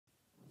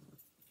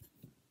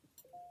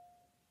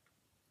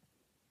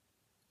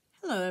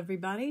Hello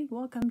everybody,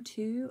 welcome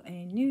to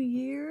a new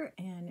year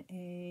and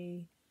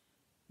a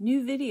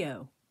new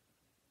video.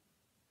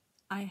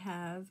 I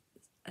have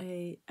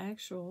a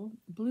actual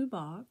blue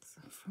box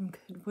from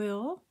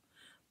Goodwill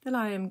that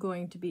I am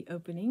going to be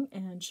opening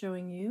and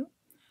showing you.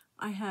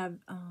 I have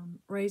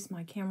raised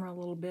my camera a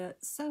little bit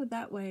so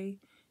that way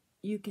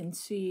you can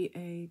see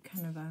a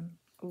kind of a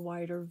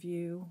wider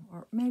view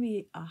or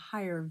maybe a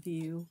higher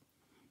view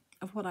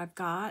of what I've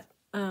got.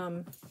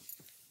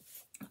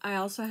 I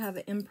also have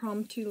an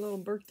impromptu little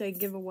birthday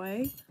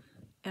giveaway,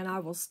 and I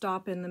will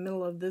stop in the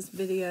middle of this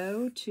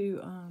video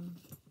to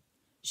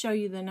show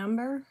you the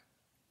number,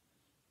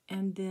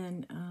 and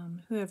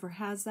then whoever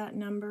has that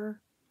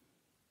number,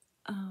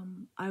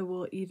 I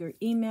will either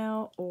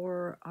email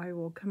or I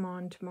will come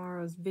on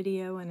tomorrow's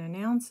video and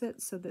announce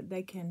it so that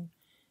they can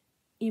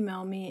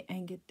email me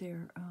and get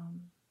their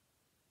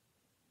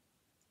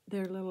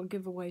little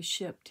giveaway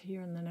shipped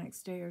here in the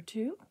next day or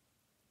two.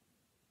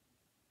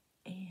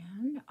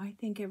 And I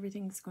think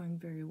everything's going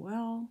very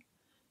well.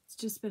 It's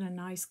just been a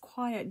nice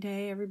quiet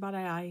day. Everybody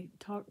I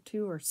talk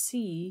to or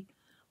see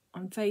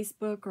on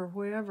Facebook or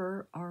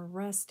wherever are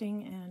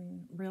resting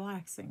and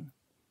relaxing.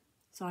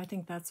 So I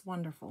think that's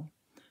wonderful.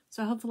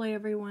 So hopefully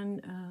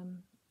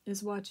everyone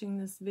is watching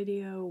this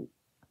video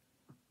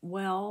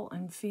well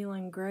and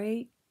feeling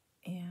great.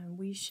 And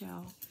we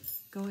shall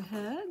go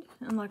ahead.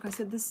 And like I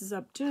said, this is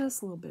up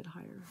just a little bit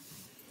higher.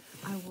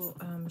 I will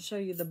show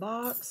you the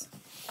box.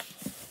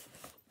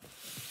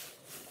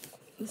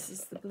 This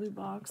is the blue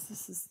box.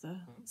 This is the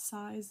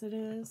size it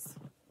is.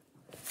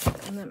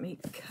 And let me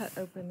cut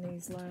open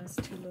these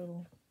last two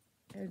little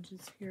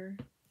edges here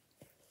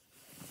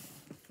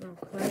real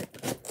quick.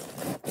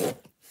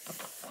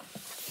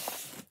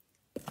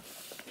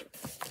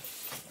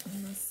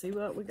 And let's see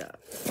what we got.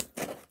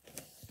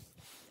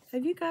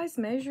 Have you guys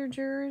measured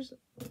yours?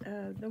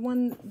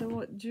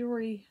 The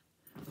jewelry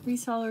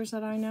resellers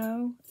that I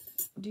know,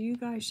 do you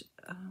guys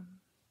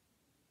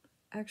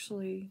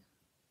actually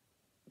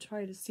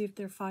try to see if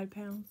they're 5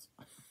 pounds?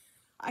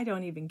 I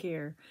don't even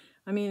care.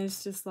 I mean,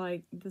 it's just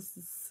like, this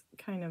is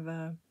kind of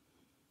a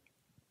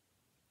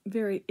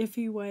very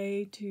iffy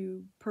way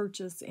to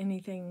purchase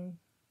anything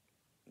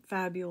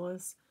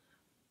fabulous,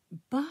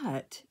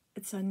 but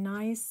it's a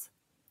nice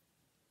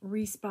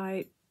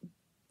respite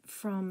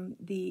from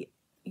the,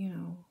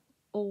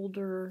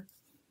 older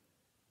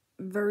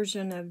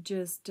version of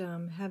just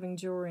having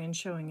jewelry and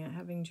showing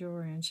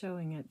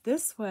it,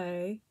 This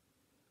way,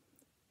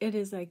 it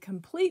is a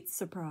complete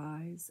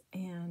surprise,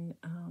 and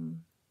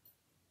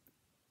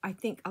I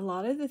think a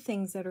lot of the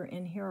things that are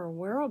in here are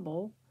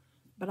wearable,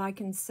 but I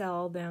can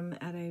sell them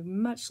at a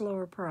much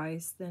lower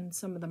price than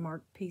some of the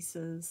marked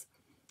pieces.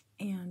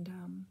 And,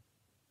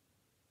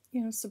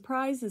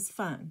 surprise is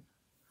fun.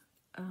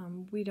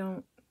 We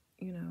don't,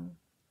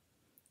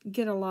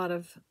 get a lot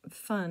of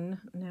fun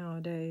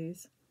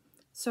nowadays.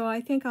 So I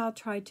think I'll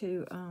try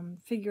to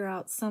figure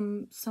out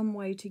some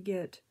way to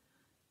get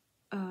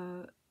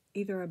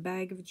either a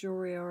bag of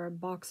jewelry or a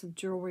box of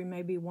jewelry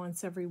maybe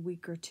once every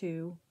week or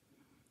two.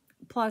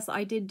 Plus,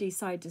 I did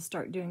decide to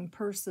start doing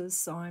purses,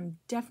 so I'm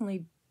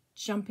definitely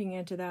jumping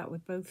into that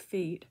with both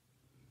feet.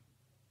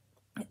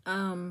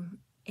 And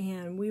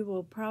we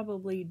will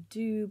probably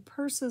do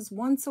purses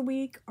once a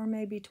week or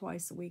maybe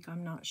twice a week.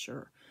 I'm not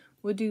sure.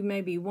 We'll do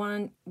maybe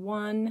one,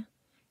 and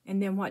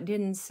then what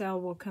didn't sell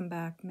will come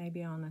back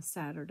maybe on a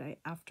Saturday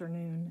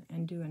afternoon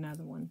and do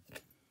another one.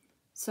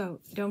 So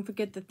don't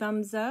forget the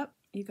thumbs up.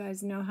 You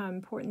guys know how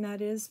important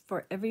that is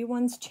for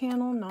everyone's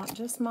channel, not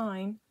just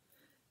mine.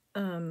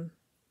 I'm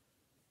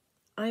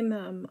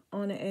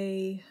on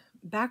a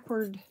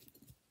backward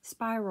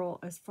spiral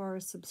as far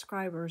as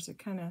subscribers. It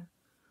kind of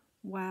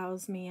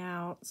wows me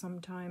out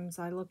sometimes.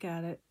 I look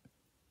at it.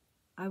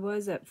 I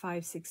was at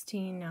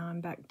 516. Now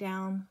I'm back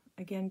down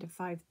again to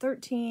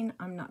 513.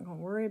 I'm not going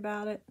to worry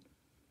about it.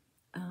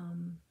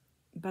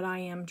 But I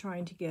am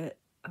trying to get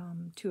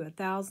to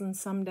 1,000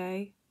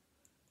 someday.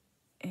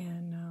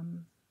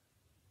 And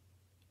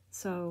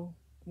so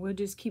we'll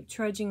just keep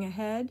trudging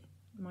ahead.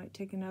 It might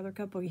take another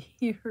couple of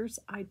years.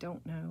 I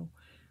don't know.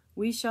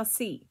 We shall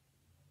see.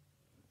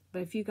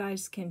 But if you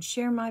guys can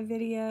share my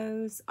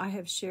videos, I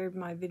have shared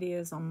my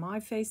videos on my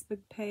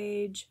Facebook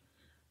page.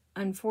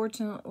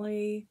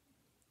 Unfortunately,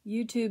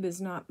 YouTube is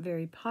not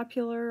very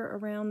popular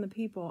around the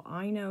people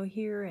I know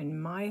here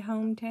in my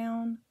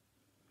hometown.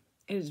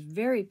 It is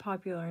very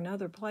popular in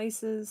other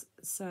places.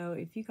 So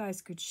if you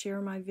guys could share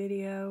my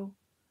video,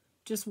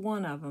 just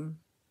one of them,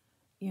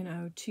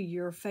 to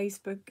your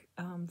Facebook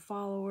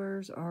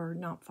followers, or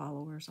not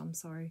followers, I'm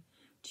sorry,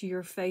 to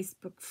your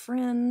Facebook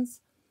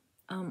friends.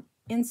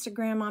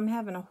 Instagram, I'm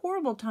having a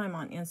horrible time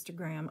on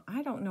Instagram.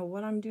 I don't know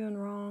what I'm doing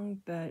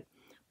wrong, but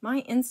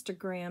my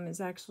Instagram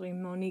is actually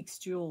Monique's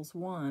Jewels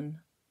 1.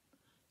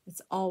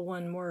 It's all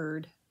one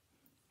word,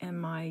 and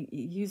my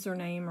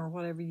username, or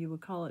whatever you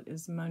would call it,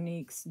 is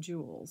Monique's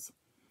Jewels.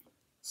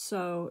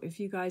 So if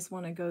you guys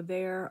want to go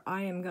there,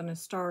 I am going to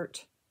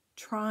start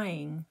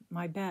trying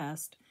my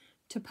best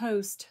to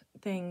post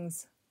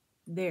things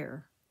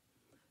there.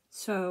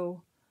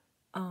 So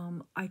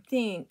I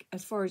think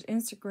as far as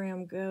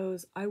Instagram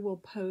goes, I will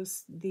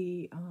post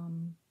the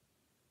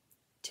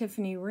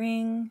Tiffany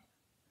ring,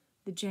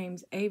 the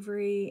James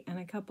Avery, and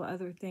a couple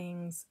other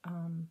things,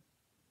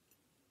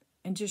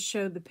 and just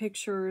show the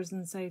pictures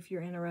and say, if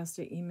you're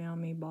interested, email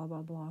me, blah,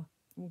 blah, blah.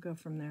 We'll go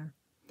from there.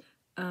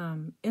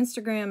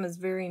 Instagram is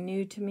very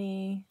new to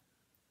me.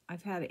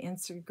 I've had an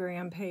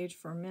Instagram page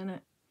for a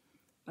minute,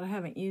 but I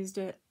haven't used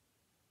it,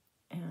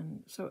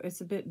 and so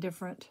it's a bit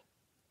different.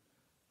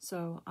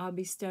 So I'll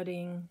be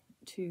studying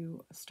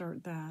to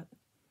start that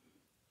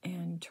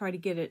and try to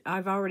get it.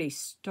 I've already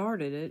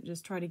started it,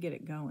 just try to get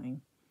it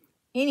going.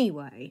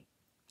 Anyway,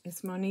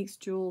 it's Monique's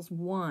Jewels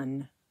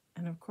 1,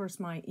 and of course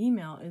my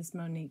email is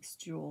Monique's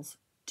Jewels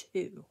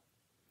 2.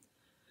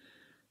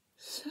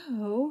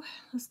 So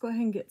let's go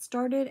ahead and get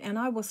started, and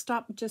I will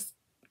stop just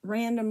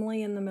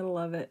randomly in the middle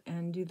of it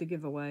and do the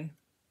giveaway.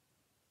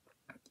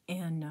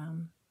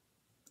 And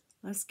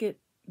let's get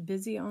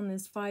busy on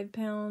this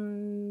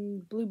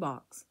 5-pound blue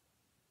box.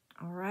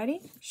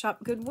 Alrighty,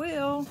 shop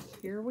Goodwill.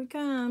 Here we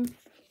come.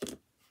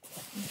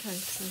 Okay,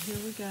 so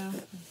here we go.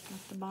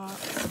 Got the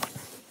box.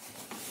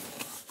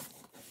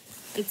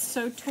 It's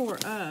so tore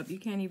up, you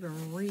can't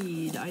even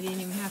read. I didn't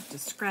even have to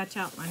scratch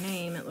out my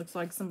name. It looks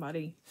like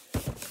somebody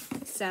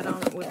sat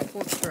on it with a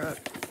fork truck.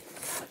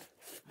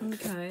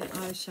 Okay,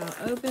 I shall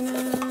open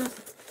it.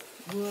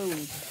 Whoa.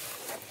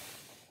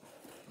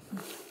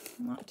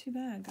 Not too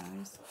bad,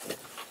 guys.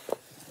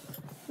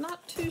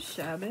 Not too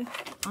shabby.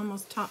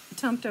 Almost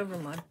tumped over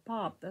my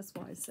pop. That's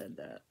why I said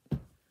that.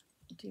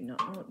 Do not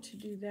want to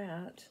do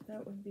that.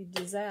 That would be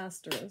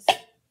disastrous.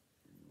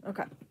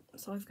 Okay,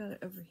 so I've got it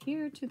over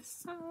here to the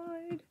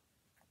side.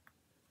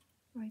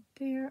 Right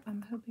there.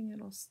 I'm hoping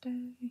it'll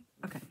stay.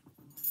 Okay.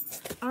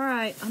 All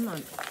right, I'm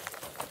on.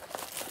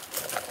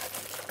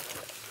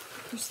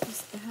 Push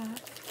this back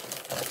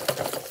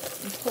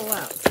and pull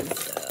out some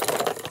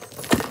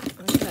stuff.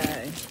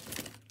 Okay.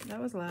 That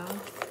was loud.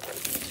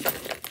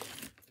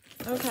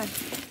 Okay.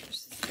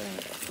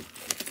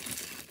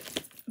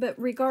 But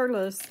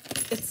regardless,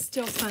 it's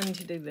still fun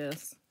to do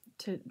this.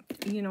 To,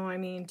 you know what I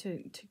mean?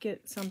 To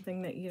get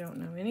something that you don't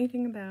know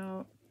anything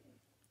about.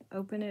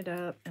 Open it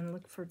up and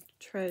look for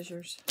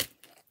treasures.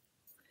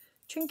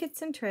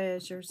 Trinkets and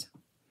treasures.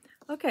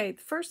 Okay,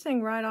 the first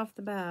thing right off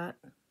the bat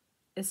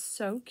is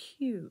so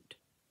cute.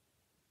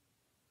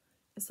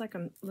 It's like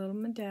a little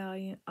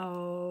medallion.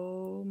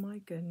 Oh my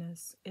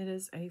goodness. It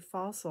is a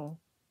fossil.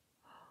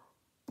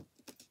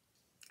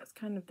 It's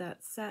kind of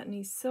that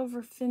satiny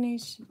silver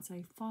finish. It's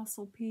a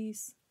fossil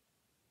piece.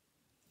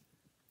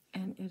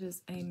 And it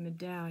is a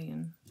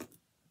medallion.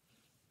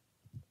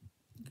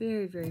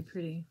 Very, very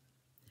pretty.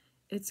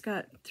 It's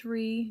got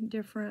 3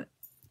 different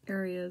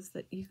areas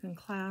that you can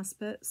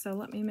clasp it. So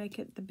let me make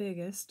it the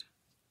biggest.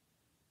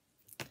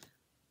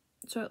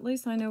 So at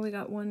least I know we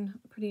got one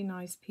pretty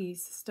nice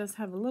piece. This does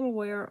have a little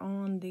wear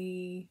on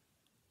the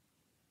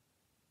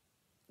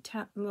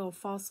little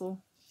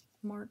fossil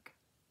mark.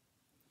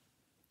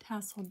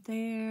 Tassel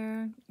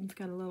there. You've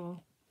got a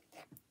little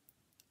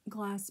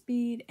glass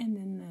bead, and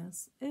then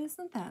this.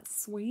 Isn't that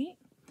sweet?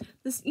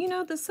 This, you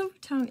know, the silver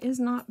tone is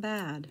not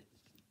bad.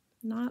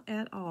 Not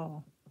at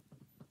all.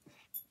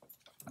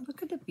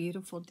 Look at the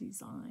beautiful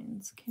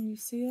designs. Can you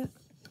see it?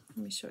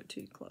 Let me show it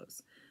to you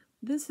close.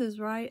 This is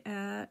right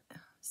at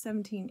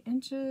 17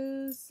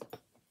 inches.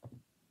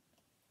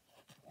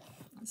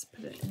 Let's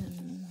put it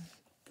in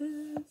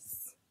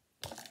this.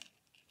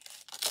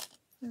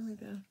 There we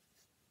go.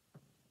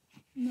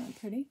 Isn't that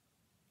pretty?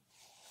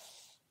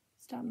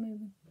 Stop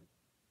moving.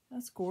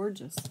 That's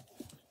gorgeous.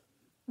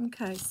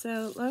 Okay,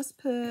 so let's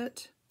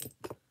put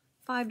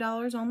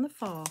 $5 on the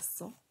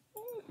fossil.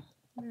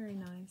 Very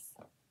nice.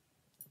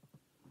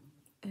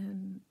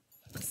 And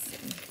let's see.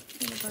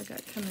 What have I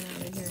got coming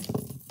out of here?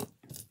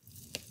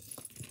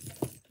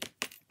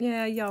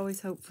 Yeah, you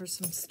always hope for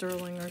some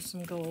sterling or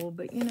some gold,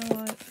 but you know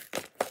what?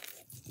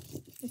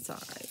 It's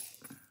alright.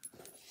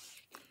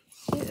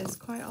 It is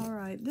quite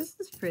alright. This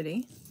is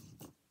pretty.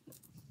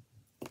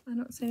 I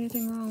don't see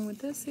anything wrong with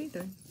this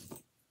either.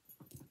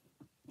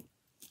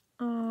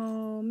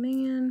 Oh,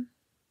 man.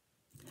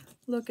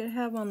 Look, it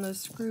have on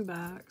those screw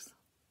backs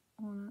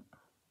on it.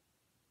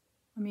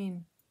 I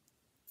mean,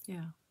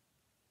 yeah.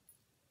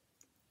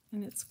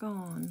 And it's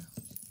gone.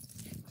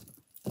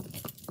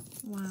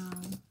 Wow,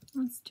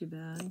 that's too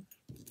bad.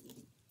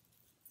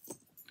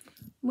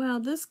 Well,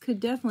 this could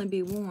definitely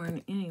be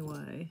worn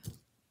anyway.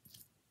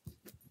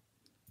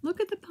 Look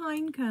at the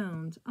pine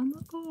cones. Oh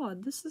my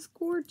God, this is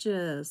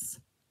gorgeous.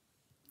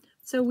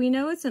 So we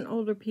know it's an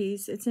older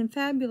piece. It's in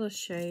fabulous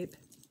shape.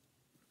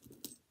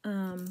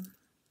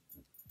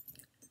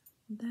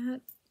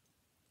 That,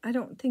 I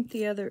don't think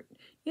the other,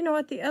 you know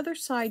what, the other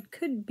side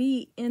could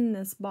be in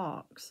this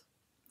box.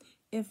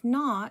 If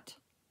not,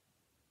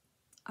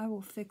 I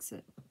will fix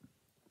it.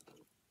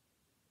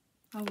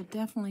 I will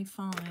definitely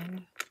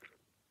find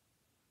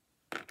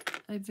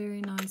a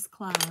very nice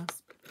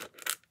clasp.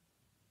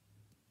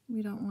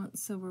 We don't want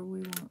silver,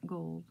 we want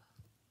gold.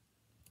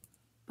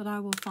 But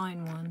I will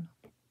find one.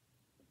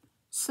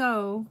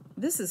 So,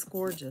 this is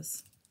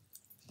gorgeous.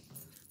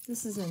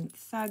 This is in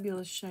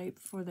fabulous shape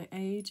for the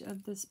age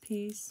of this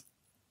piece.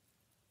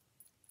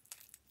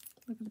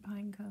 Look at the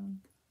pine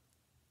cone.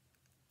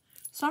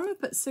 So I'm going to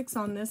put 6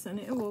 on this, and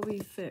it will be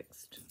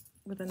fixed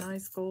with a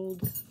nice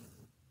gold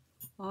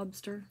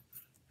lobster.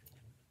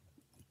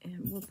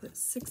 And we'll put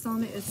 6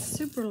 on it. It's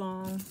super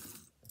long.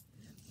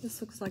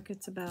 This looks like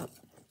it's about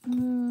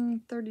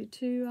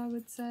 32, I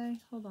would say.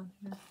 Hold on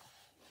here.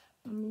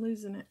 I'm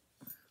losing it.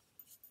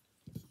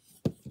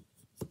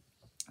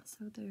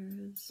 So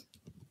there's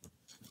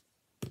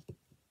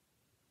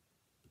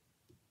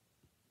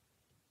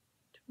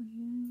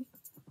 28.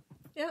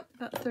 Yep,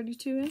 about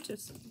 32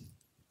 inches.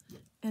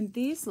 And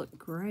these look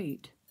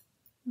great.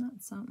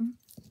 Not something.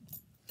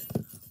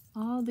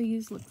 All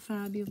these look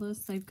fabulous.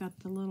 They've got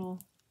the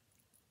little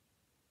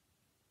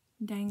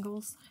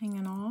dangles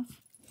hanging off.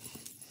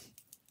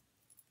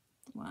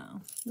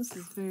 Wow, this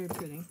is very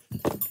pretty.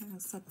 Okay, I'll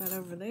set that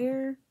over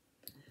there.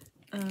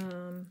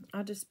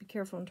 I'll just be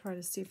careful and try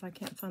to see if I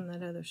can't find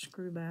that other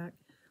screw back.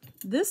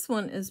 This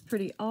one is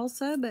pretty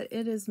also, but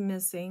it is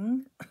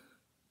missing.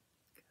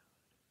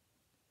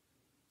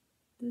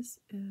 This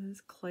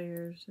is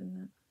Claire's,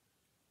 isn't it?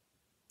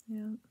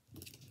 Yeah.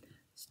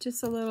 It's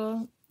just a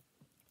little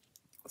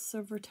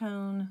silver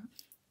tone.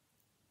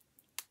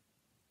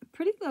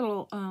 Pretty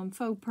little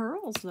faux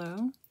pearls,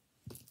 though.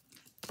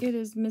 It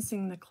is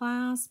missing the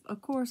clasp.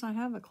 Of course, I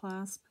have a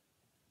clasp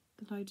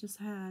that I just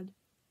had.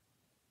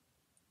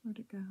 Where'd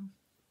it go?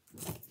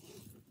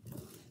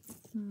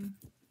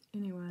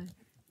 Anyway,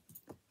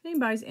 if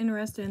anybody's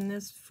interested in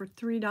this for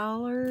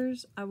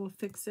 $3, I will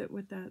fix it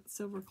with that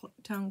silver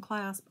tone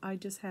clasp I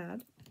just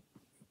had.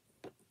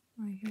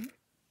 Right here.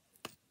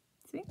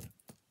 See?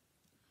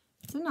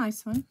 It's a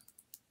nice one.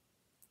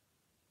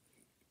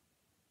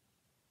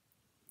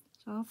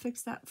 So I'll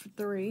fix that for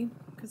 $3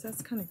 because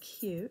that's kind of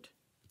cute.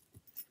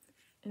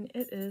 And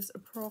it is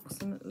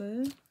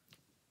approximately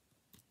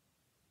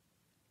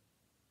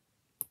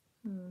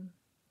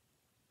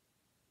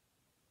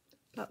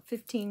about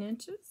 15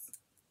 inches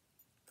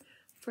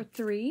for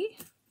 $3.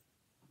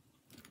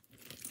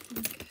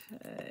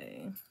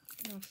 Okay,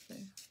 let's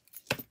see.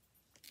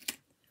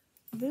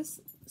 This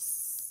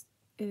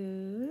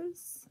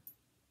is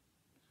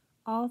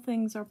All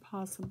Things Are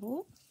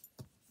Possible.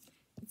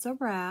 It's a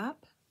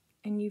wrap,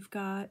 and you've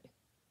got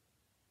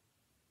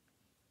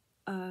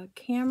a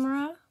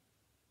camera.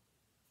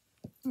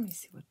 Let me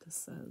see what this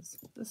says.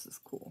 This is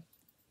cool.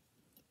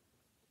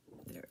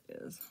 There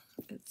it is.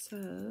 It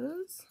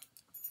says,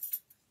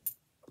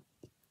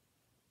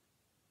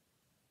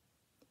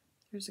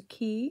 there's a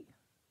key.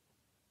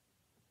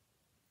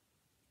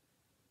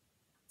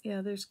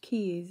 Yeah, there's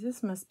keys.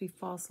 This must be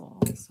fossil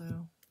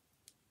also.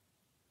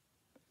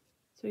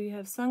 So you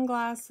have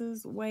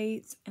sunglasses,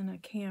 weights, and a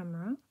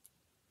camera.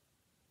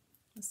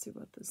 Let's see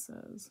what this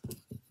says.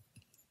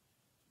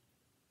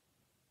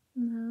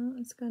 No,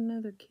 it's got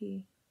another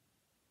key.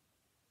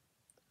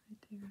 Right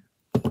there.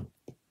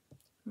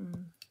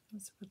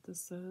 Let's see what this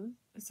says.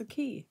 It's a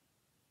key.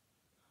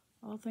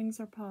 All things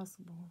are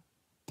possible.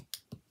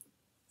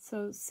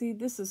 So see,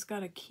 this has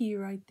got a key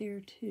right there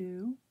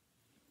too.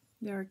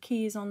 There are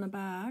keys on the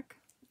back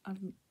of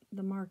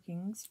the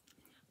markings.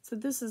 So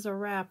this is a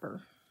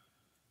wrapper.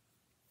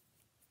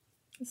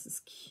 This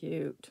is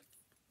cute.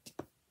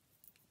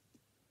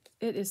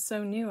 It is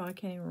so new I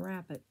can't even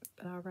wrap it,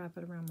 but I'll wrap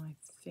it around my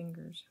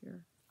fingers here.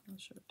 I'll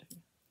show it to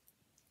you.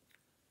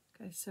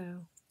 Okay,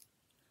 so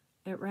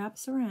it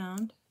wraps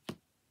around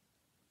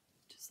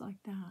just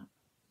like that.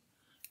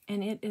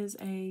 And it is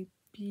a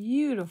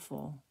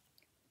beautiful,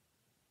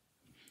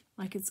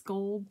 like it's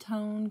gold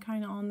tone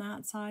kind of on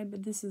that side,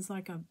 but this is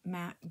like a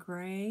matte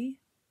gray.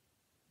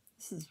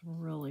 This is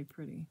really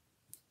pretty.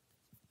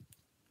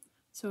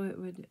 So it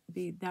would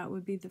be, that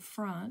would be the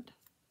front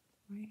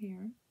right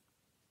here.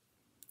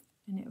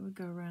 And it would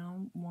go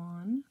around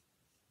 1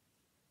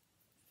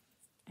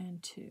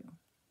 and 2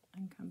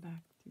 and come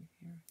back through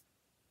here.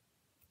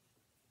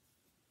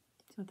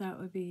 So that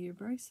would be your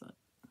bracelet.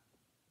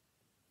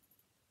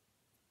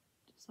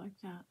 Just like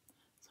that.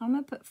 So I'm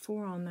going to put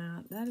 4 on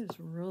that. That is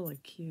really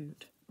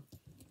cute.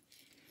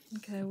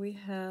 Okay, we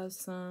have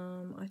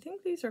some, I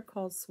think these are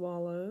called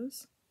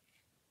swallows.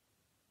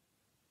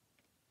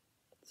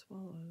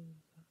 Swallows,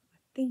 I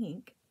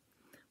think.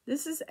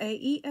 This is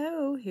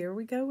AEO. Here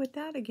we go with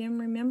that again,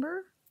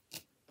 remember?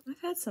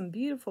 I've had some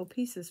beautiful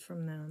pieces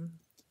from them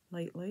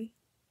lately.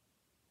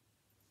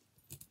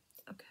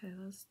 Okay,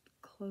 let's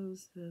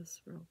close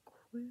this real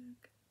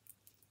quick.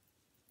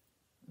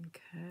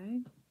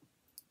 Okay.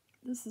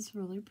 This is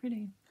really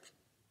pretty.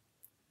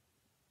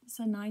 It's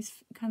a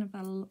nice kind of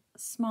a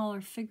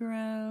smaller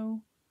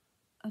Figaro,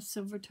 a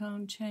silver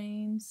tone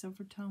chain,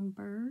 silver tone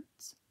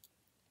birds.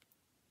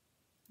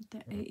 With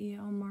the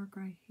AEO mark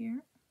right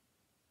here.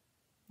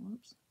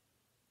 Whoops.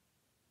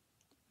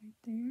 Right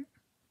there.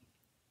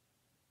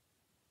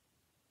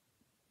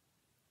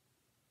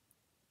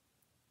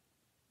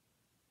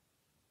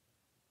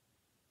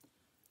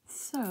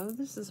 So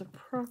this is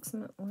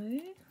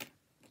approximately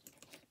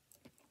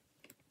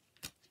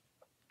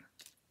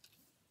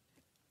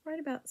right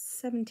about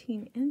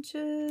 17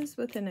 inches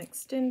with an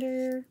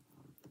extender.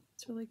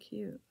 It's really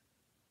cute.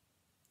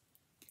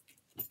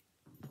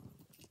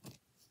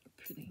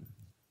 Pretty.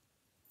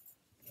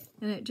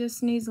 And it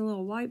just needs a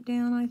little wipe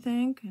down, I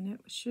think, and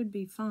it should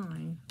be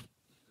fine.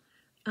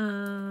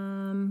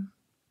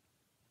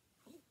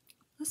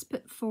 Let's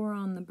put 4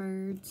 on the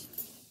birds.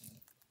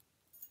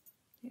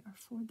 They are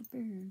for the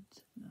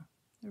birds. No,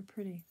 they're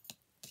pretty.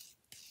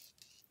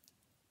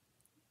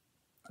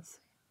 Let's see.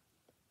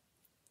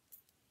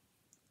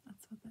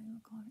 That's what they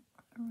look like.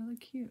 They're really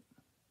cute.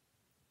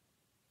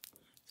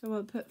 So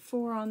we'll put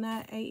 4 on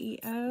that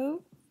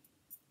AEO.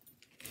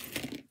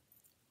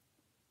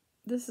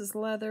 This is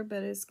leather,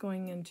 but it's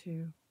going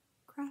into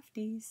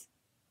Crafties.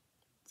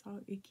 It's all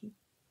icky.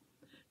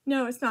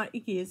 No, it's not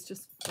icky. It's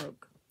just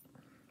broke.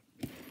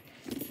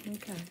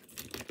 Okay.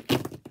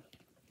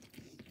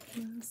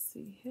 Let's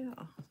see here.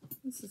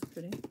 This is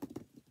pretty.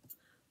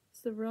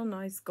 It's a real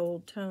nice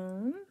gold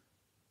tone.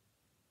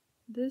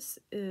 This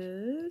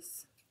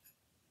is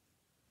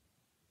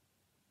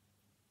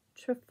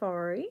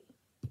Trifari.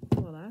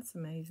 Well, that's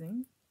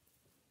amazing.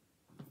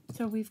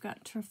 So we've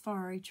got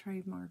Trifari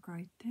trademark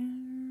right there.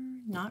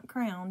 Not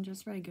crown,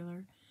 just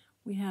regular.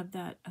 We have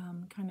that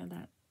kind of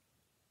that.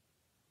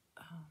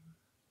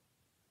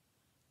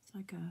 It's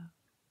like a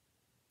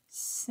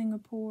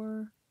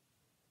Singapore.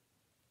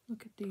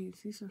 Look at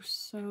these. These are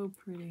so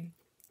pretty.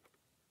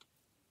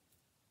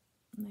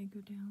 And they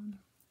go down.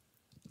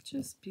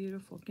 Just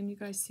beautiful. Can you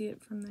guys see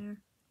it from there?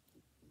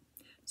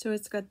 So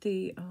it's got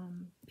the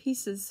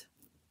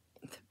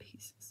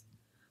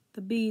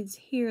the beads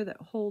here that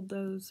hold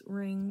those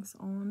rings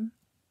on.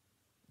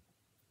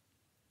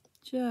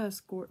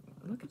 Just gorgeous.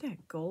 Look at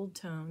that gold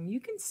tone. You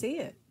can see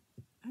it.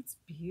 That's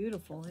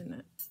beautiful, isn't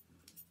it?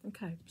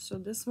 Okay, so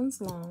this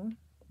one's long.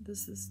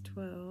 This is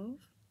 12.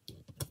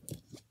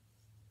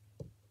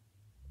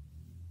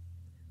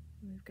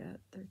 We've got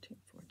 13,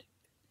 14.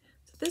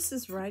 So this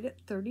is right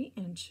at 30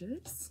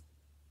 inches.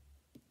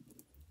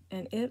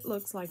 And it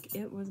looks like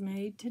it was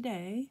made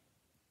today.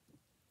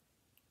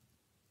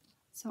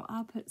 So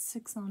I'll put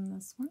 6 on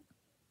this one.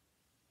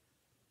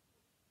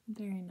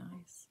 Very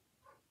nice.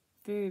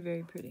 Very,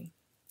 very pretty.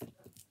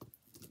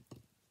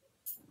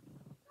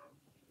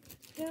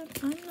 Yeah,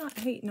 I'm not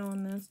hating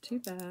on this too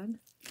bad.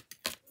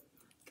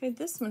 Okay,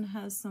 this one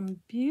has some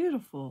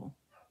beautiful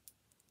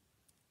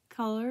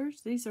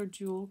colors. These are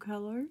jewel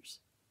colors.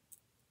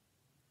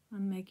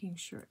 I'm making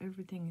sure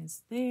everything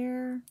is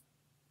there.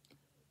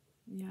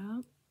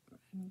 Yep, red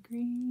and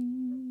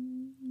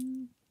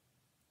green.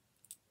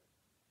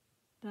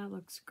 That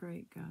looks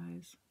great,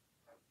 guys.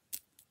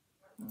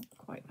 Not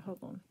quite,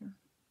 hold on here.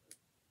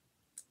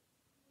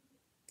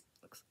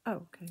 Looks,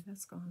 oh, okay,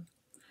 that's gone.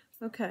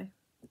 Okay,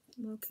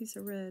 little piece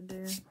of red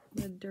there,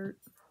 red dirt,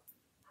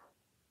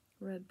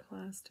 red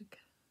plastic.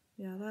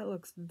 Yeah, that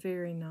looks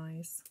very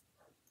nice.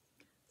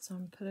 So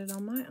I'm gonna put it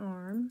on my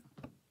arm.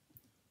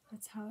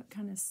 That's how it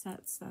kind of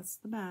sets. That's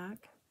the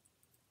back.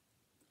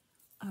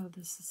 Oh,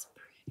 this is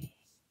pretty.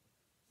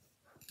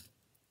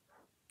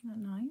 Isn't that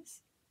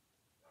nice?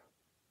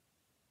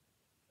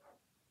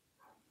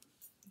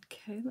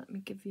 Okay, let me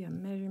give you a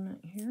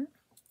measurement here.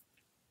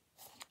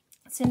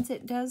 Since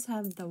it does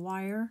have the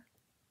wire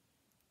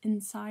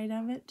inside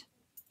of it,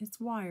 it's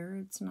wire,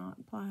 it's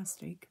not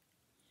plastic.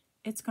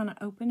 It's going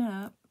to open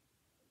up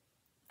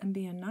and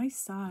be a nice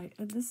size.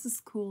 This is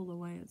cool the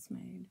way it's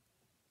made.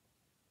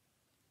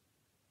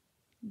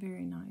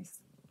 Very nice.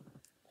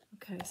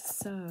 Okay,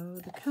 so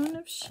the cone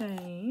of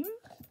shame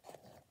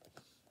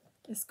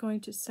is going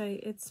to say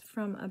it's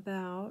from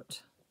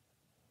about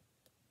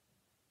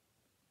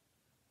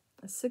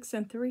a 6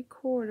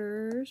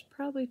 3/4,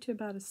 probably to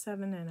about a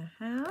 7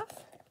 1/2.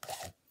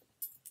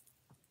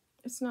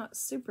 It's not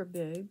super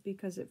big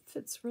because it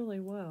fits really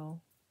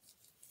well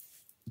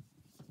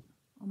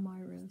on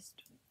my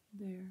wrist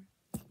there.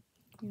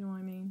 You know what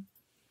I mean?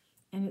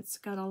 And it's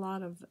got a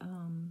lot of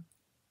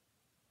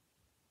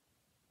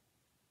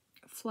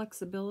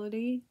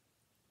flexibility,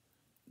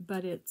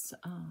 but it's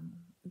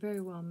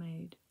very well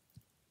made.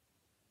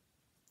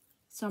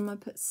 So I'm going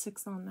to put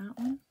 6 on that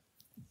one.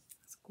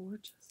 That's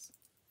gorgeous.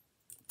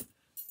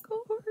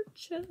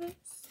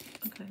 Gorgeous.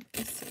 Okay,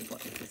 let's see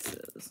what this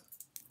is.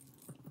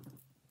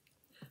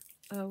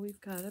 Oh, we've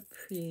got a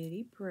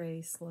pretty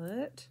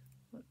bracelet.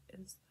 What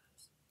is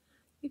this?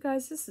 You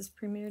guys, this is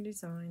Premier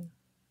Design.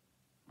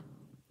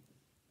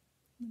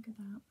 Look at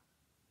that.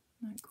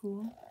 Isn't that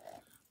cool?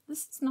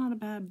 This is not a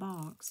bad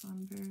box.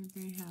 I'm very,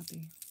 very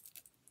happy.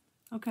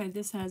 Okay,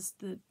 this has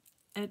the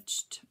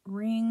etched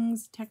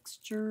rings,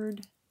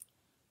 textured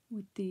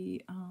with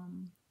the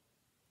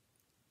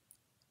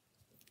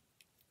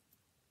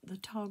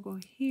toggle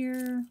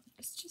here.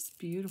 It's just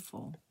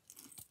beautiful.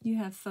 You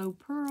have faux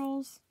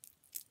pearls.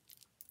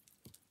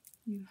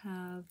 You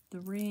have the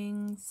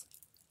rings.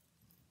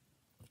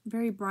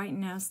 Very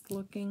Brighton-esque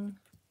looking.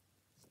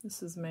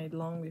 This is made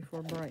long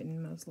before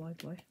Brighton, most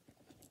likely.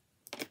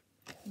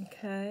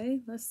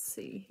 Okay, let's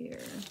see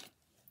here.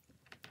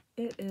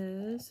 It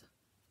is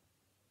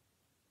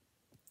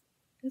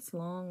It's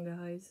long,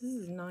 guys. This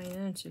is 9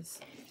 inches.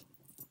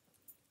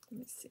 Let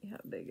me see how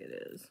big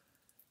it is.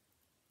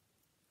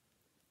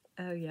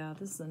 Oh yeah,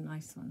 this is a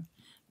nice one.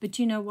 But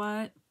you know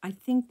what? I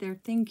think they're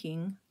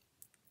thinking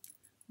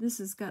this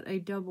has got a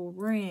double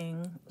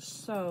ring.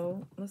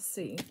 So let's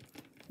see.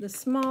 The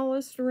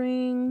smallest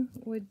ring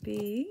would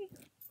be,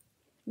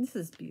 this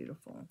is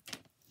beautiful.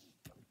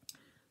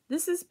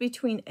 This is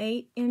between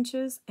 8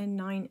 inches and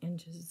 9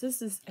 inches.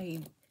 This is a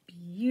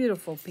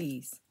beautiful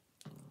piece.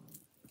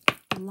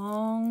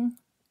 Long,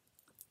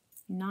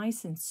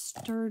 nice and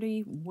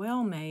sturdy,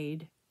 well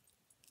made.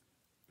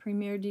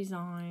 Premier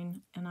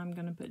design, and I'm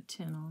going to put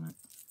 10 on it.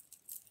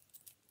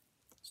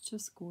 It's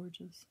just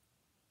gorgeous.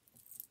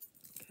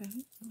 Okay,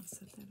 I'll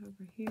set that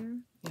over here.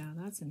 Yeah,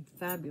 that's in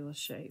fabulous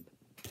shape.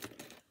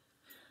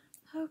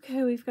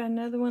 Okay, we've got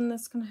another one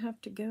that's going to have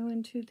to go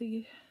into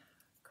the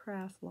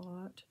craft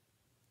lot.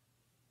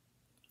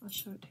 I'll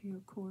show it to you,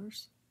 of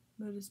course.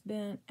 But it's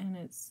bent, and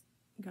it's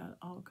got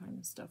all kind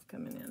of stuff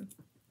coming in.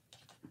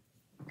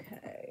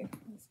 Okay,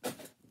 let's put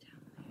it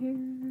down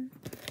here.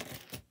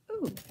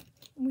 Ooh.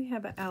 We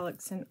have an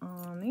Alex and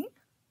Ani.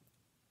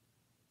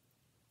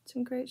 It's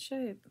in great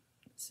shape.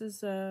 This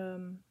is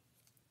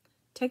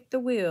Take the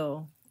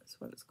Wheel.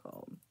 That's what it's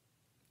called.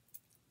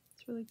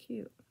 It's really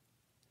cute.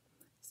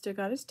 Still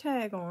got his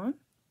tag on.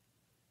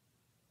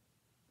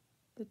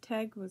 The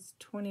tag was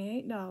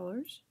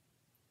 $28.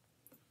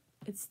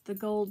 It's the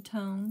gold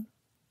tone.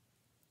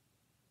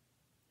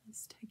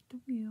 Let's take the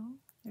wheel.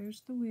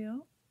 There's the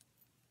wheel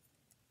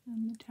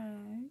and the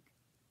tag.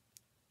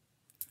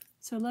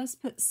 So let's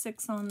put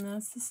 6 on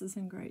this. This is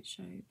in great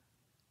shape.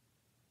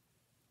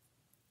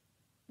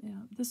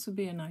 Yeah, this would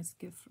be a nice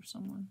gift for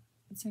someone.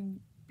 It's in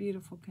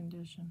beautiful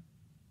condition.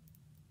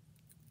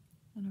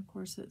 And of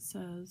course it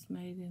says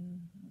made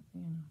in,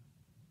 you know,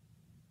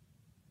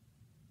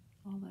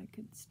 all that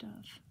good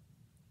stuff.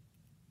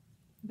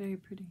 Very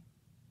pretty.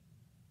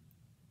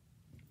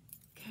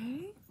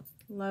 Okay,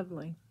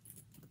 lovely.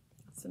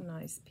 It's a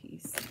nice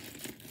piece.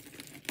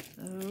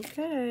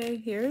 Okay,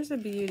 here's a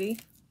beauty.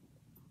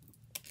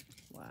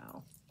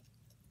 Wow.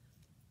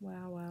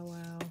 Wow, wow,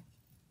 wow.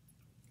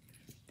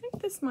 I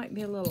think this might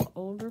be a little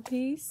older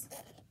piece.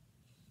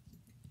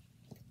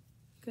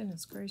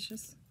 Goodness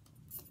gracious.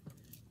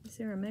 Is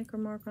there a maker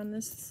mark on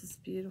this? This is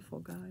beautiful,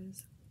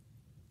 guys.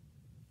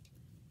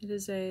 It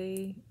is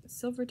a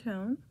silver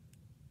tone.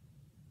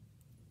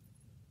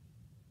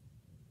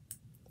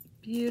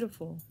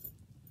 Beautiful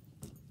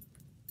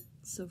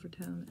silver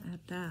tone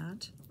at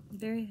that.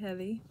 Very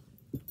heavy.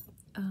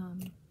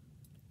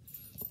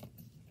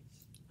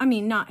 I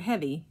mean, not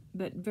heavy,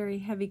 but very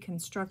heavy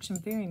construction.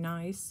 Very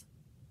nice.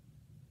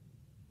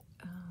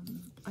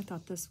 I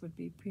thought this would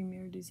be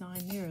premier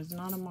design. There is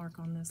not a mark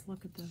on this.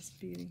 Look at this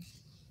beauty.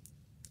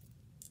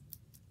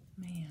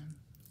 Man,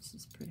 this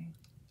is pretty.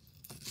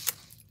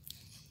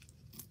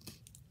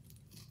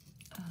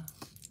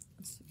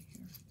 Let's see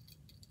here.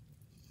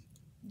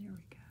 There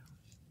we go.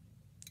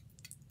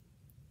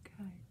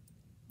 Okay.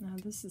 Now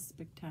this is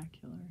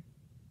spectacular.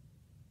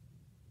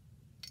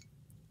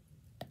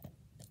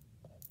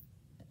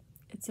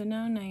 It's a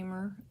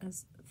no-namer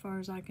as far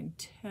as I can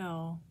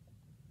tell,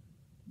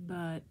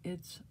 but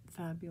it's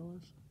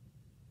fabulous.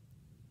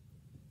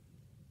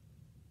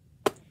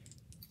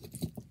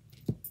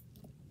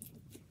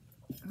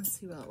 Let's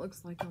see what it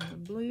looks like on the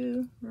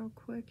blue real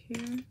quick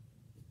here.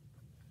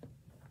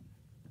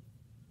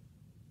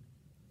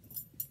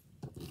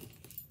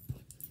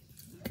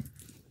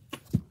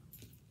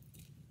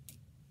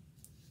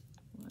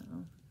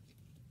 Wow.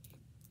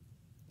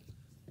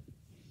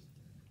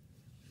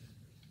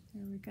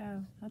 There we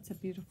go. That's a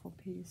beautiful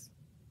piece.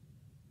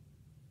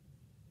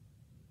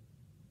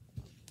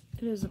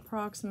 It is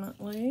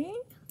approximately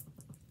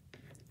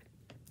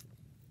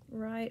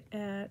right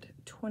at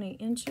 20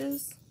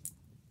 inches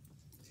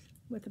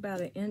with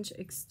about an inch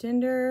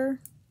extender,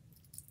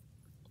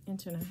 1.5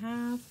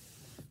 inches.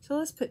 So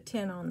let's put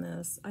 10 on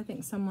this. I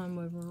think someone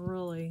would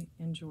really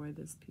enjoy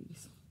this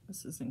piece.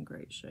 This is in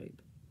great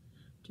shape.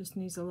 Just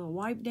needs a little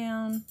wipe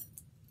down.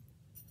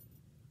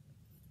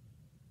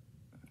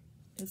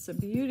 It's a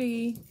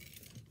beauty.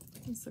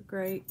 It's a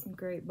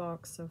great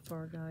box so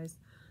far, guys.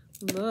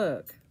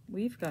 Look.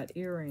 We've got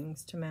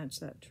earrings to match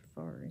that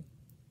Trifari.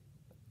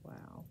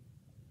 Wow.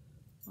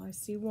 Well, I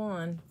see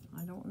one.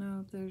 I don't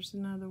know if there's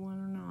another one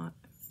or not.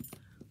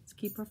 Let's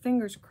keep our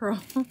fingers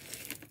crossed.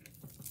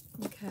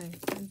 Okay,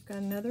 we've got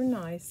another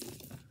nice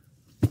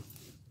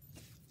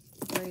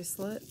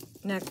bracelet,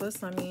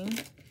 necklace, I mean.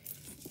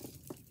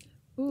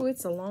 Ooh,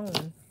 it's a long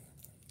one.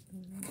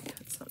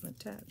 Got something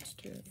attached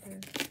to it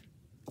there.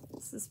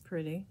 This is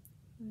pretty.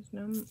 There's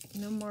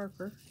no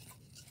marker,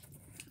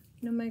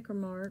 no maker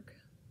mark.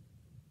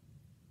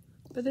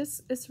 But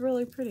it's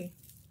really pretty.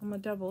 I'm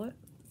going to double it.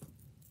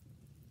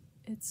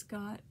 It's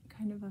got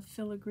kind of a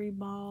filigree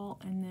ball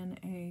and then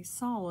a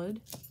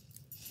solid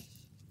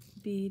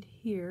bead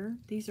here.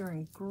 These are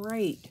in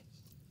great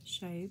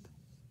shape.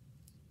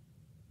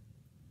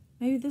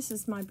 Maybe this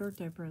is my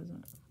birthday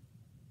present,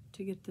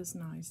 to get this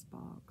nice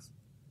box.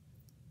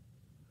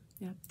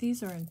 Yeah,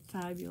 these are in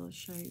fabulous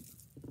shape.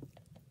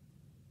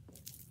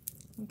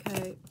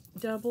 Okay,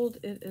 doubled,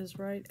 it is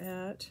right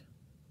at,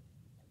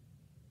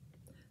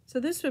 so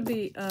this would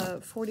be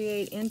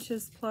 48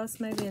 inches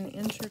plus maybe an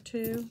inch or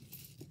two.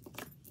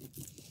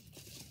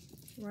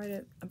 Right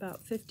at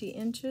about 50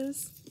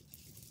 inches.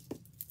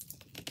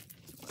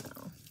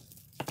 Wow.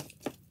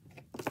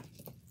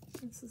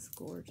 This is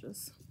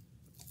gorgeous.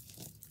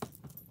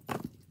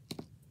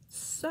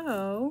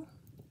 So,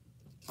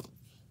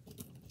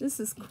 this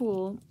is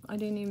cool. I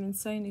didn't even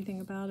say anything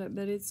about it,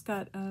 but it's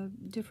got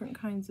different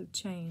kinds of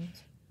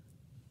chains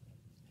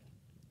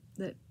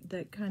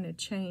that kind of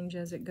change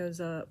as it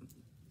goes up.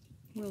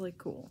 Really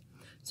cool.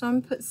 So I'm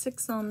going to put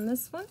 6 on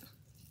this one.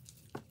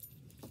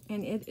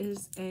 And it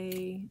is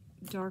a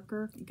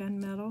darker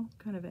gunmetal,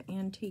 kind of an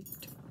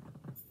antiqued,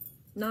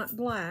 not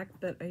black,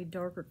 but a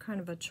darker kind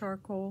of a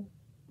charcoal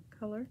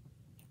color.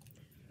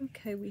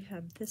 Okay, we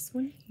have this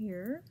one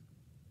here.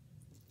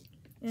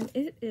 And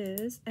it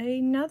is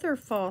another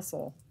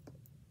fossil.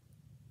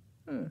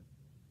 Okay,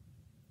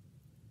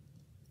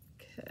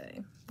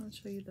 I'll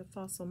show you the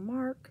fossil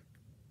mark.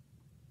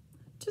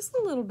 Just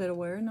a little bit of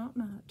wear, not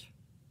much.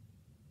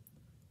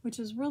 Which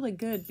is really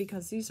good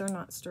because these are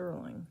not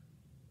sterling.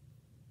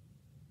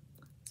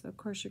 So of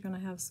course you're going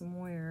to have some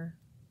wear.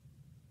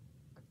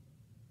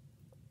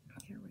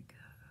 Here we go.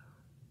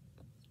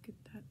 Let's get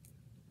that.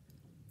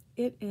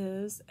 It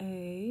is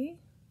a,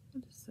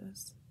 what is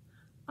this?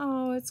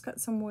 Oh, it's got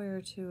some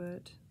wear to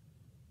it.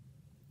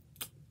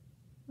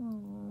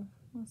 Oh,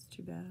 that's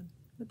too bad.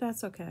 But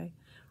that's okay.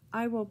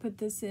 I will put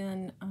this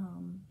in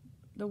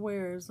the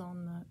wares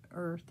on the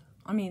earth.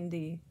 I mean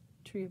the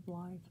Tree of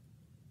Life.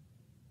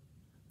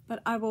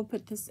 But I will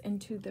put this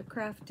into the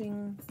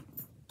crafting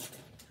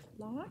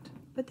lot.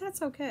 But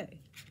that's okay.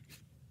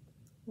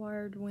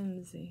 Wired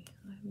whimsy.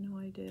 I have no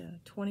idea.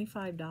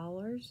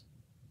 $25?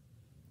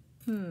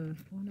 I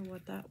wonder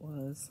what that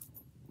was.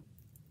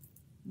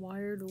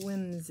 Wired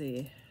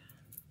whimsy.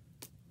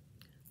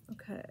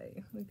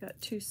 Okay, we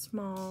got 2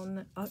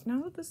 small. Oh,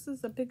 no, this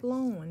is a big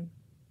long one.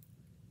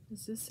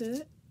 Is this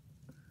it?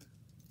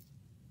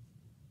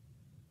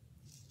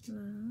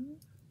 No.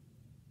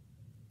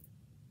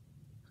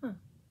 Huh.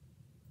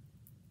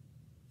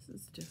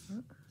 This is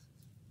different.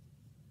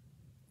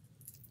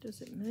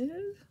 Does it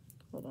move?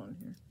 Hold on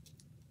here.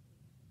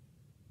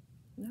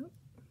 Nope.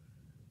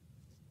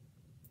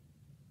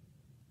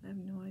 I have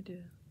no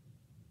idea.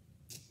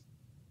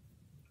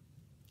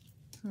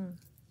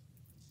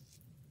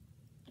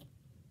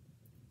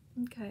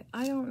 Okay,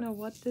 I don't know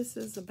what this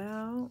is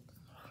about.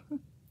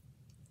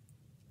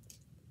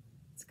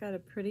 It's got a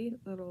pretty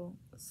little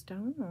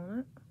stone on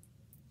it.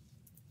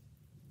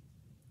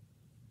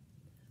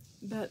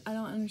 But I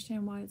don't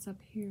understand why it's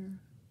up here.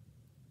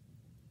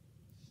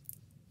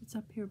 It's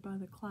up here by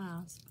the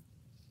clasp.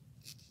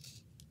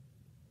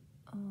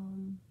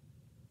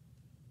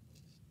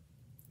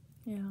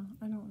 Yeah,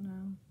 I don't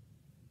know.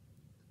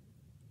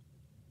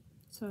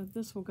 So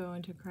this will go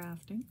into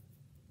crafting.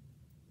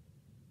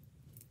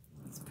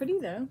 It's pretty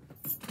though.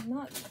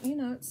 Not, you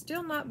know, it's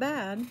still not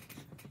bad.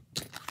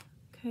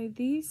 Okay,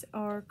 these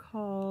are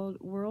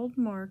called World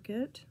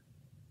Market.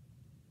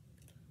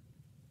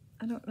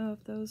 I don't know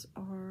if those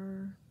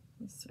are,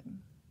 let's see.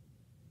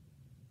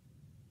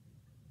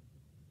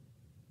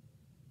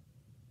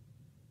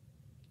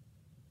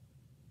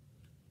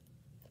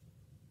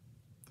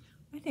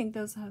 I think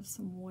those have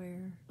some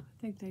wear. I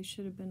think they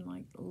should have been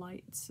like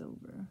light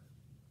silver.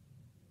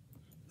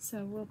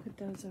 So we'll put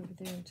those over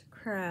there into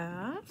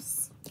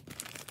crafts.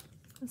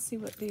 Let's see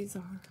what these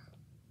are.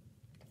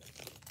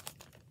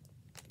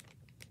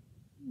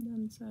 It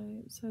doesn't say.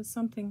 It says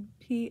something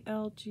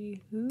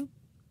PLG hoop.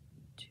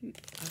 I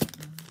don't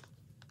know.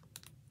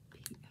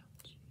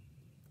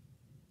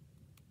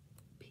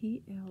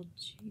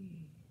 PLG.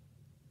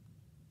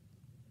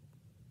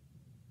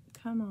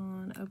 Come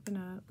on, open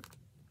up.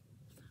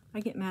 I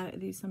get mad at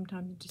these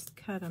sometimes and just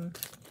cut them.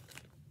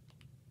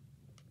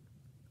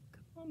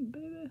 Come on,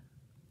 baby.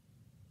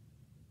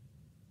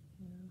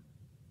 Yeah.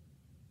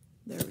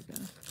 There we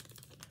go.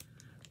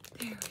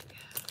 There we go.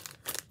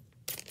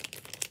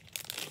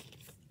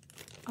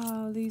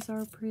 Oh, these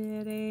are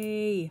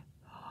pretty.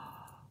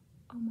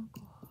 Oh my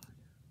God.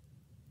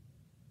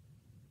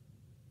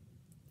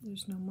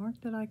 There's no mark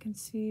that I can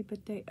see,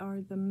 but they are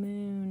the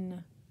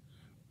moon.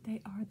 They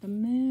are the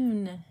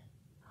moon.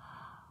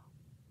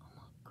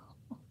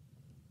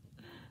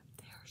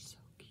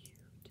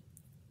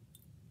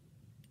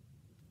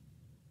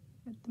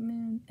 At the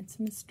moon, it's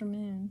Mr.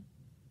 Moon,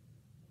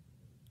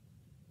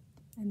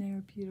 and they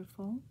are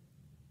beautiful.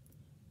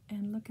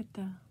 And look at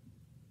the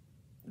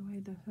way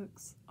the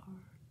hooks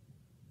are.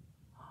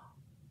 Oh,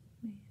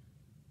 man.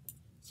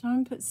 So I'm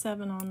gonna put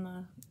 7 on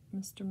the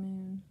Mr.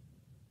 Moon.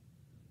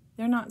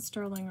 They're not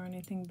sterling or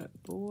anything,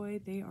 but boy,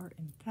 they are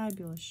in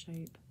fabulous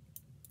shape.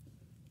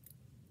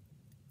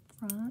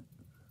 Front,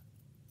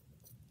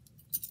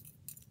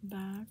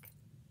 back.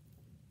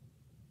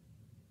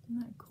 Isn't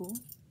that cool?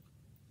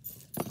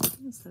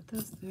 Let's set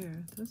those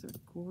there. Those are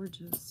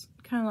gorgeous.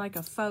 Kind of like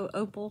a faux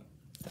opal.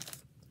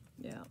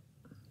 Yeah.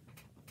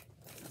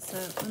 So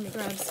let me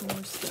grab some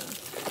more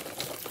stuff.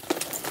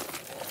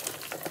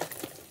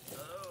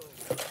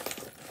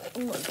 Oh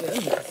my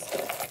goodness.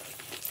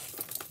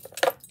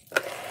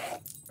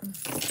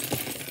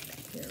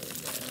 Here we go.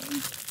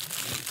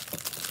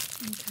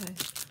 Okay.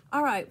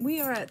 All right,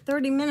 we are at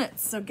 30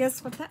 minutes, so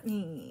guess what that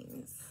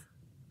means?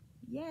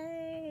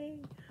 Yay!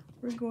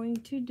 We're going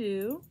to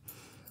do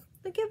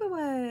the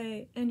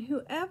giveaway, and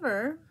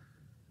whoever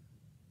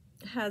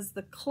has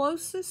the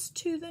closest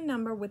to the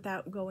number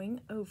without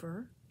going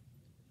over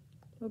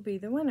will be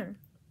the winner.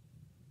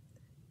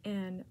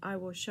 And I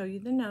will show you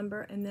the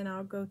number, and then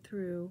I'll go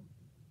through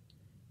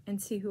and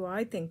see who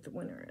I think the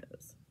winner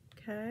is.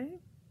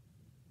 Okay?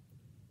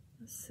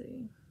 Let's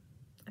see.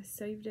 I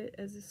saved it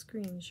as a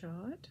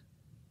screenshot.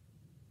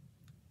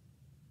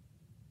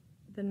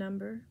 The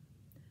number.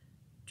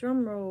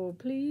 Drum roll,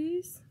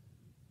 please.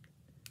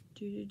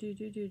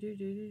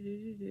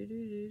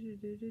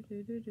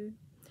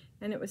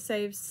 And it was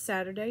saved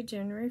Saturday,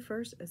 January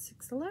 1st at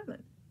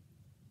 6:11.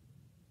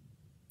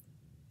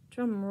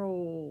 Drum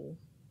roll.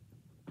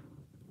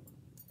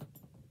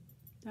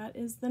 That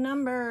is the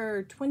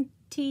number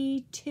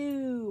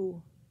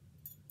 22.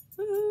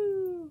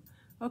 Woohoo!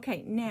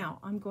 Okay, now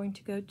I'm going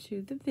to go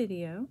to the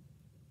video,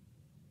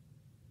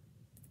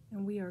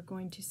 and we are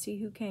going to see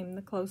who came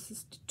the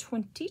closest to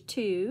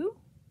 22.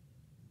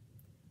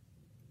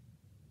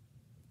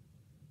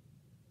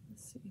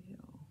 Let's see here.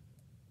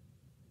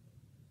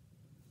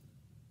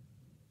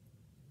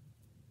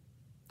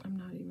 I'm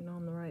not even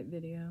on the right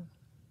video.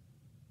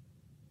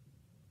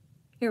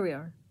 Here we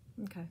are.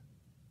 Okay.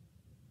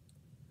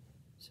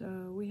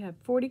 So we have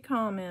 40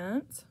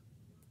 comments.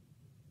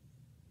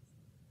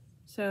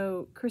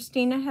 So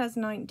Christina has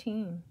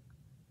 19.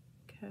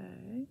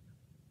 Okay.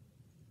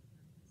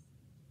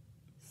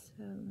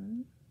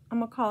 7. I'm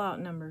going to call out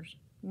numbers,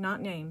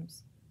 not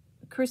names.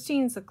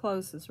 Christine's the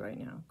closest right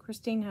now.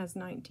 Christine has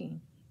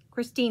 19.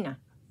 Christina.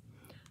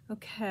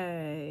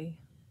 Okay.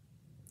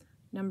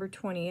 Number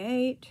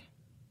 28.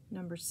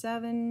 Number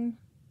 7.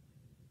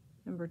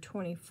 Number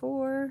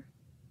 24.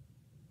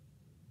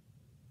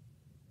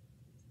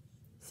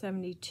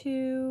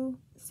 72,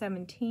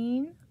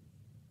 17,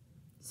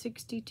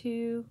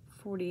 62,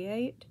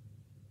 48,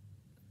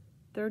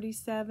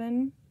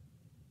 37,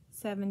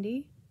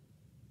 70,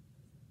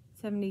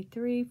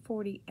 73,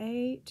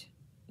 48.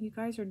 You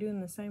guys are doing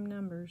the same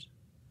numbers,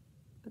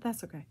 but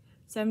that's okay.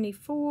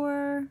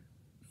 74,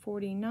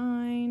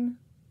 49,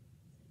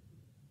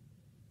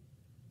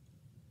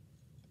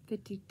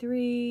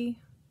 53,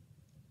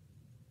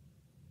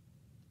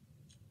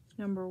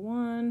 number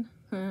 1,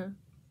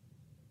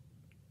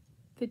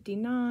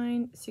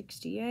 59,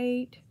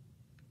 68.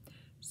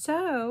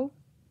 So,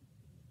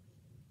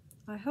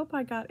 I hope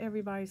I got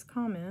everybody's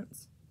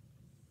comments.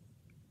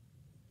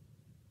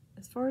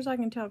 As far as I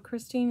can tell,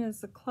 Christine is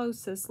the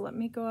closest. Let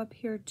me go up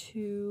here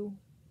to,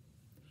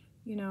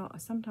 you know,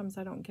 sometimes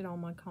I don't get all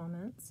my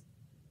comments.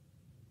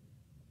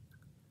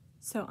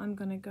 So I'm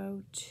going to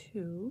go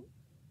to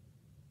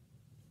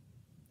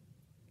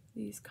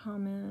these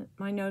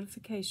my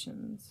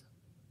notifications,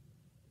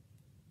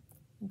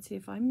 and see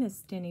if I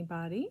missed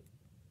anybody.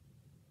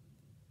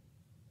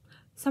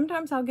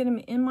 Sometimes I'll get them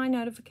in my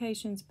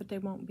notifications, but they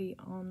won't be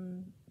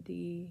on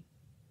the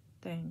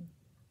thing.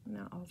 Isn't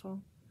that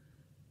awful?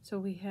 So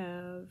we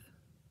have,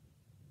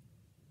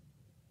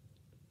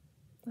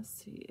 let's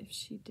see if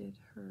she did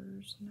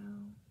hers.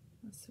 No.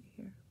 Let's see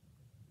here.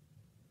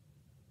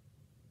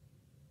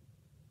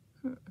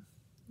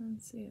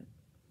 Let's see it.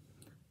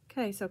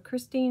 Okay, so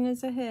Christine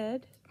is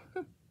ahead.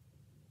 70,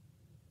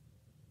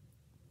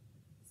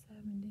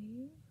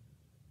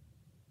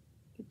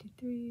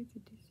 53,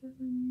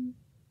 57.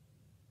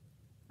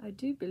 I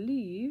do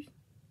believe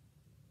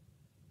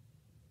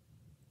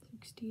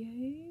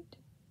 68.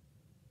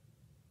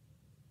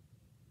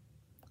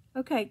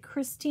 Okay,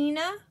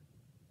 Christina,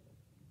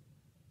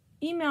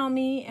 email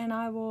me and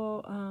I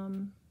will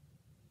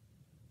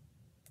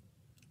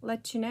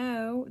let you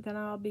know that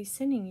I'll be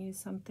sending you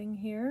something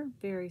here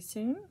very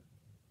soon,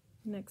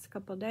 next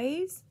couple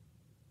days.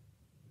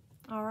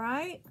 All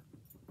right.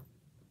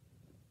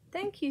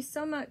 Thank you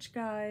so much,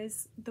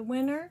 guys. The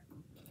winner,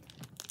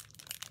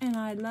 and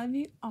I love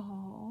you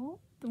all.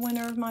 The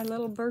winner of my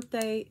little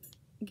birthday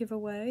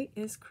giveaway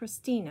is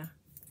Christina.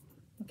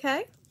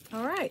 Okay?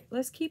 All right,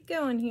 let's keep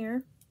going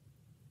here.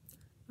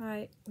 All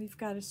right, we've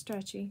got a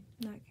stretchy.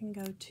 That can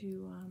go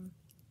to,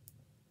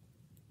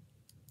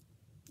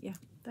 yeah,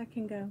 that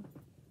can go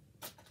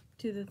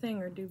to the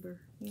thinger-doober,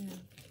 you know.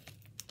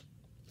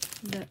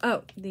 The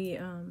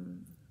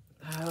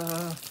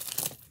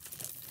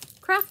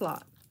craft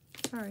lot.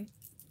 Sorry.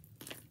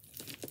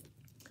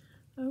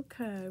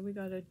 Okay, we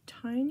got a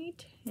tiny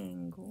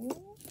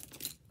tangle.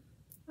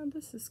 Oh,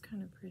 this is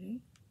kind of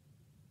pretty.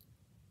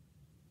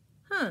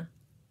 Huh.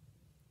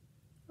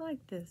 I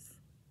like this.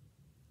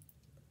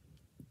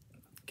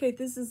 Okay,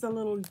 this is a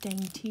little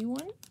dainty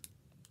one.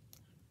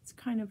 It's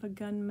kind of a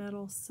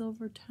gunmetal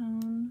silver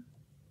tone.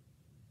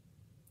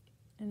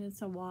 And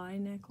it's a Y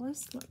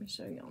necklace. Let me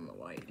show you on the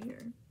white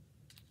here.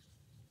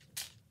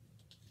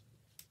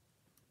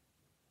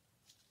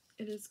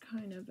 It is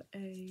kind of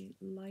a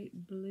light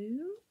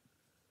blue.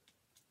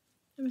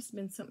 There must have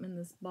been something in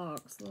this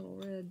box, a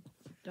little red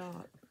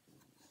dot.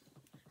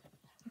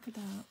 Look at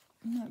that.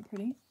 Isn't that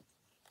pretty?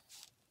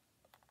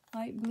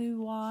 Light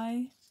blue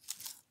Y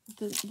with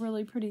the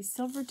really pretty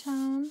silver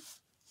tone.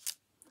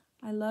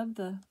 I love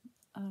the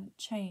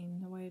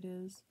chain, the way it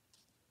is.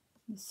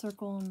 The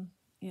circle, and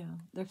yeah,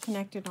 they're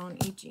connected on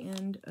each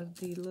end of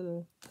the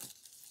little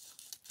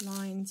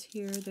lines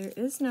here. There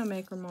is no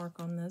maker mark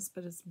on this,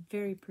 but it's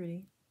very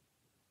pretty.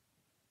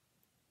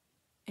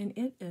 And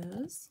it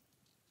is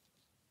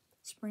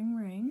spring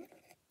ring.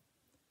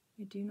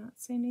 I do not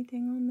see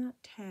anything on that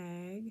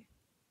tag.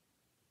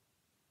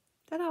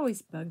 That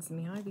always bugs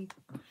me. I'm like,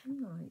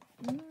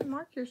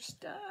 mark your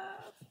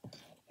stuff.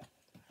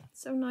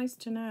 So nice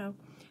to know.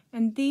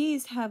 And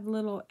these have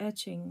little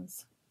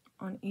etchings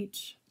on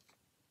each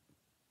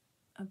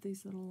of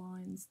these little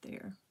lines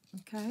there.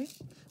 Okay,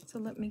 so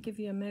let me give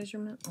you a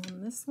measurement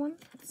on this one.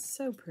 It's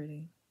so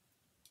pretty.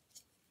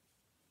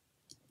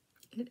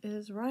 It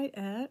is right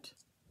at,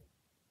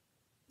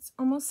 it's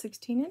almost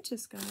 16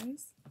 inches,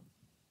 guys.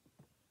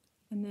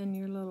 And then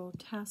your little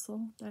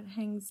tassel that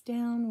hangs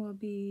down will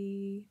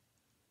be,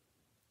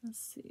 let's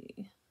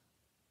see,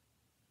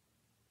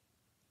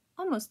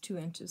 almost 2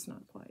 inches,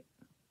 not quite.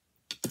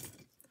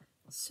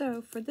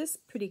 So for this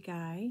pretty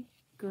guy,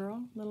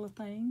 girl, little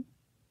thing,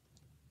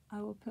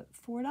 I will put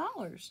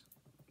 $4.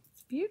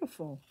 It's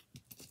beautiful.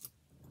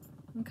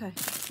 Okay.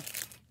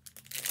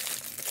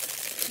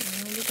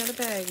 And we got a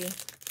baggie.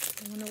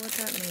 I wonder what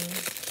that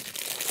means.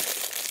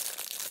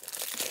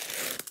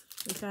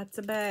 We got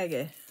a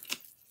baggie.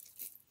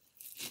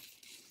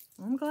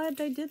 I'm glad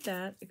they did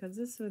that, because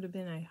this would have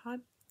been a hot,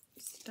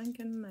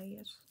 stinking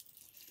mess.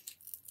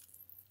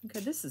 Okay,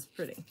 this is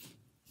pretty.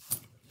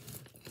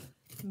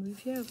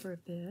 Move you over a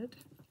bit.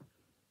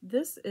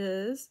 This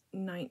is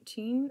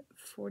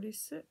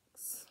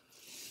 1946.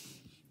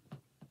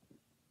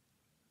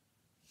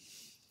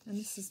 And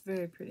this is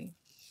very pretty.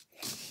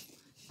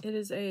 It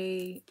is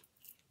a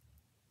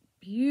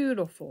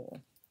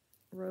beautiful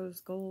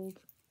rose gold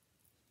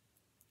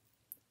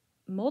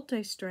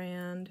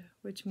multi-strand,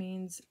 which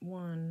means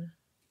one.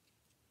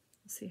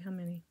 Let's see how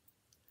many.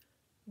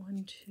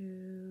 1,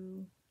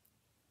 2,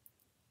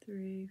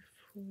 3,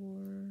 4,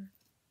 5,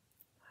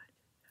 6,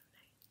 7,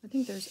 8. I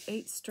think there's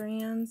 8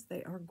 strands.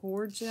 They are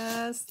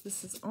gorgeous.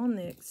 This is on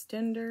the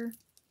extender.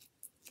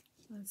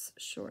 Let's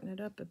shorten it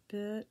up a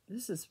bit.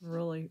 This is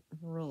really,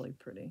 really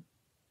pretty.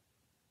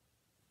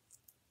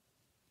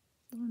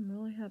 I'm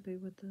really happy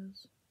with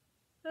this.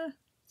 It's a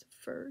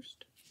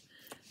first.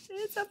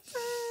 It's a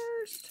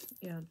first.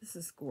 Yeah, this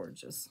is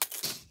gorgeous.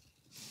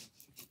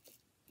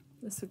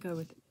 This would go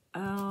with,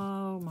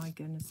 oh my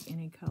goodness,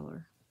 any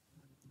color.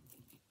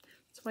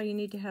 That's why you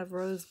need to have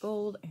rose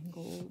gold and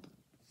gold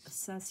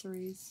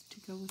accessories to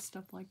go with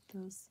stuff like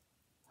this.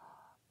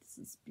 This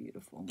is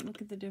beautiful.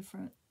 Look at the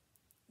different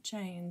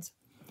chains.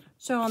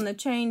 So on the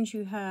chains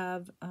you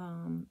have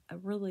a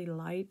really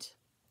light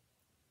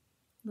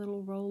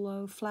little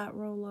Rollo, flat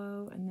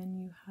Rollo, and then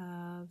you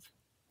have,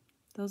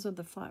 those are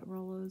the flat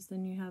Rollos,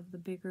 then you have the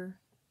bigger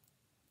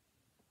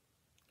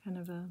kind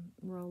of a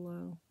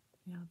Rollo.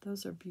 Yeah,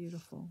 those are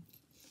beautiful.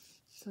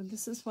 So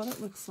this is what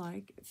it looks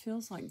like. It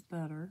feels like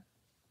butter.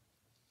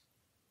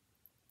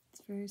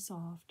 It's very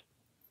soft.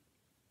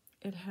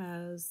 It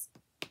has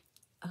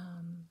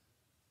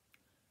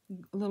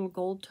little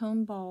gold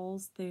tone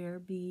balls there,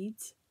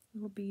 beads,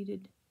 little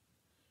beaded,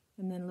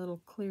 and then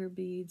little clear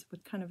beads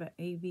with kind of an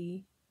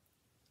AV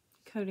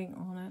coating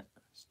on it.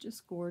 It's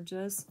just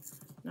gorgeous.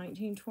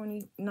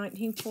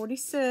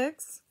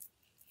 1946.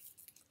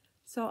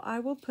 So I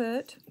will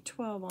put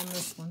 12 on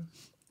this one.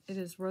 It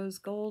is rose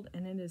gold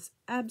and it is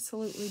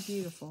absolutely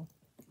beautiful.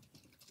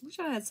 I wish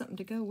I had something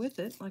to go with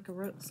it, like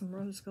some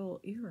rose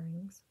gold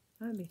earrings.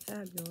 That'd be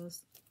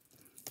fabulous.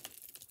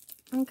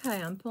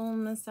 Okay, I'm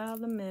pulling this out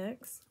of the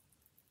mix.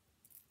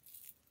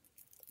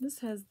 This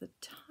has the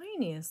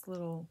tiniest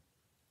little,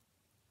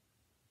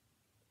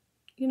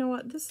 you know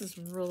what, this is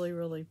really,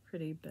 really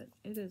pretty, but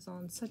it is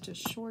on such a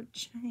short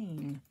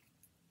chain.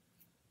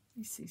 Let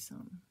me see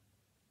something.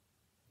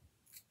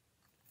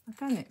 I've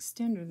got an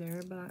extender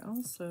there, but I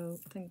also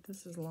think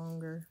this is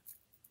longer.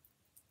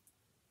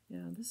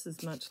 Yeah, this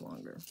is much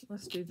longer.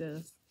 Let's do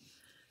this.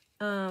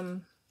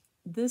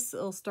 This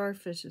little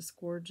starfish is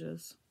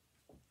gorgeous.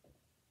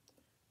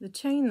 The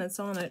chain that's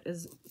on it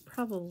is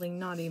probably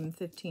not even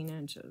 15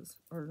 inches,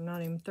 or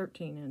not even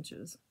 13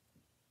 inches.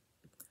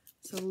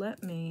 So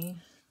let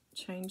me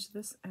change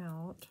this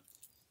out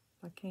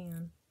if I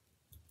can.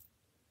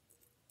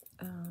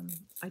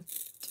 I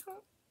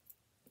don't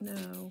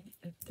know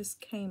if this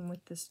came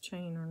with this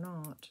chain or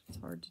not. It's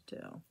hard to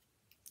tell.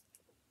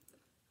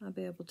 I'll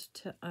be able to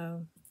tell.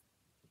 Oh,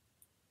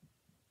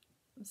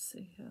 let's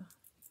see here.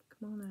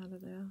 Come on out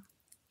of there.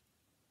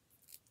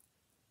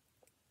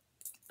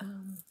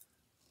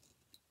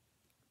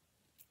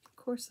 Of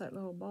course, that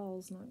little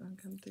ball's not going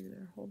to come through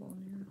there. Hold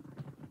on here.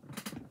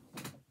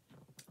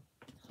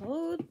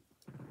 Hold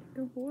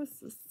your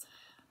horses.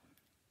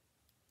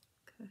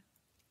 Okay.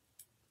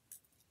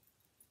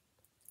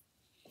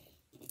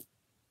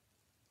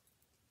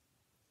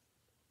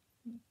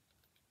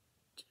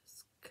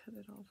 Just cut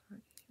it off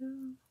right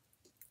here.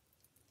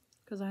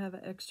 Because I have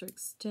an extra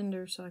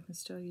extender so I can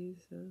still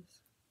use this.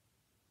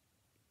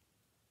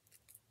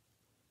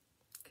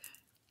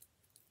 Okay.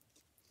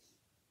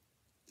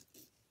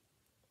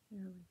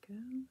 There we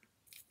go.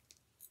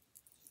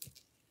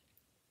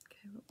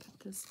 Okay, we'll put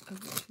this over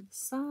to the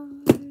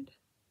side.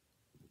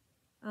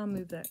 I'll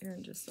move that here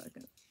in just a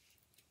second.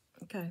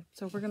 Okay,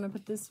 so we're going to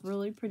put this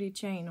really pretty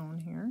chain on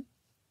here.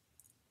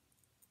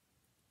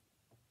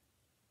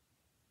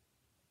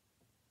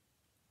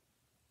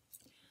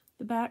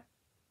 The back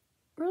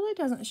really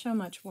doesn't show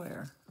much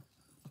wear.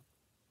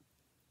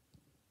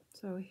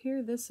 So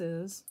here this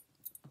is.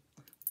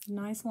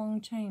 Nice long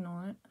chain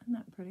on it. Isn't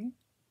that pretty?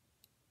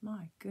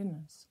 My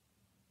goodness.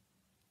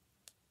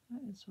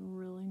 That is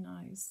really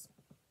nice.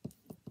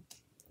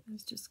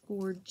 It's just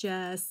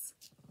gorgeous.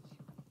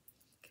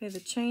 Okay, the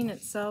chain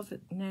itself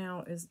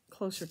now is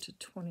closer to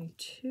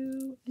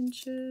 22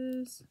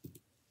 inches.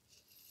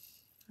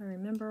 If I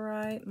remember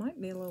right, might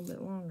be a little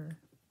bit longer.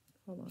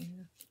 Hold on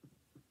here.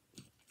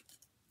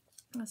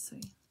 Let's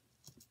see.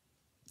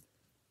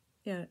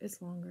 Yeah,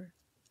 it's longer.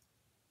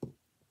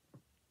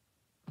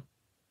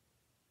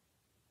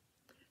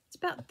 It's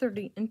about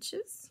 30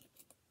 inches.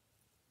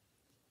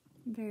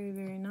 Very,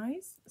 very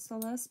nice. So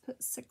let's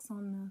put 6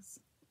 on this.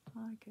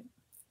 I like it.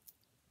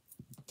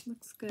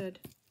 Looks good.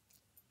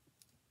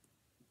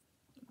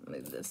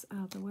 Move this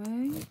out of the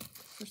way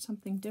for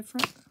something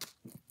different.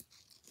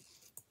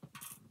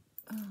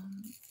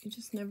 You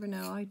just never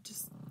know. I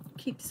just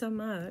keep so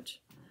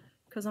much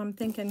because I'm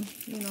thinking,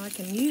 you know, I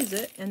can use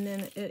it, and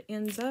then it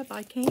ends up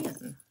I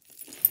can.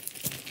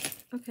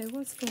 Okay,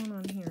 what's going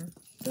on here?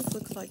 This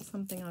looks like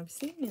something I've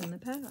seen in the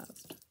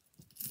past.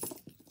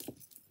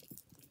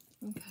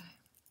 Okay.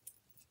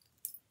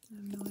 I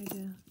have no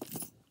idea.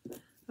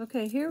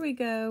 Okay, here we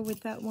go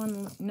with that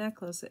one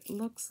necklace. It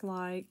looks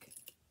like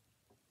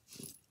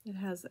it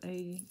has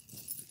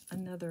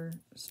another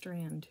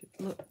strand.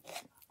 Look,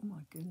 oh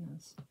my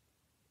goodness.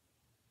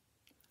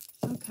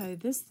 Okay,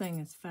 this thing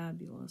is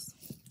fabulous.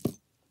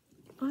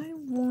 I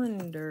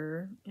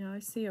wonder, I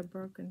see a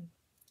broken,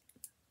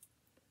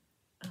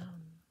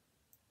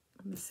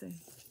 let me see.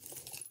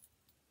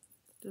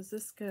 Does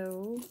this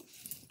go,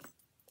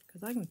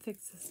 because I can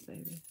fix this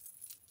baby.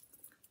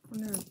 I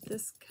wonder if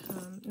this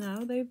comes,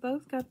 no, they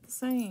both got the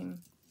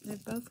same.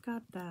 They've both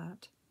got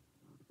that.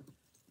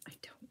 I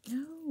don't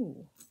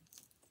know.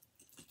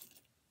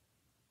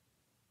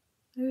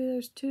 Maybe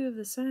there's 2 of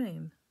the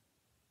same.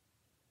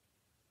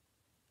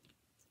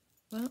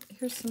 Well,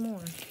 here's some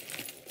more.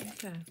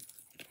 Okay.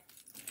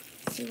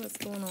 Let's see what's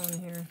going on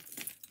here.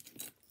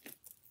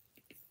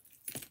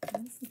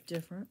 This is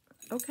different.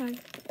 Okay.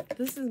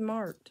 This is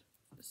marked.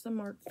 It's a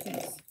marked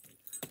piece.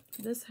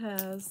 This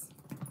has,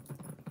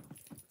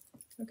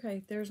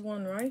 okay, there's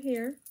one right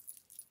here.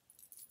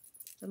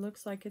 It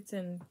looks like it's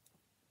in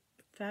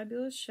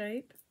fabulous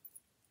shape.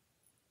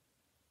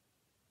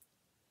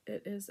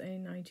 It is a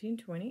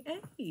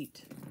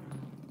 1928.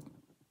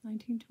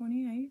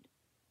 1928.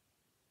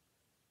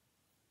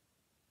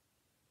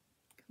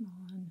 Come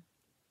on.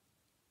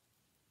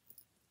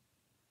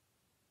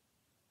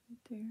 Right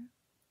there.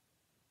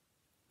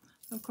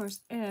 Of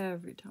course,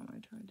 every time I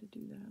try to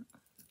do that,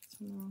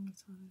 it's on the wrong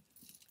side.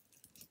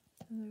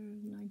 So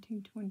there's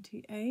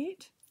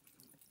 1928.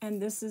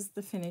 And this is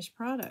the finished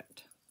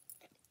product.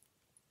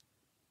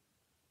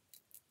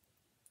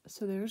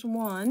 So there's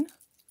one.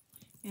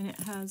 And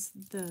it has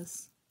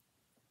this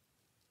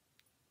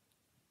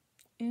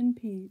in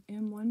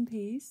one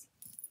piece.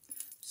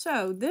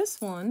 So this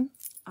one,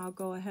 I'll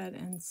go ahead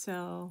and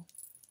sell.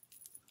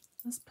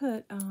 Let's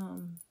put, let's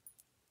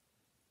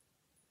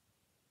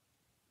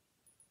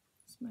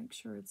make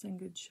sure it's in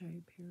good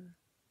shape here.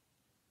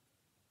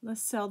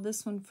 Let's sell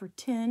this one for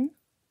 10.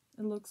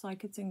 It looks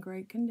like it's in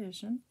great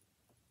condition.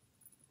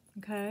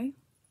 Okay.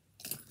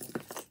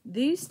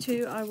 These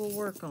 2 I will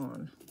work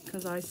on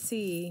because I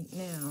see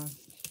now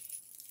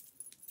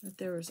that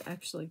there was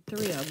actually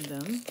 3 of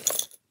them.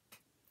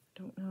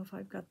 Don't know if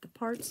I've got the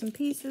parts and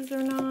pieces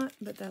or not,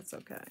 but that's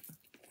okay.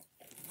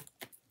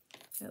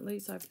 At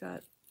least I've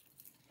got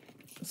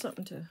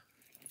something to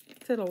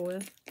fiddle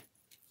with.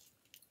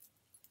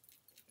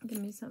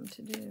 Give me something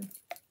to do.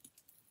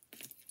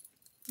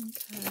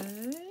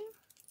 Okay.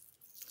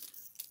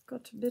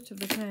 Got a bit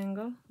of a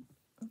tangle.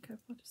 Okay,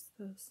 what is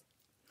this?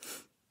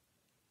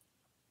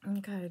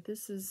 Okay,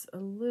 this is a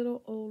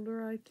little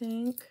older, I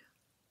think.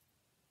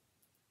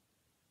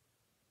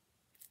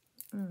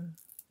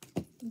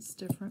 It's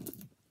different.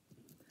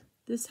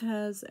 This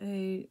has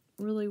a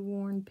really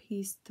worn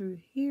piece through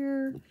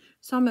here.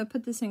 So I'm going to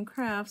put this in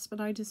crafts, but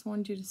I just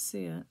wanted you to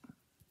see it.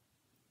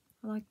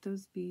 I like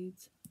those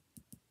beads.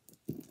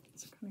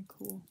 It's kind of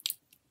cool.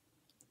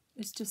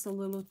 It's just a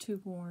little too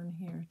worn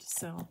here to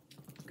sell.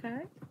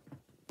 Okay?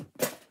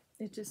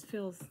 It just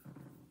feels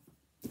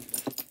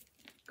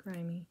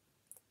grimy.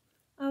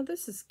 Oh,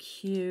 this is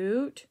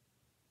cute.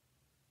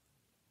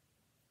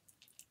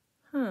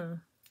 Huh.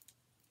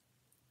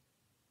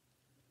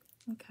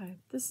 Okay,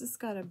 this has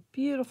got a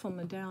beautiful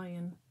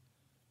medallion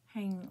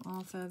hanging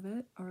off of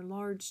it, or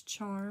large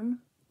charm.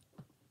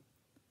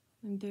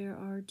 And there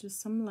are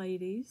just some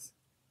ladies.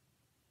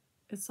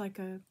 It's like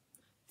a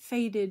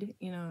faded,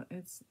 you know,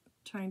 it's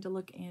trying to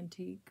look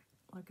antique,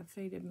 like a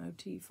faded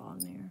motif on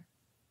there.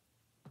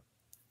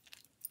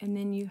 And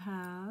then you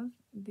have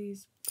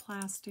these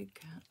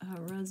plastic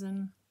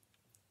resin,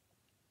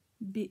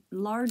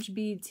 large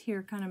beads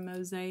here, kind of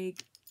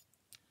mosaic,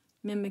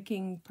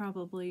 mimicking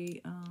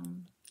probably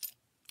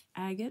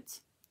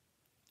agates.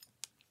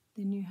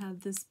 Then you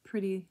have this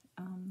pretty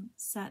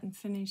satin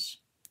finish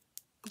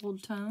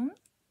gold tone.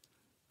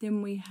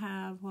 Then we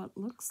have what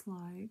looks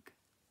like,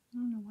 I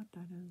don't know what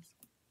that is.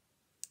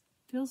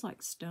 Feels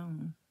like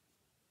stone.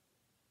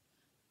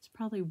 It's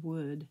probably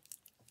wood.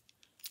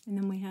 And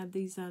then we have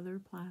these other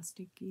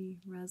plasticky,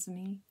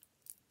 resiny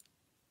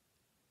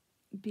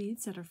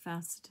beads that are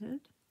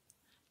faceted.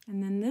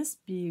 And then this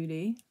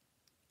beauty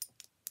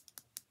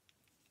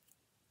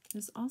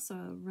is also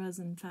a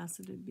resin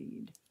faceted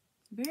bead.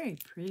 Very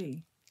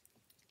pretty.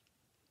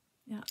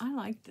 Yeah, I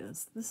like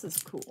this. This is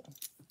cool.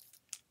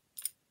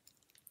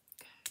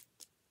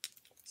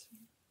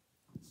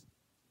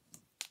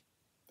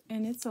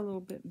 And it's a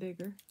little bit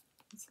bigger.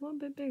 It's a little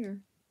bit bigger.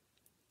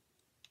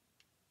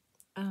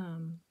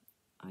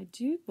 I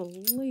do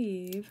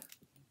believe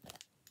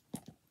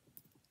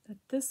that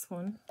this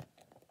one,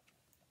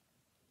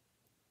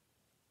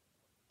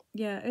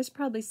 yeah, it's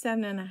probably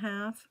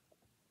 7.5.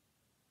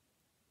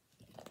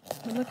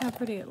 But look how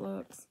pretty it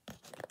looks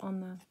on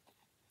the,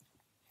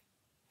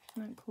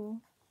 isn't that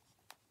cool?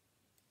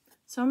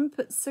 So I'm going to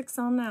put 6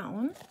 on that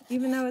one.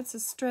 Even though it's a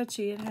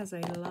stretchy, it has a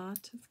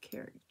lot of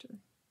character.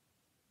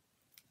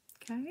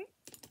 Okay.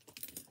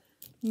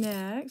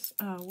 Next,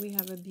 we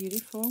have a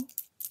beautiful,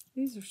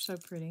 these are so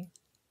pretty.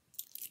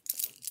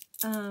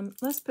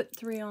 Let's put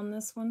 3 on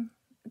this one.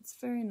 It's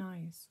very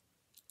nice.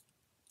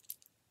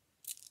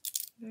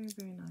 Very,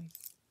 very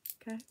nice.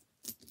 Okay.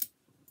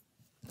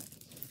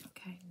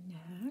 Okay,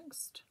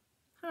 next.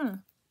 I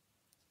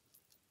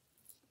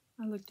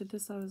looked at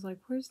this, I was like,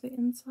 where's the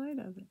inside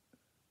of it?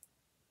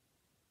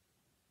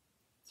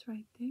 It's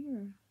right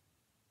there.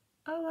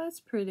 Oh, that's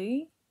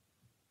pretty.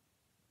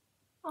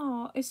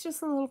 Oh, it's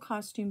just a little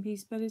costume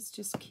piece, but it's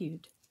just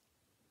cute.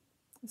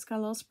 It's got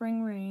a little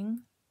spring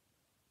ring.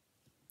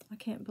 I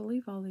can't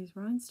believe all these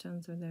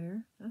rhinestones are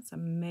there. That's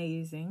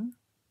amazing.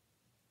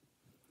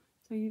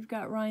 So you've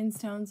got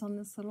rhinestones on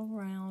this little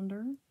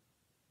rounder,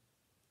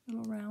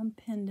 little round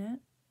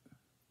pendant,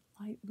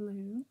 light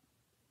blue.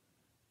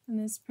 And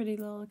this pretty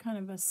little kind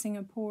of a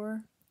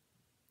Singapore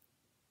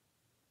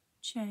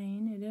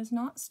chain. It is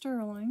not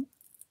sterling,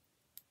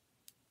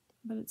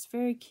 but it's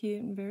very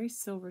cute and very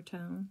silver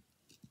tone.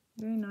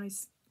 Very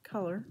nice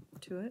color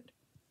to it.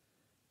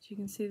 So you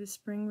can see the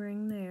spring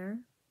ring there.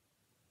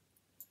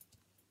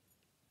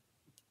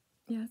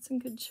 Yeah, it's in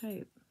good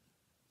shape.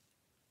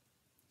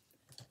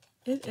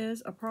 It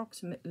is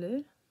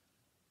approximately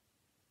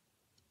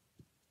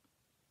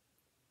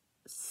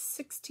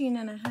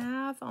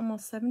 16.5,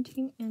 almost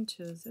 17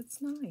 inches.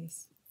 It's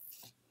nice.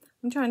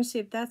 I'm trying to see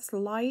if that's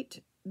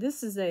light.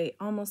 This is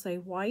almost a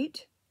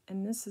white,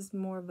 and this is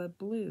more of a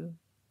blue.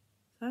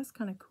 So that's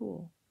kind of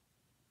cool.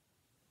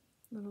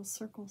 Little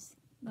circles.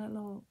 That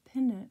little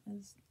pendant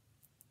is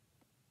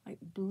like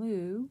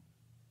blue,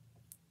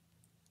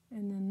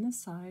 and then this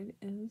side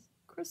is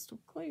crystal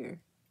clear.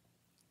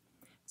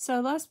 So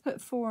let's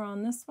put 4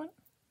 on this one.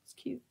 It's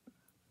cute.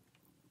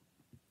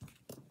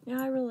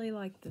 Yeah, I really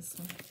like this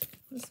one.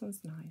 This one's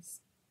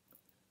nice.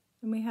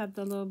 And we have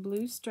the little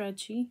blue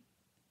stretchy.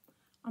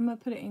 I'm going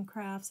to put it in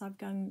crafts. I've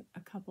got a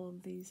couple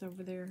of these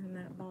over there in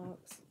that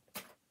box.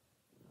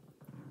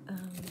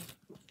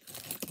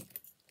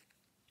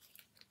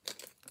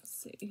 Let's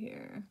see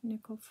here.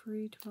 Nickel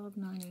free,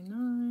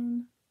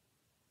 $12.99.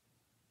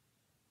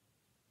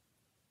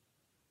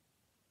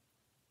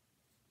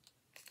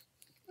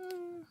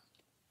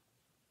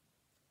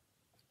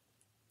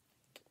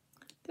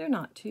 They're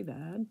not too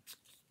bad.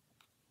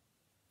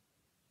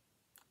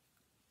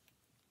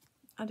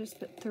 I just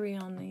put 3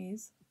 on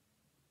these.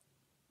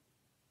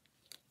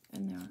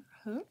 And there are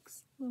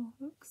hooks, little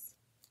hooks.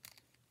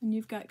 And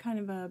you've got kind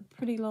of a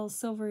pretty little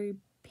silvery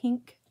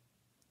pink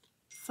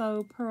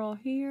faux pearl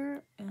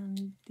here,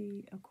 and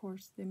of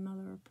course, the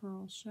mother of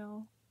pearl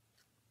shell.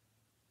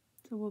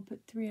 So we'll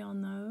put 3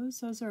 on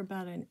those. Those are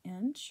about 1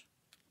 inch.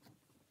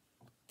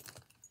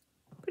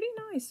 Pretty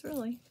nice,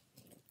 really.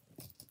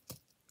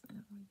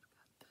 And we've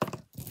got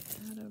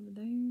that over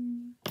there.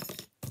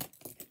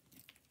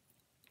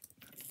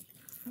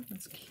 That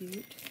one's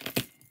cute.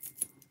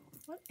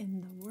 What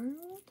in the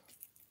world?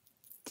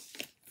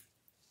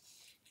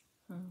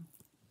 Oh.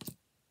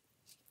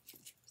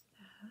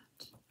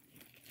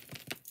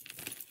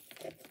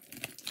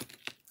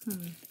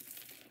 That.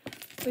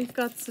 We've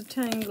got the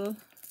tangle.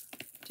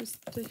 Just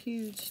a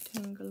huge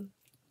tangle.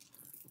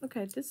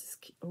 Okay, this is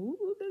cute.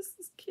 Oh, this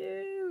is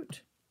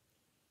cute.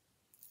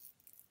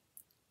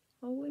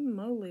 Holy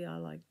moly, I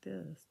like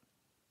this.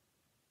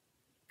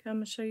 Okay, I'm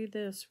going to show you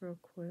this real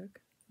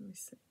quick. Let me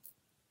see.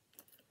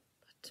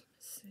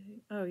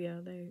 Oh, yeah,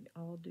 they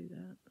all do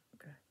that.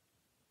 Okay.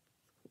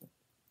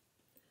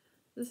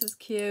 This is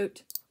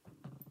cute.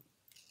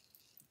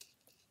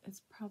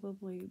 It's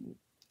probably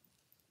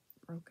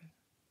broken.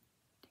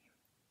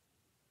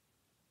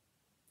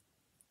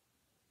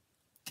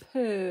 Damn.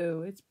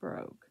 Pooh, it's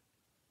broke.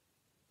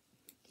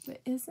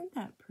 But isn't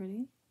that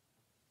pretty?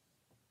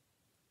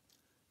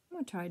 I'm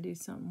going to try to do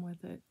something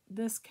with it.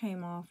 This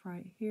came off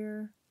right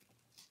here.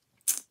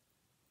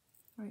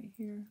 Right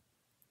here.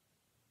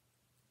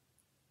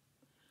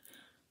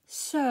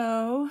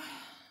 So,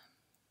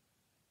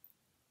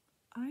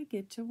 I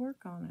get to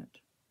work on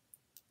it.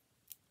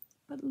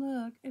 But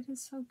look, it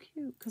is so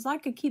cute. Because I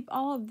could keep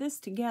all of this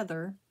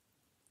together.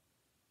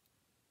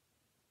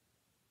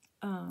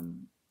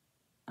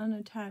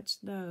 Unattach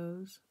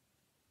those.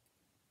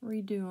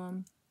 Redo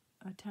them.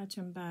 Attach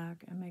them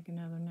back and make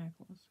another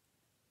necklace.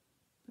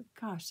 But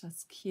gosh,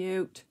 that's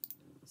cute.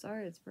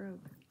 Sorry it's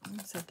broke. I'm going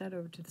to set that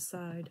over to the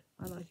side.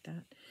 I like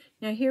that.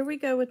 Now here we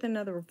go with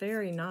another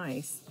very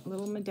nice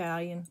little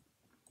medallion.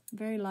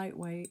 Very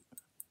lightweight.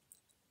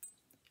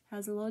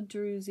 Has a little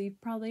druzy.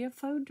 Probably a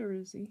faux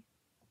druzy.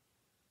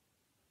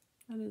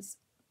 That is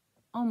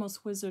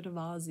almost Wizard of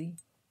Ozzy.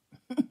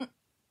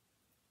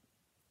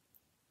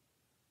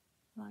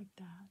 Like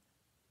that.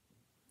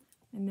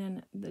 And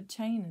then the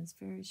chain is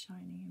very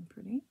shiny and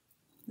pretty.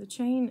 The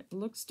chain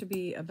looks to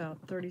be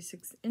about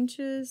 36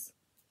 inches.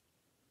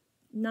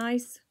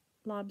 Nice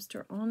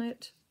lobster on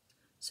it.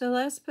 So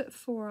let's put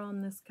 4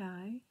 on this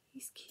guy.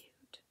 He's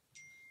cute.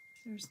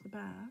 There's the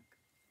back.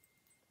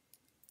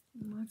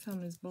 My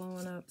phone is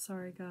blowing up.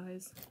 Sorry,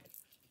 guys.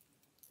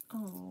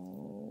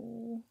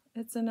 Oh,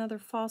 it's another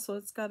fossil.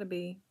 It's got to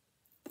be.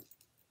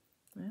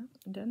 Well,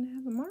 it doesn't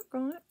have a mark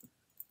on it.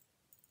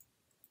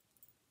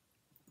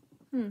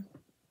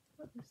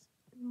 What is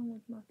wrong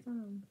with my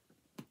phone?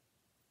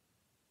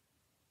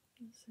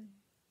 Let's see.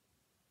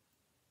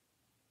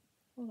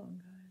 Hold on,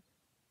 guys.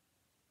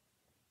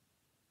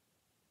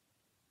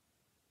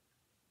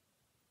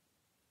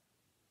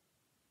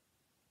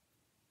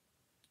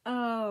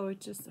 Oh,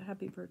 it's just a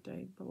happy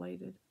birthday,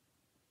 belated.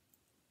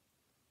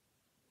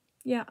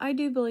 Yeah, I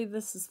do believe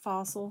this is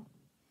fossil.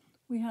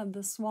 We have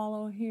the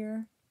swallow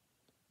here.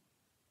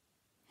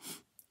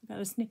 Got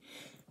a sneeze.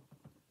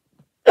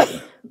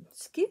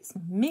 Excuse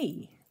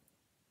me.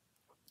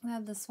 We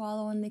have the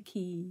swallow and the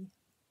key.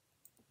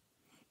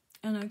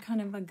 And a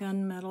kind of a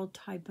gunmetal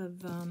type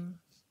of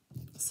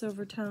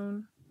silver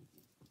tone.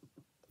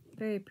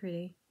 Very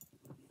pretty.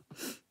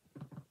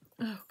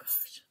 Oh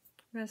gosh.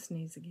 I'm gonna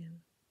sneeze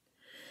again.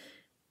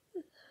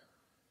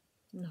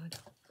 No, I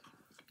don't.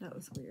 That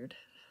was weird.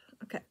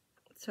 Okay.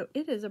 So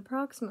it is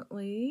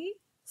approximately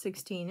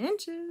 16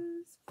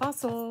 inches.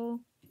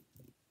 Fossil.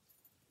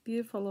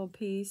 Beautiful little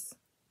piece.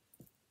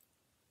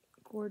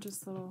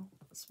 Gorgeous little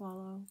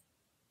swallow.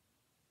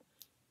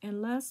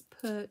 And let's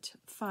put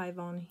 5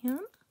 on him.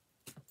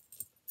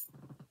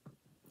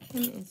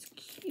 Him is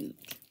cute.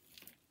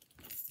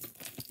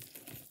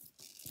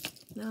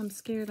 Now I'm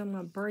scared I'm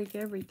going to break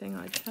everything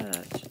I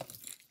touch.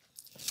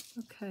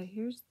 Okay,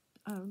 here's...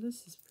 Oh,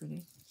 this is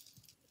pretty.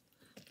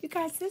 You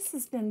guys, this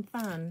has been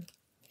fun.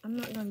 I'm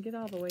not going to get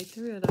all the way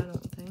through it, I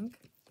don't think.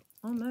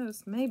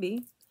 Almost.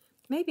 Maybe.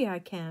 Maybe I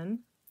can.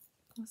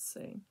 Let's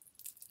see.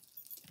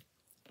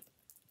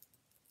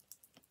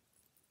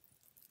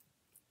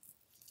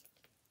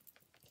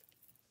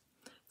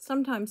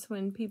 Sometimes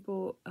when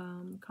people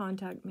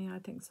contact me, I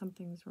think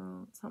something's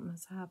wrong. Something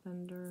has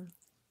happened or,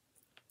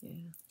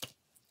 yeah.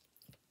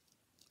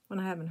 When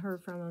I haven't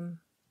heard from them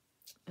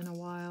in a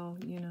while,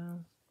 you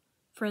know.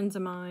 Friends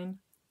of mine.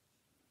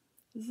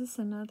 Is this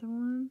another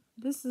one?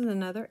 This is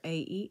another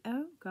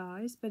AEO,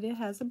 guys, but it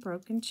has a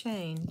broken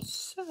chain.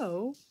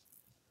 So,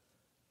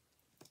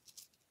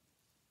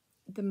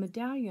 the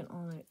medallion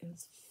on it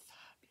is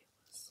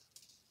fabulous.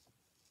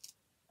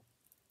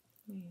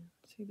 Man,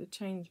 see the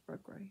chain's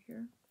broke right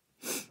here.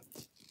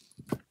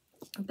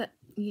 But,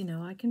 you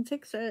know, I can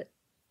fix it.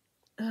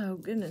 Oh,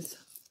 goodness.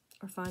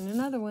 Or find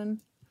another one.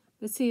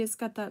 But see, it's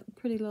got that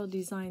pretty little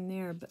design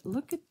there. But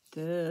look at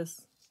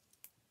this.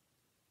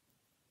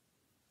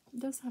 It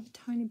does have a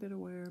tiny bit of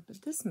wear,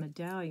 but this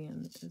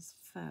medallion is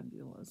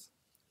fabulous.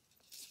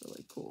 It's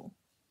really cool.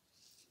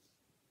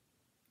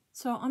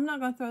 So I'm not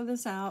going to throw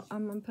this out.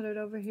 I'm going to put it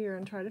over here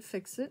and try to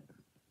fix it.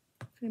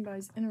 If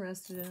anybody's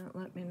interested in it,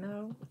 let me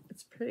know.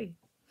 It's pretty.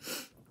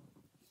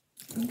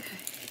 Okay.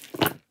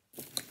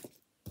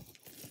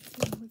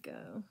 Here we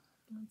go.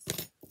 Let's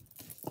see.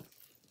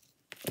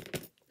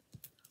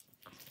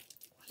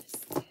 What is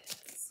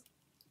this?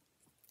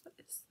 What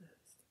is this?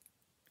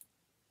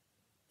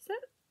 Is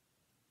that?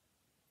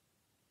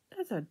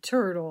 That's a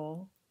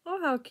turtle. Oh,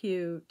 how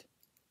cute.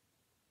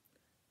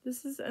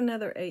 This is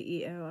another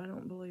AEO. I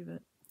don't believe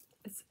it.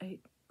 It's a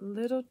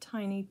little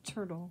tiny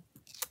turtle.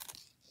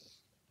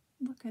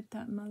 Look at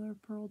that mother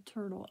of pearl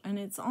turtle. And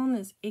it's on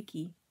this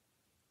icky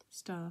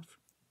stuff.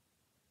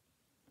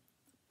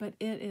 But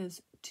it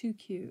is too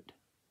cute.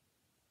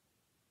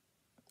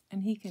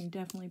 And he can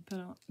definitely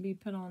be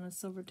put on a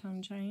silver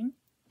tone chain.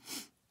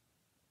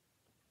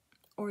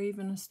 Or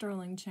even a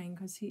sterling chain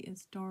because he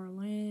is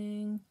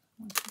darling.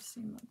 Let's just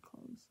see him up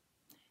close.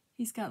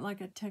 He's got like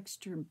a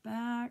textured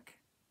back.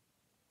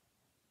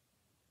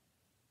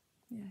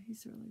 Yeah,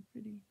 he's really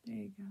pretty. There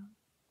you go.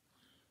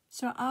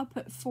 So I'll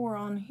put 4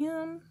 on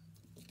him.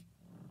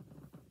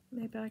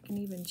 Maybe I can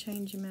even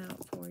change him out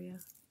for you.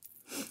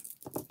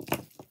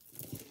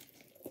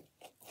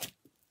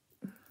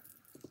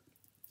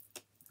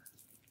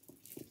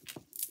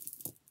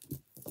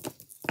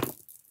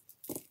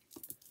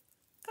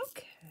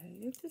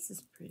 Okay, this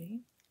is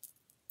pretty.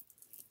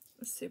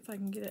 Let's see if I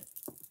can get it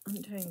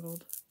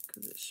untangled,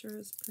 because it sure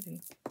is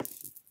pretty.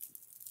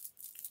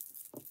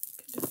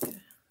 Okay.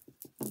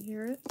 You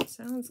hear it?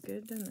 Sounds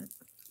good, doesn't it?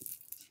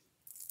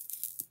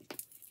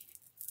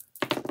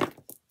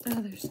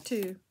 Oh, there's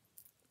 2.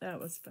 That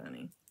was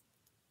funny.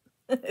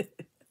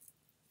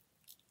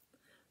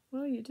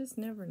 Well, you just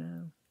never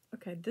know.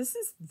 Okay, this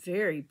is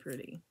very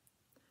pretty.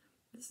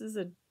 This is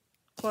a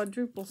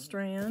quadruple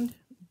strand,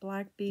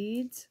 black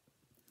beads.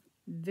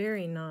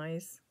 Very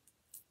nice.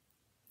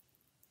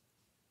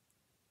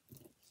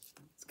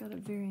 It's got a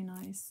very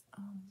nice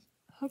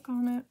hook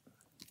on it.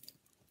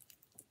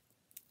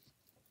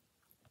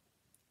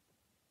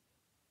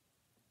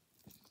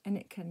 And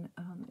it can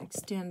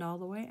extend all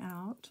the way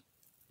out.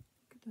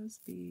 Look at those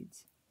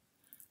beads.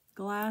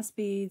 Glass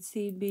beads,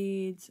 seed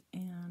beads,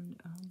 and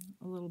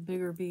a little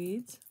bigger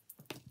beads.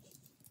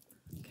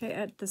 Okay,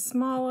 at the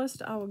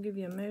smallest, I will give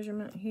you a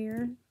measurement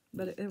here,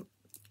 but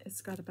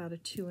it's got about a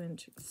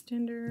 2-inch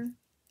extender.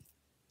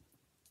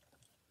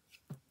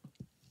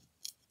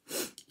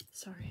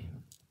 Sorry.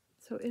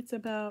 So it's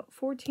about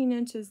 14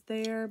 inches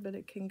there, but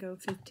it can go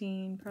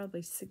 15,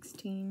 probably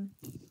 16.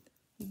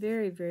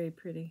 Very, very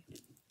pretty.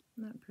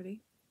 Not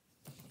pretty.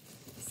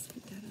 Let's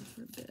speed that up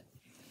for a bit.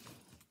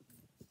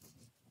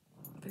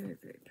 Very,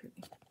 very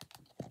pretty.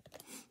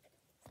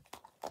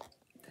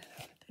 That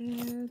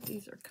over there.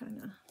 These are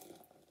kind of...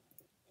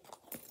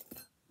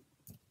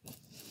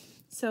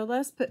 So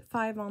let's put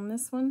 5 on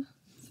this one.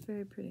 It's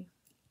very pretty.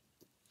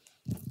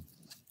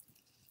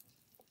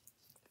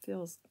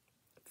 Feels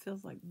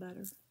like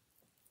butter.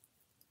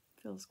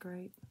 Feels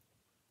great.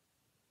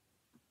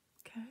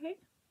 Okay.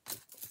 Set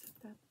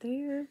that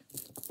there.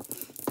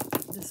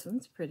 This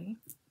one's pretty.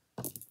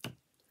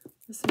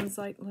 This one's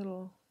like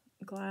little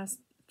glass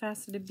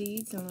faceted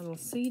beads and little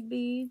seed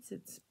beads.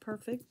 It's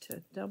perfect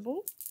to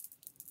double.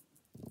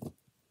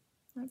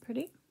 Not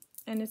pretty.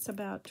 And it's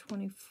about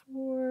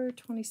 24,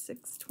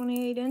 26,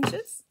 28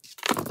 inches.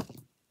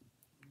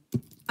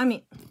 I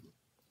mean,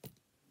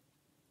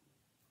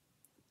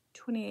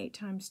 28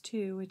 times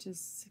 2, which is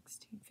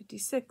 16,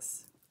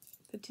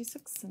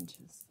 56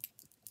 inches.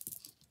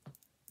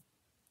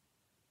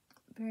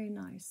 Very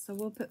nice. So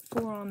we'll put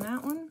 4 on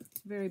that one.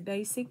 Very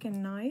basic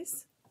and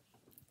nice.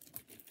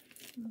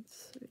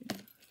 Let's see.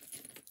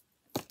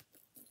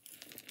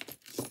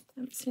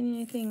 Haven't seen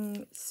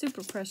anything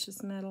super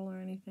precious metal or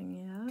anything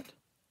yet.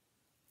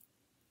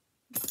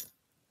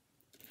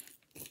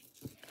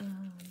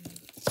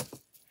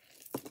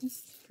 This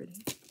is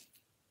pretty.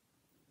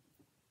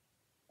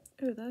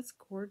 Oh, that's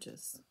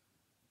gorgeous.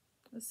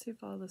 Let's see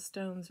if all the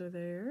stones are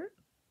there.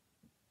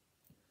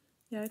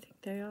 Yeah, I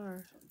think they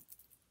are.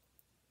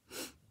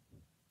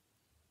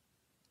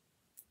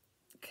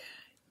 Okay.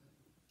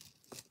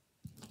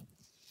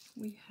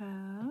 We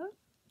have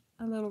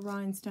a little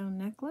rhinestone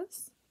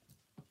necklace.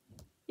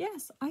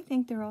 Yes, I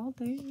think they're all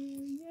there.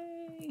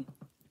 Yay!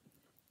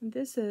 And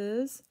this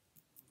is,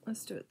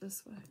 let's do it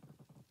this way.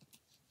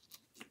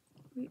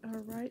 We are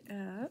right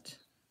at,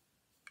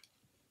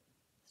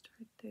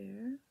 start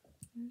there.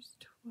 There's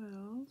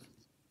 12.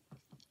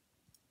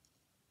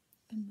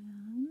 And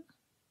then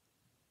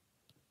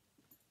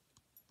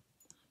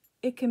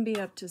it can be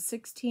up to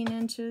 16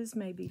 inches,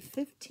 maybe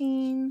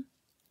 15.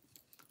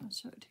 I'll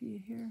show it to you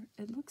here.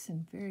 It looks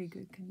in very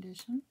good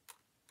condition.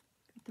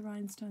 Got the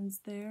rhinestones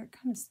there. It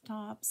kind of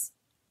stops.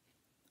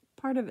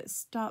 Part of it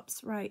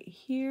stops right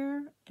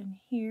here and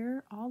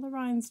here, all the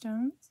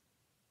rhinestones.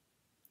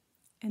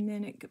 And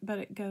then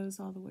it goes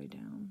all the way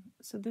down.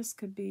 So this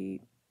could be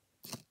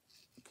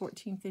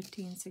 14,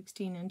 15,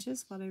 16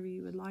 inches, whatever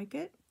you would like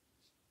it.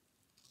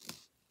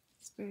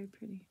 It's very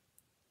pretty.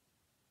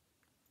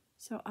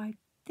 So I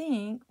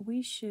think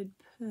we should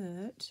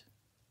let's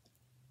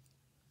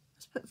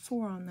put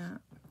 4 on that.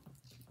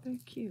 Very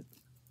cute.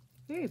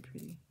 Very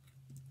pretty.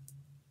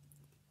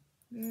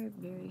 Very,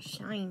 very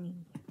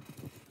shiny.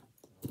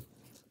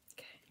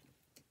 Okay.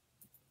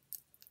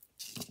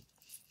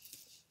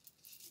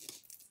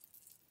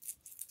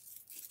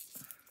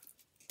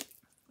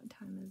 What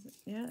time is it?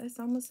 Yeah, it's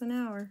almost an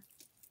hour.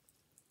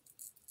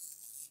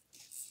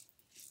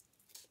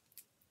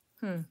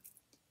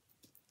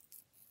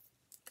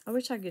 I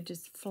wish I could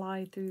just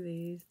fly through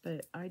these,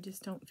 but I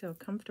just don't feel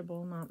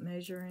comfortable not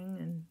measuring,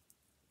 and,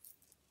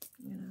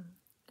 you know,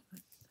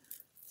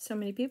 so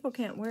many people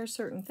can't wear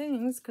certain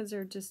things because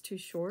they're just too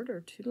short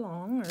or too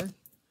long, or,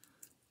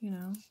 you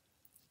know,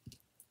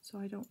 so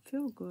I don't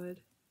feel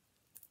good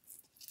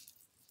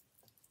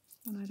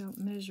when I don't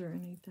measure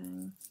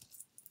anything.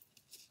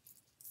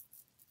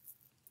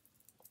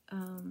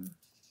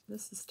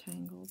 This is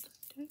tangled.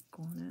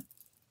 Daggone it.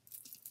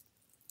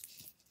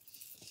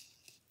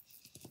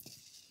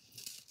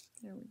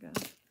 There we go.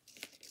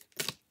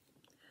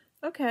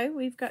 Okay,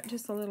 we've got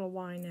just a little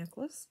Y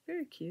necklace.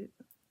 Very cute.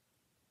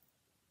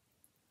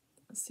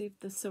 Let's see if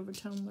the silver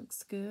tone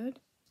looks good.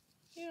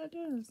 Yeah, it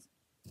does.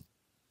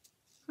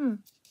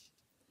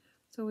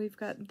 So we've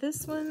got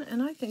this one,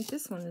 and I think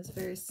this one is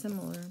very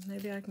similar.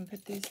 Maybe I can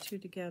put these two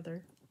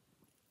together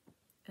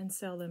and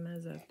sell them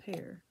as a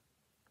pair.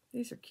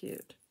 These are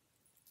cute.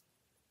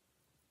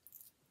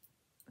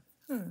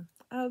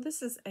 Oh,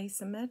 this is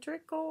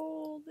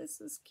asymmetrical. This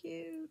is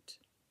cute.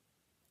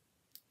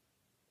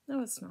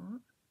 No, it's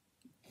not.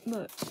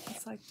 Look,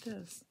 it's like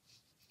this.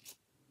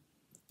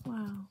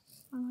 Wow,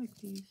 I like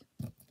these.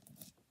 I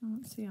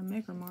don't see a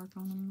maker mark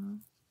on them, though.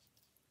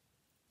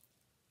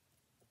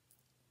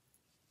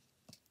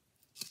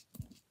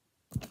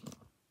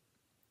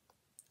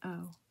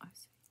 Oh, I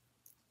see.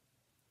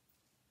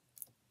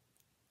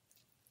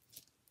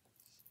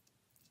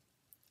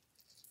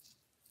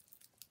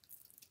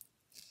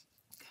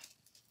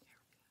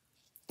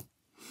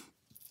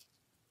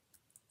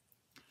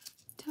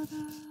 Ta-da!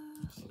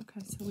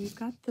 Okay, so we've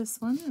got this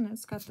one, and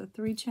it's got the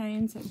 3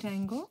 chains that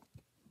dangle.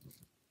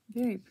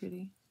 Very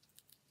pretty.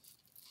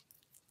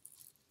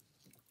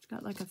 It's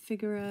got like a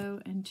Figaro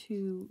and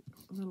 2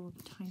 little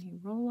tiny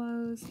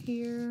Rolos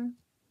here.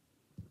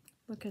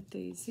 Look at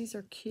these. These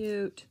are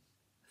cute.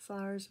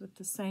 Flowers with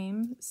the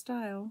same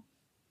style.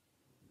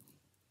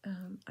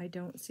 I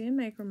don't see a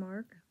maker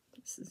mark.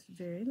 This is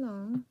very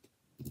long.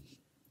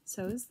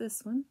 So is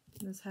this one.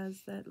 This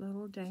has that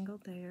little dangle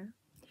there.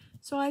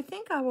 So I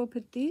think I will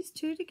put these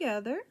two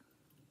together.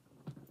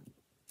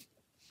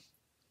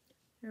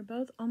 They're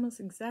both almost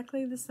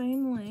exactly the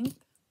same length.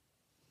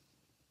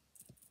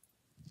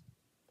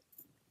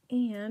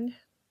 And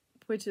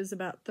which is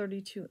about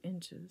 32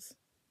 inches.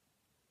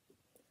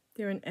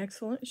 They're in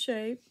excellent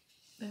shape.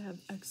 They have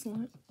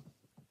excellent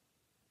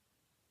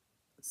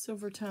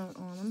silver tone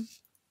on them.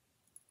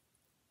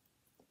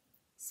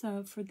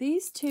 So for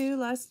these two,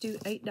 let's do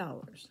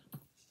 $8.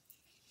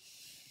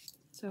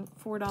 So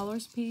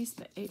 $4 a piece,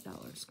 but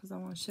 $8 because I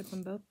want to ship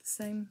them both the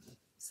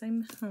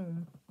same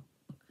home.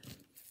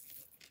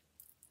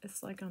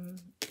 It's like I'm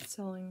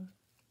selling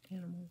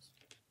animals.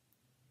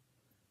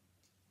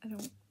 I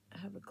don't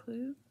have a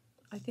clue.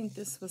 I think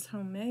this was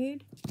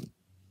homemade.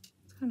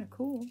 It's kind of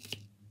cool.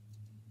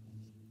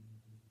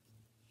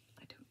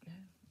 I don't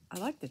know. I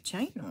like the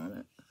chain on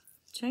it.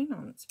 The chain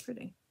on it's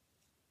pretty.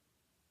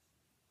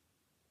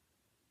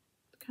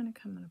 It's kind of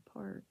coming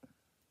apart.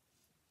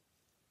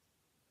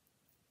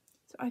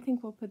 So I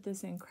think we'll put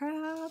this in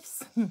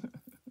crafts.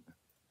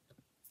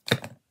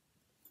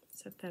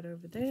 Set that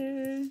over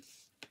there.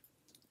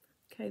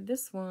 Okay,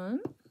 this one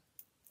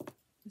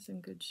is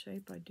in good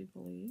shape, I do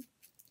believe.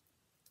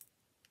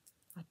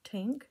 I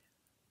think.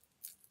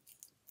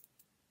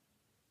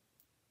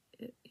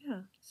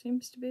 Yeah,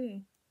 seems to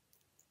be.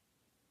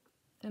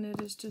 And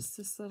it is just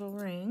this little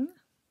ring.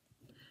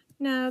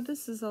 Now,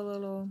 this is a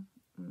little,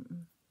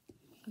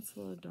 it's a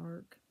little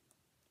dark.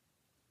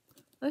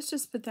 Let's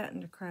just put that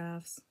into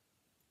crafts.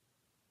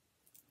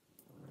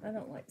 I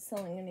don't like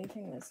selling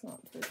anything that's not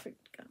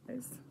perfect,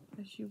 guys,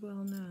 as you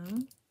well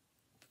know.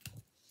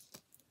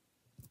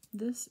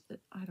 This,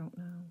 I don't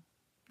know.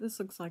 This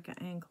looks like an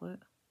anklet.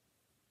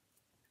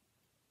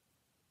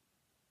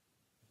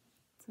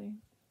 See?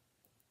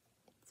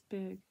 It's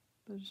big,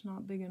 but it's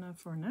not big enough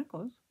for a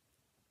necklace.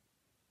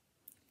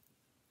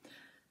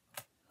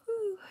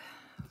 Whew.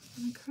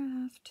 I'm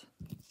gonna craft.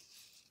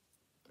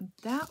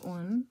 That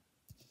one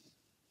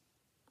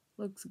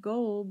looks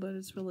gold, but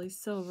it's really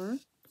silver.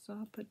 So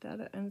I'll put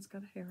that, and it's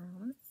got a hair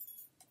on it.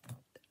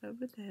 Put that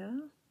over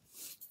there.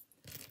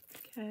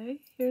 Okay,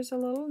 here's a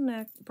little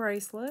neck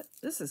bracelet.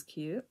 This is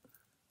cute.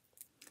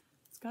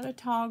 It's got a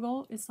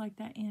toggle. It's like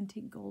that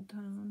antique gold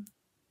tone.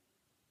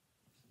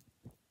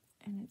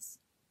 And it's,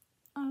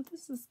 oh,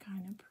 this is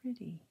kind of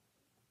pretty.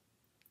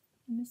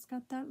 And it's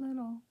got that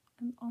little,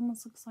 it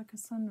almost looks like a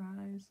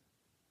sunrise.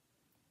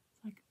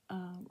 It's like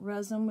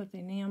resin with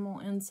enamel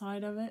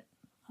inside of it.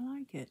 I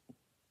like it.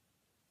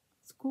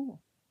 It's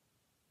cool.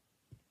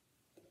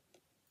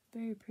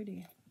 Very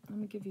pretty. Let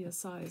me give you a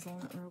size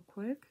on it real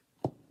quick.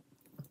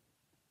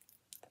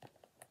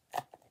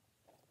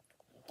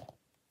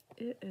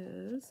 It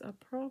is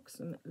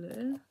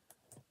approximately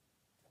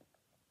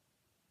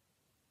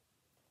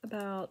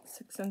about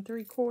 6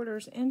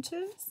 3/4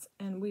 inches,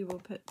 and we will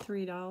put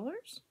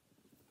 $3.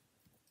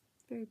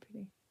 Very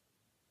pretty.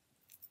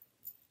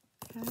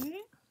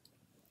 Okay.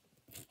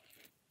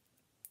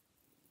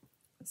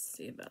 Let's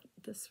see about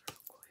this real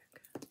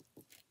quick.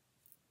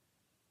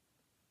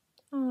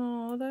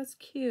 Oh, that's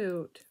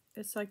cute.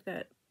 It's like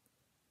that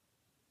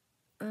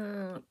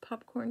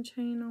popcorn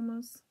chain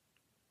almost.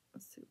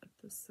 Let's see what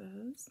this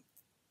says.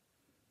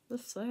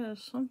 This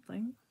says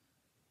something.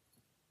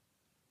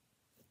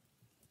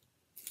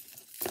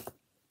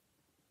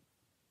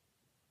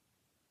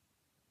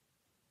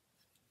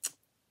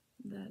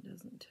 That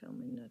doesn't tell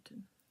me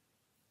nothing.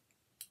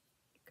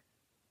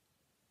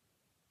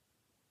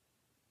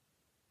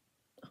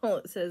 All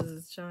it says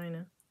is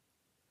China.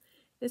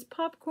 It's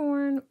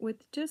popcorn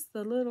with just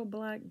the little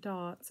black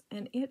dots,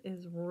 and it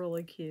is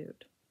really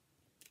cute.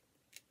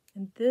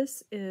 And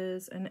this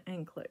is an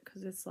anklet,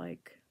 because it's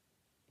like,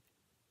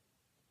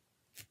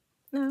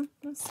 no,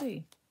 let's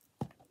see.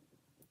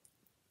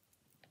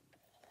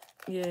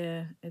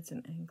 Yeah, it's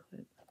an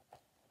anklet.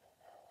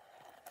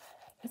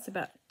 It's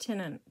about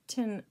 10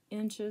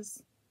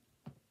 inches,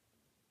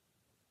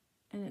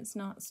 and it's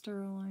not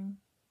sterling.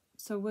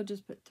 So we'll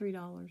just put $3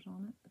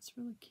 on it. It's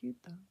really cute,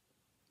 though.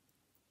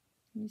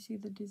 Can you see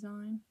the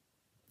design?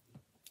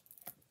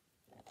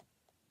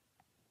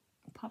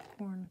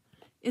 Popcorn.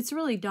 It's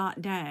really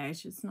dot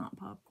dash. It's not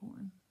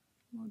popcorn.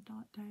 A little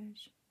dot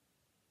dash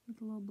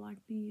with a little black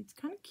beads.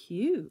 Kind of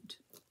cute.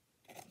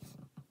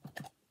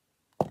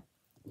 I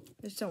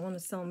just don't want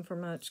to sell them for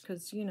much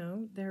because, you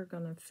know, they're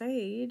going to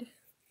fade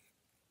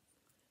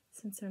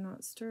since they're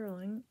not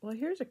sterling. Well,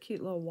 here's a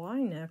cute little Y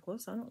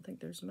necklace. I don't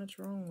think there's much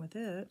wrong with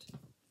it.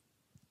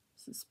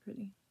 This is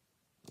pretty.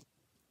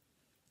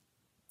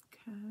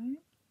 Okay.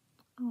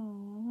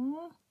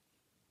 Aww.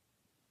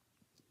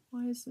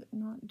 Why is it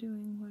not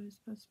doing what it's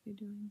supposed to be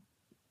doing?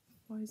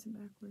 Why is it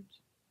backwards?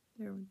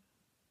 There we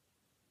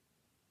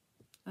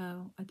go.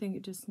 Oh, I think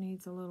it just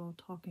needs a little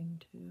talking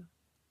to.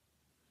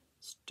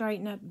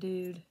 Straighten up,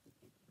 dude.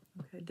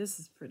 Okay, this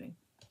is pretty.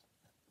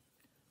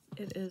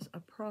 It is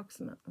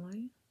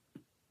approximately,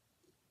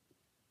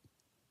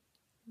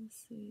 let's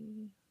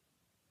see,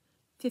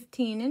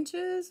 15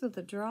 inches with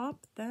a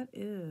drop. That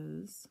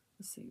is,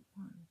 let's see,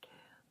 1, 2,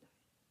 3.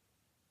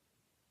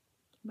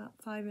 About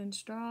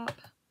 5-inch drop.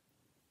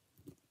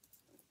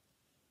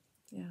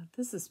 Yeah,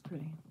 this is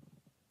pretty.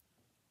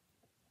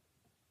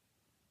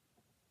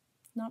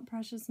 Not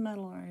precious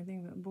metal or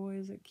anything, but boy,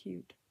 is it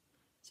cute.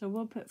 So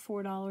we'll put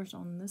 $4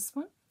 on this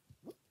one.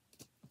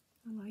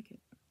 I like it.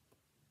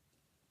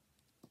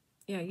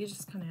 Yeah, you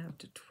just kind of have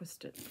to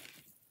twist it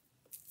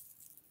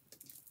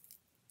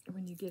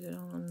when you get it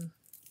on.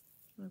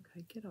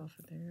 Okay, get off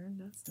of there.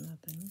 That's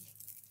nothing.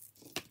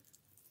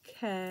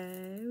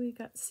 Okay, we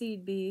got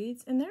seed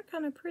beads, and they're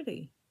kind of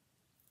pretty.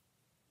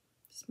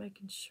 Just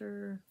making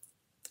sure.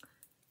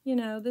 You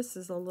know, this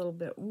is a little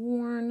bit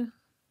worn,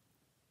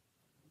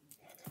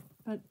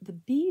 but the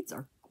beads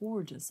are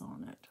gorgeous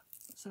on it.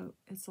 So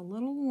it's a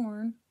little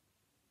worn,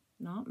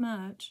 not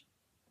much.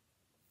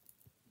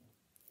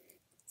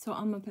 So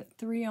I'm going to put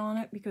 3 on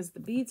it because the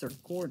beads are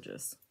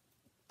gorgeous.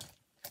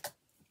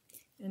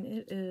 And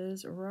it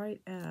is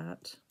right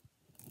at,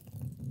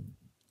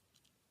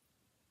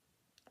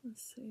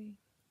 let's see,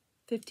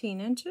 15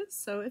 inches.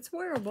 So it's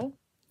wearable.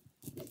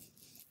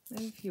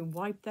 Maybe if you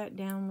wipe that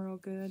down real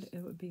good,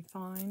 it would be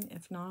fine.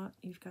 If not,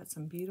 you've got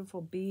some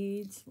beautiful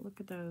beads. Look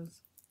at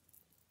those.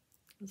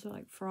 Those are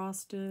like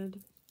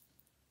frosted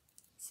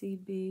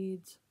seed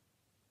beads.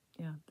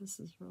 Yeah, this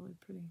is really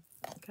pretty.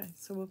 Okay,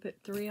 so we'll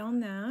put 3 on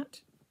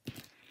that.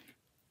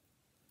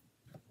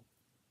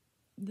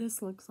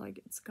 This looks like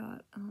it's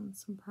got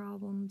some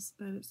problems,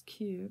 but it's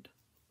cute.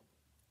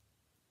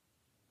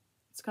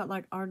 It's got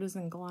like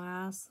artisan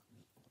glass.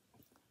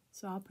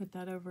 So I'll put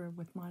that over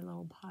with my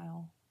little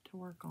pile to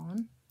work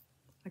on.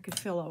 I can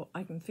feel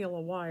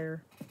a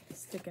wire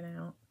sticking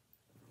out.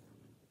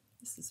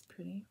 This is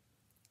pretty.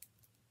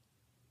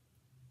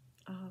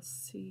 I'll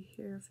see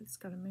here if it's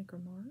got a maker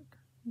mark.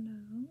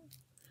 No.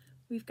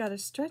 We've got a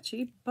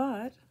stretchy,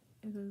 but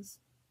it is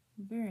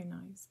very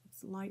nice.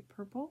 It's light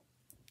purple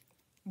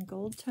and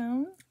gold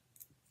tone.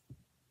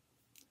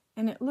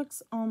 And it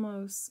looks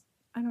almost,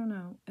 I don't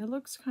know, it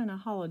looks kind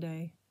of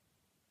holiday.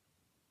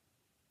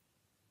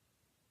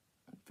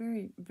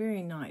 Very,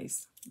 very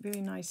nice. Very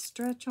nice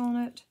stretch on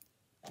it.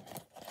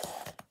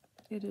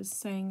 It is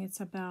saying it's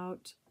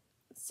about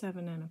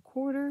 7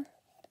 1/4.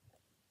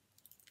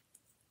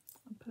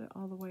 I'll put it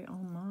all the way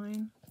on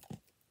mine.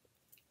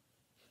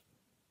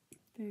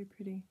 Very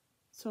pretty.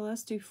 So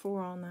let's do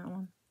 4 on that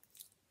one.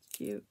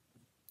 Cute.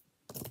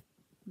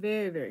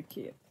 Very, very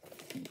cute.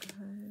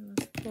 Okay,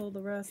 let's pull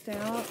the rest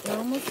out. We're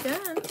almost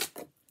done.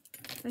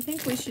 I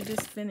think we should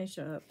just finish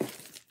up.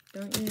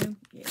 Don't you?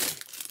 Yeah,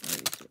 I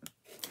do too.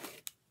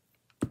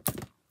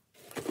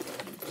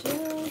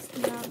 Just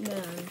about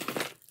done.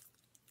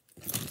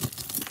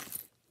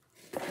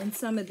 And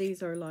some of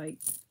these are like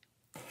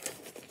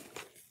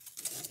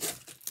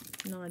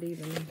not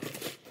even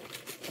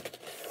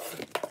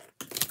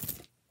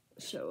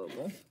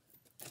showable.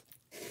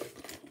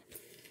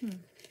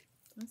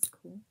 That's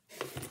cool.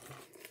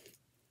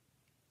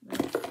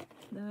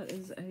 That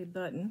is a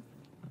button.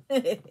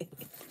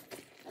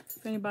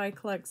 If anybody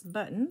collects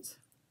buttons,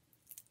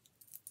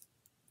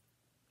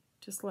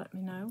 just let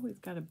me know.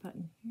 We've got a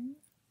button here.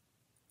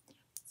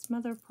 It's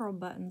mother of pearl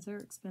buttons. They're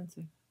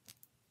expensive.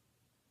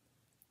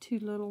 2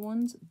 little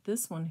ones.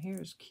 This one here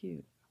is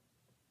cute.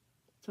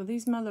 So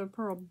these mother of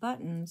pearl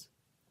buttons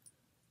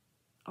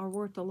are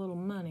worth a little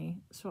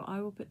money. So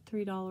I will put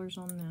 $3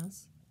 on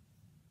this.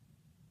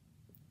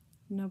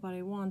 If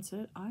nobody wants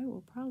it, I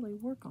will probably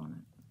work on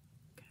it.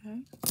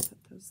 Okay,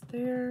 put those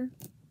there.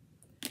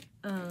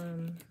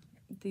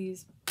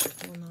 These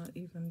will not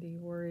even be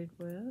worried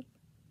with.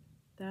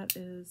 That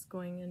is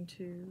going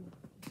into,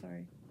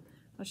 sorry,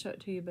 I'll show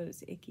it to you, but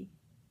it's icky.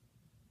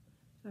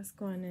 That's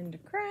going into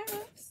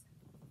crafts.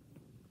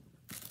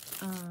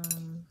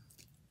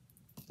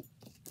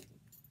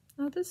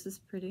 Oh, this is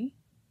pretty.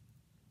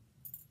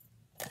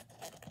 Let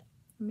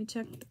me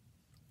check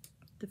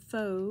the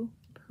faux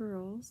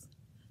pearls.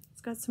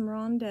 It's got some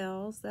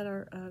rondelles that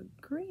are a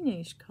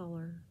greenish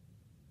color.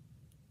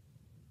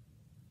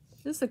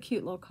 This is a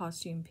cute little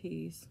costume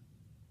piece.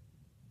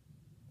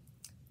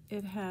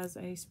 It has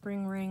a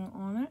spring ring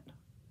on it.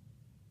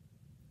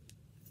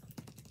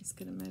 Let's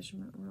get a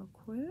measurement real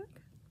quick.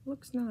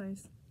 Looks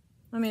nice.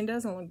 I mean, it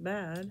doesn't look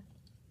bad.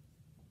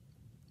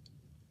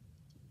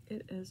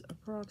 It is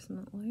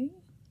approximately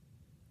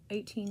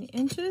 18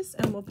 inches,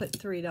 and we'll put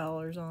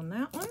 $3 on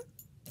that one.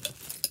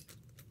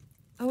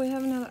 Oh, we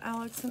have another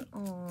Alex and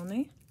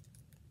Ani.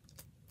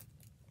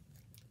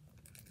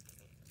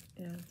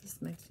 Yeah, this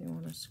makes me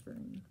want to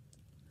scream.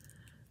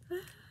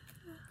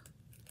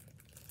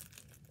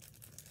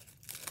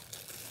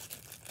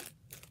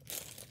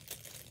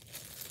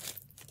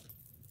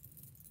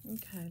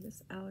 Okay,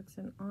 this Alex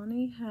and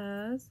Ani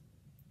has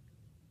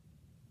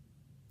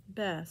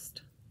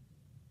best.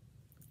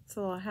 It's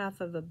a little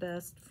half of a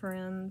best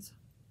friends.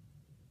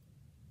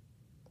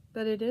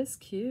 But it is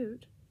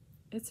cute.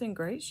 It's in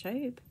great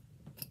shape.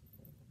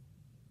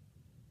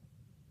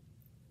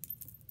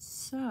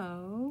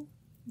 So,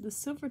 the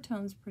silver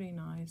tone's pretty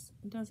nice.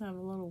 It does have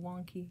a little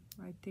wonky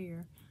right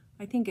there.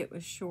 I think it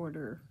was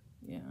shorter,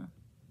 yeah.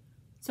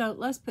 So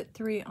let's put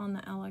 3 on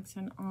the Alex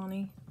and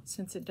Ani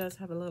since it does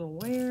have a little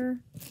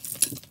wear.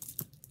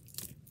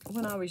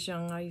 When I was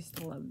young, I used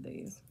to love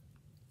these.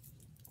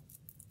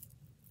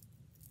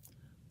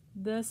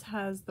 This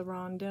has the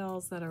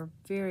rondelles that are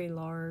very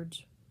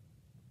large.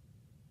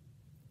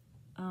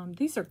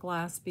 These are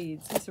glass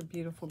beads. These are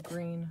beautiful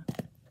green,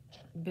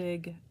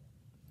 big,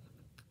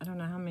 I don't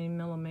know how many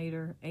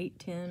millimeter, 8,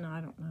 10,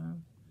 I don't know,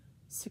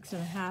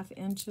 6.5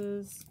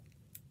 inches.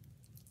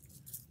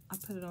 I'll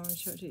put it on and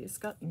show it to you. It's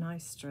got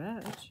nice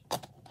stretch.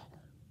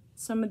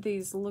 Some of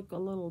these look a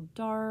little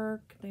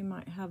dark. They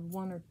might have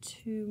 1 or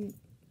 2,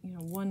 you know,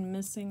 1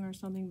 missing or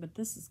something, but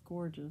this is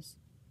gorgeous.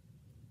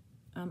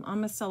 I'm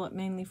going to sell it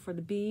mainly for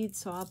the beads,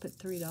 so I'll put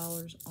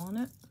 $3 on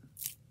it.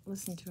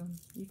 Listen to them.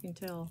 You can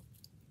tell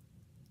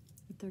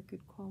that they're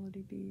good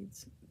quality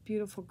beads.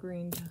 Beautiful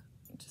green,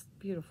 just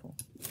beautiful.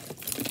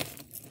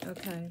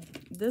 Okay,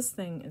 this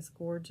thing is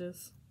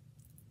gorgeous.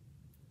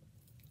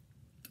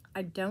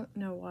 I don't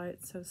know why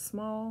it's so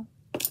small.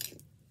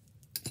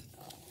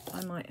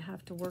 I might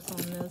have to work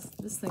on this.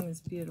 This thing is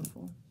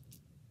beautiful.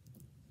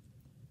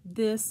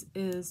 This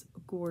is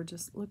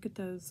gorgeous. Look at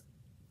those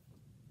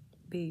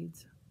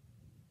beads.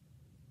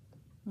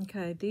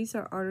 Okay, these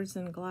are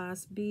artisan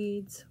glass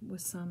beads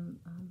with some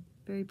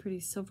very pretty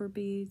silver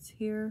beads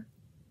here.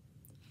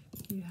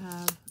 You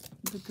have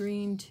the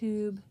green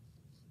tube.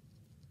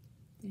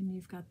 Then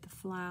you've got the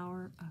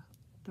flower,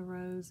 the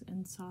rose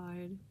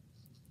inside.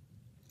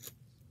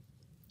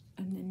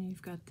 And then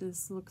you've got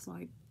this, looks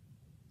like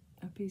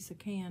a piece of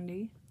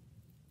candy.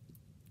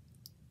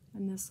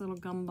 And this little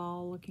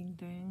gumball looking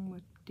thing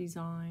with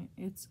design.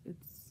 It's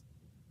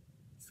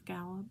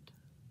scalloped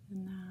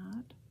in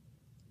that.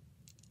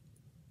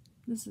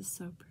 This is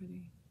so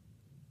pretty.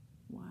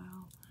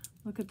 Wow.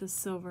 Look at the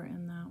silver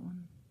in that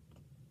one.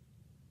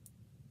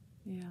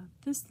 Yeah,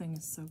 this thing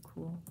is so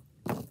cool.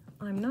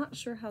 I'm not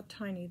sure how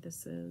tiny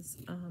this is.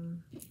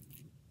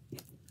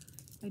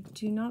 I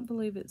do not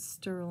believe it's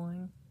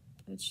sterling.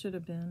 It should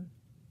have been.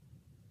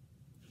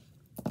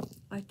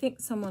 I think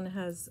someone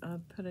has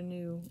put a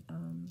new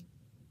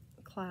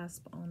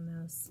clasp on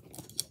this.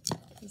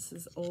 This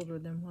is older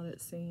than what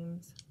it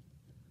seems.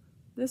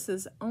 This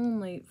is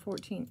only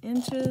 14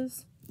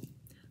 inches,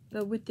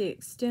 but with the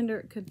extender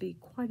it could be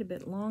quite a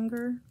bit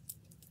longer.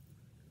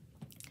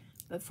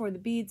 But for the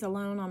beads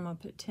alone, I'm going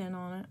to put 10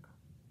 on it.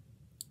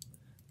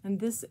 And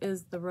this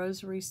is the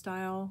rosary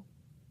style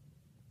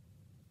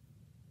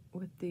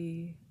with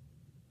the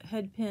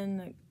head pin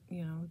that,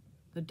 you know,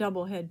 the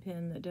double head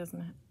pin that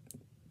doesn't,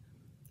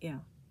 yeah,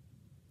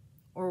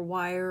 or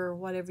wire or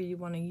whatever you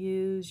want to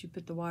use. You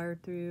put the wire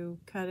through,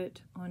 cut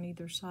it on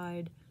either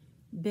side,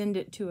 bend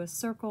it to a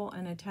circle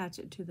and attach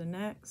it to the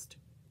next.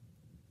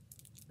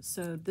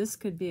 So this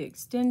could be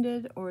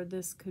extended, or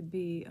this could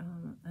be,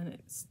 an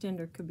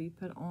extender could be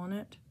put on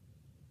it.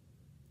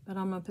 But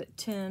I'm going to put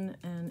 10,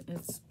 and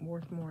it's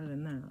worth more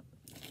than that.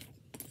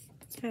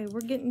 Okay,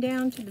 we're getting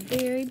down to the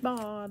very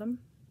bottom.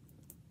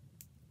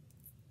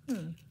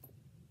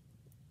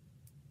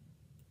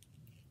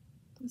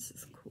 This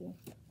is cool.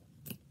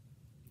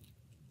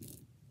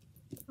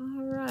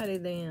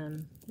 Alrighty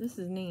then. This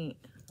is neat.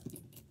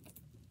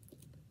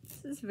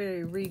 This is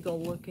very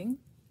regal looking.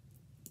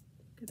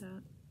 Look at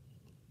that.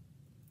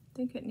 I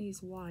think it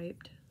needs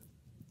wiped.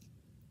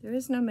 There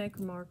is no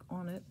maker mark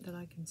on it that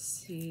I can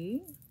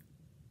see.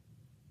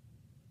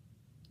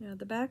 Yeah,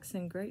 the back's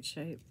in great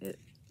shape.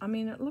 I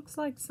mean, it looks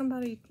like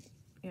somebody,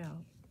 yeah,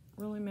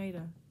 really made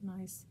a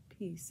nice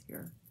piece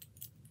here.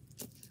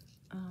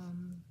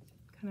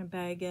 Kind of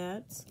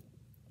baguettes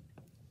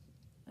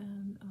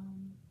and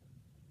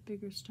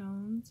bigger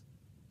stones.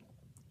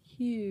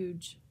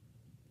 huge,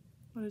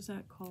 what is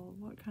that called?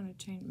 What kind of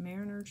chain?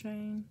 Mariner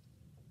chain?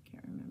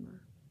 Can't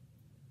remember.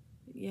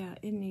 But yeah,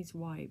 it needs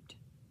wiped.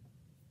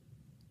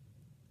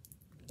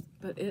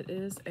 But it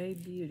is a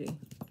beauty.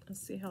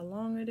 Let's see how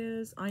long it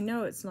is. I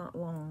know it's not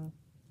long.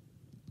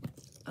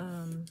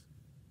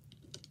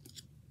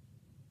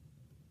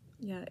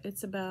 Yeah,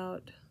 it's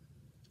about,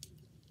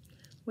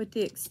 with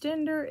the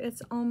extender,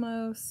 it's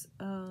almost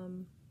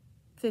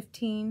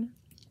 15.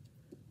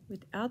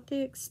 Without the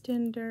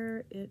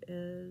extender, it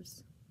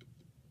is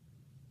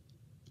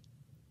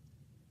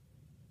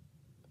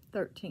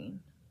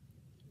 13.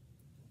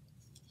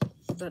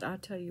 But I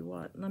tell you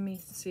what, let me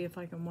see if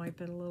I can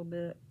wipe it a little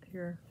bit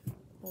here.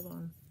 Hold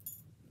on.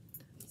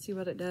 See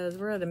what it does.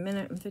 We're at 1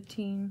 minute and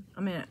 15.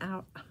 I mean, an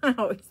hour. I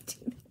always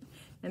do that.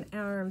 An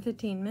hour and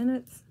 15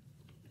 minutes.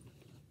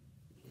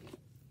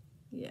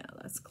 Yeah,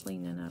 that's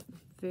cleaning up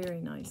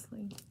very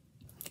nicely.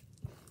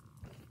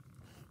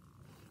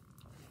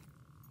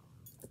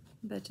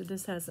 Bet you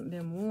this hasn't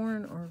been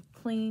worn or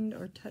cleaned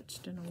or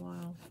touched in a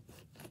while.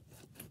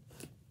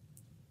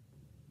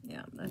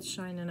 Yeah, that's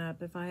shining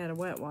up. If I had a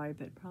wet wipe,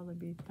 it'd probably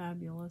be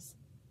fabulous.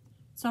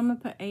 So I'm going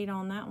to put 8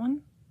 on that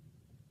one.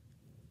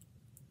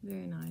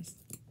 Very nice.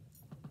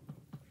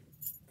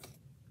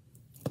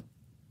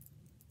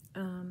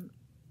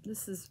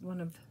 This is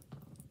one of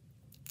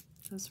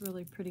those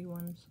really pretty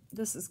ones.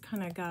 This has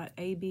kind of got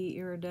AB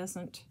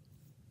iridescent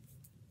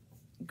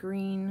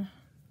green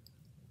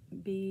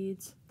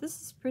beads.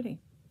 This is pretty.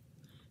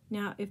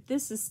 Now, if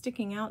this is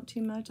sticking out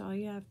too much, all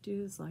you have to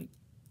do is like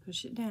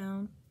push it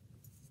down.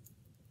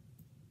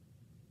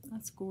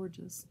 That's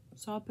gorgeous.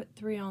 So I'll put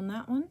 3 on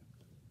that one.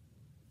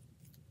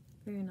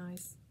 Very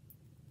nice.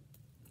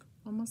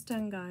 Almost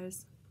done,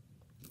 guys.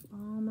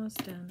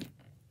 Almost done.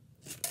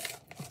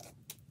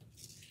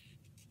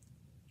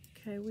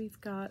 Okay, we've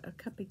got a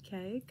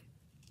cupcake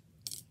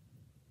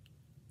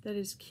that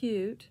is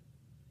cute.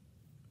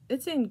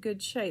 It's in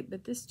good shape,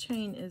 but this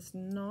chain is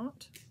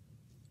not.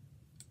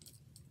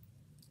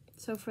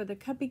 So for the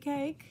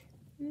cupcake,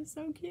 it is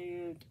so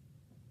cute.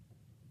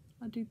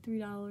 I'll do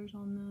 $3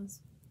 on this.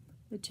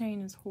 The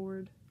chain is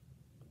horrid.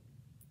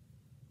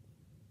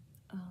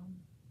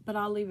 But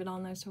I'll leave it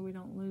on there so we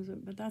don't lose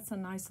it. But that's a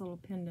nice little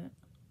pendant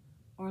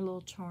or a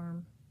little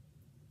charm.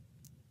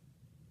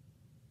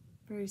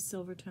 Very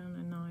silver tone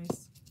and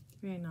nice.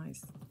 Very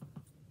nice.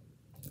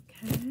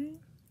 Okay.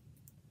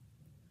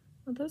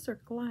 Well, those are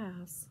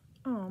glass.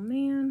 Oh,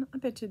 man. I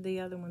bet you the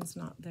other one's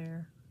not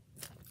there.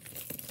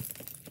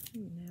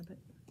 Nabbit.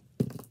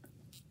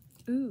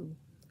 Ooh,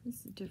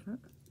 this is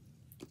different.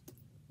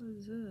 What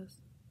is this?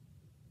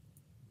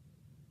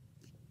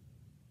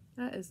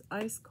 That is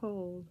ice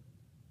cold.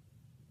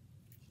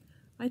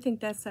 I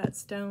think that's that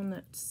stone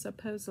that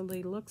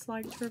supposedly looks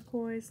like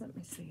turquoise. Let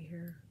me see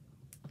here.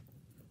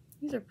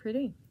 These are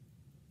pretty.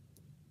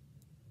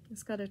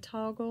 It's got a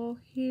toggle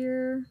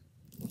here.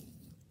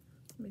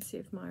 Let me see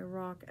if my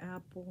rock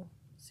apple,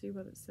 see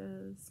what it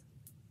says.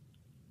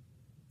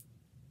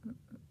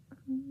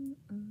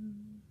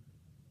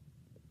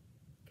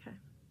 Okay,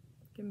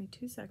 give me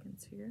 2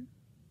 seconds here.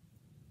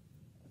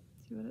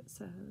 See what it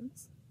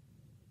says.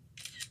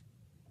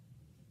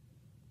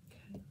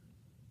 Okay,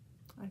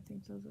 I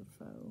think those are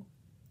faux.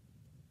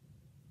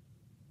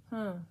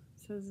 Huh,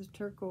 it says it's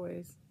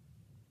turquoise.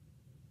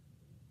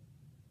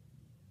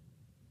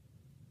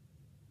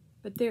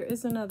 But there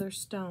is another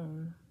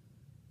stone.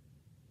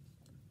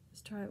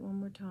 Let's try it one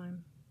more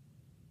time.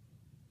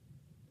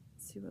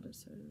 Let's see what it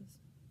says.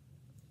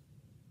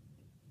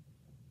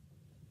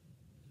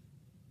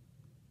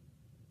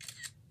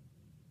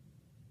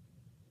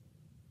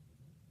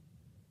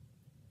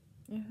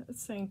 Yeah,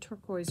 it's saying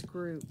turquoise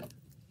group.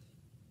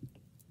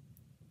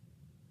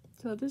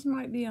 So this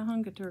might be a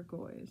hunk of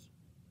turquoise.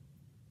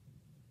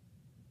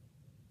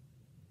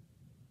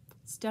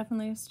 It's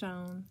definitely a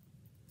stone.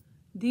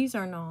 These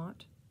are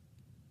not.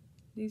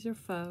 These are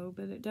faux,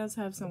 but it does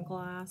have some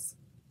glass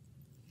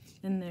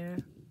in there.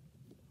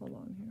 Hold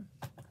on here.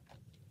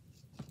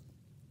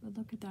 But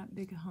look at that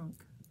big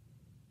hunk.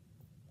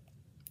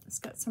 It's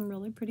got some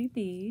really pretty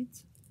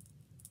beads.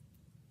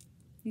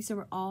 These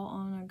are all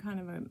on a kind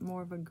of a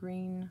more of a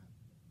green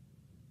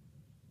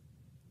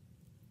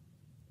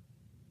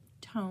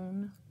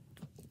tone.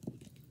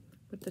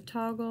 With the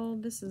toggle,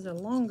 this is a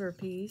longer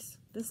piece.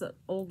 This is an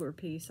older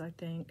piece, I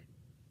think.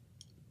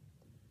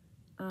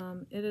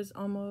 It is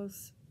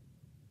almost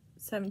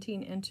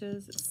 17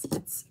 inches.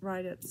 It's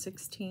right at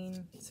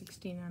 16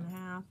 and a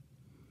half.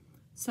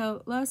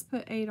 So let's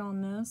put 8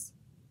 on this.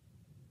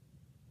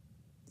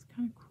 It's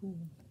kind of cool.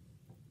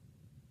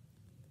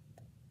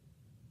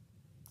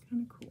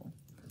 Kind of cool.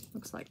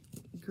 Looks like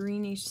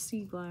greenish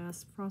sea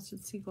glass,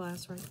 frosted sea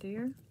glass right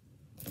there.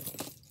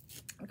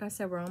 Like I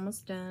said, we're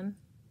almost done.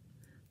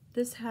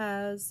 This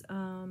has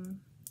kind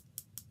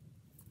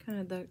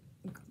of the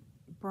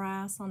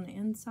brass on the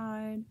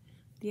inside.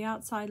 The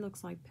outside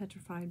looks like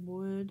petrified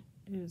wood.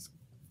 It is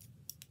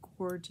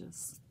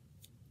gorgeous.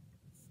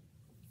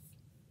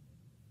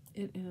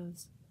 It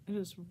is. It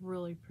is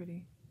really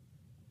pretty.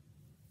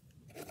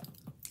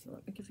 So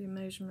let me give you a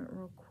measurement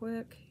real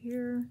quick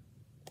here.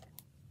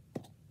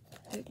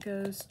 It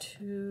goes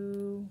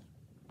to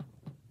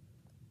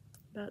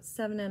about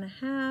 7.5.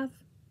 I'll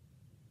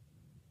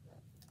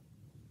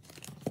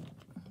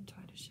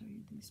try to show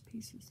you these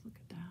pieces. Look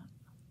at that.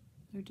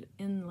 They're just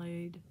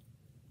inlaid.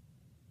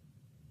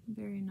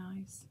 Very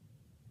nice.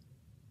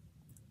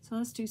 So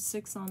let's do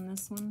 6 on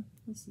this one.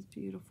 This is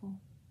beautiful.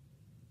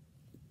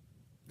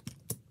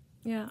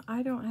 Yeah,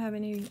 I don't have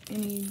any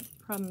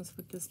problems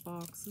with this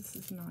box. This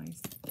is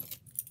nice.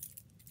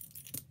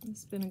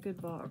 It's been a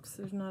good box.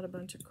 There's not a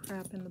bunch of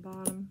crap in the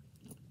bottom.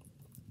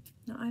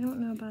 Now, I don't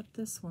know about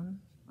this one.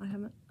 I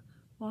haven't...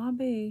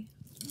 Wabi.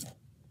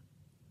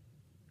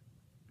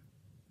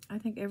 I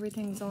think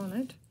everything's on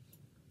it.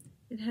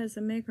 It has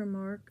a maker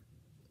mark.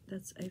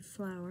 That's a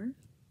flower.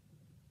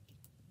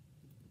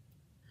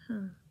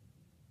 Huh.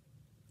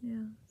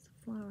 Yeah, it's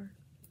a flower.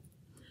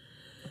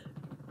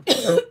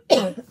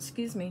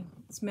 Excuse me.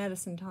 It's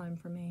medicine time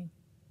for me.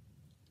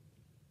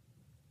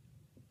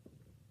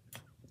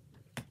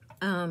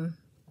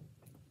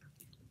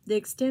 The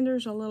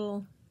extender's a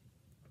little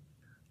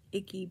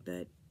icky,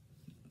 but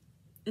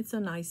it's a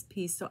nice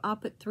piece. So I'll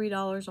put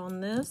 $3 on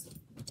this.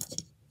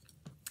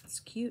 It's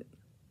cute.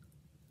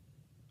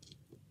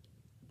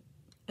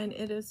 And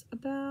it is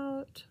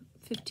about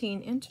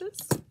 15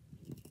 inches.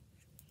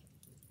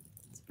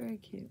 It's very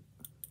cute.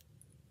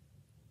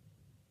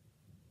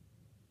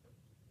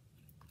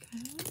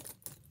 Okay.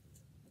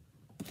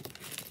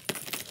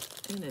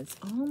 And it's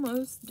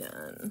almost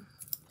done.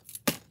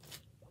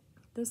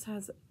 This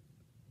has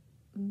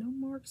no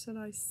marks that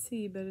I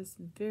see, but it's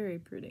very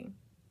pretty.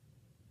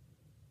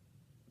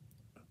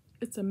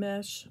 It's a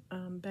mesh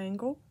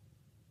bangle.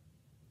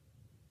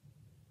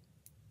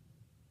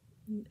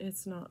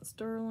 It's not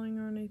sterling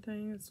or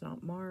anything. It's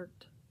not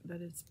marked,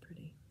 but it's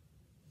pretty.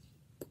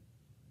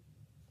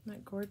 Isn't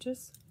that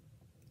gorgeous?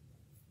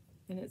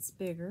 And it's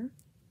bigger.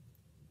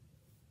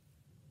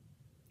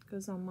 It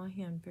goes on my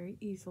hand very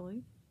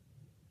easily.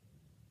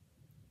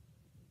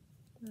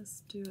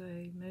 Let's do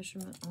a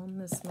measurement on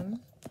this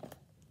one.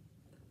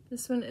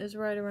 This one is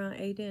right around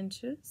 8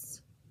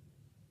 inches.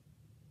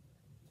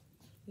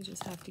 You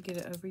just have to get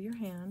it over your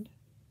hand.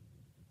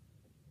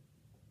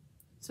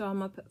 So I'm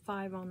going to put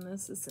 5 on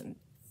this. It's in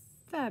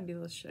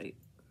fabulous shape.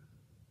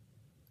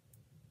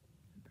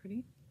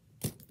 Pretty.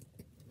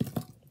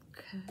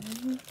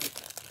 Okay.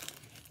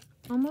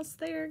 Almost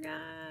there,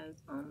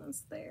 guys.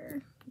 Almost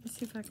there. Let's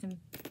see if I can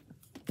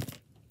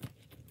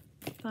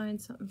find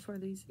something for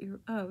these ear.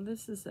 Oh,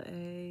 this is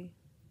a...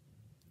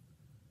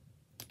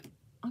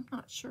 I'm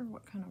not sure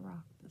what kind of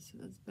rock this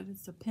is, but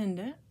it's a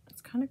pendant.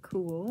 It's kind of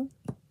cool.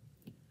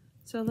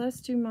 So let's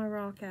do my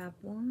rock app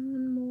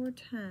one more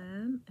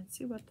time and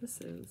see what this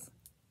is.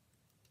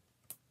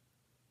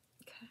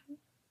 Okay.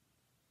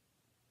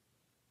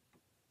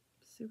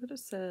 See what it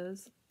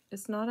says.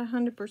 It's not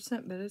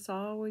 100%, but it's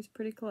always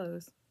pretty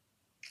close.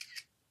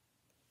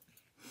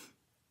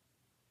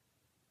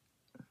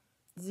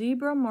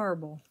 Zebra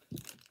marble.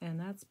 And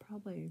that's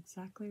probably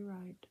exactly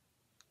right.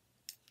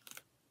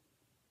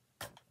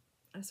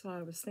 That's why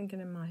I was thinking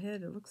in my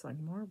head, it looks like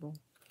marble.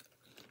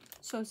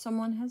 So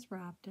someone has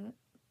wrapped it.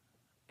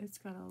 It's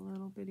got a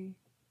little bitty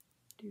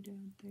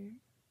doodad there.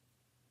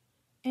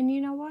 And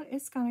you know what?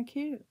 It's kind of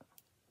cute.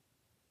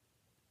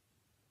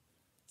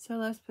 So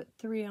let's put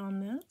 3 on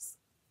this.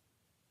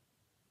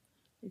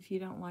 If you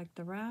don't like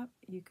the wrap,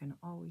 you can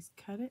always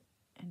cut it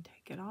and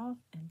take it off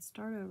and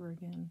start over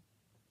again.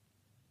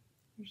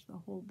 There's the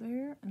hole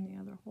there, and the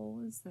other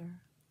hole is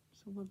there.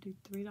 So we'll do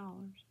 $3.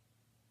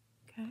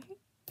 Okay.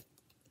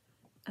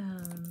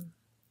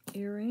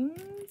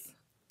 Earrings.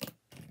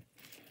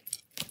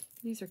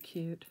 These are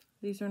cute.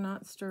 These are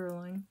not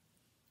sterling.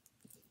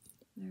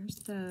 There's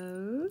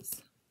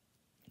those.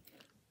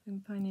 I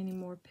didn't find any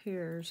more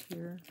pairs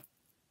here.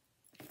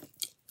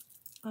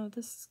 Oh,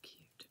 this is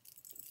cute.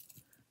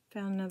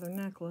 Found another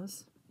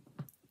necklace.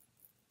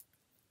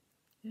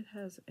 It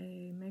has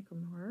a maker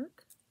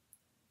mark.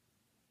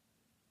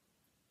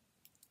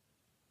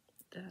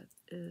 That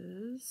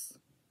is...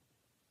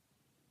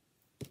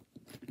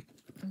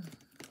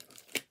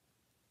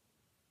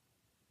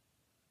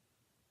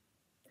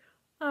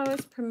 Oh,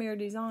 it's Premier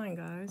Design,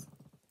 guys.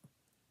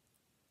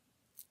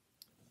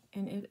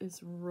 And it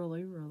is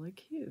really, really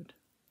cute.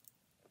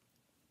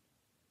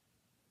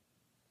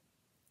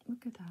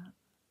 Look at that.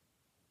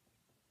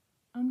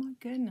 Oh my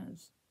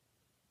goodness.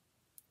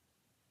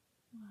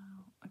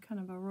 Wow. A kind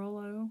of a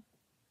Rollo,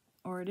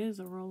 or it is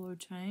a Rollo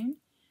chain.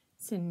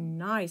 It's in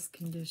nice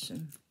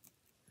condition.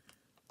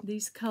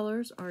 These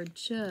colors are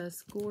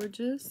just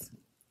gorgeous.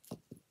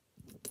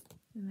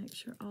 And make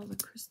sure all the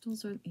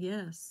crystals are,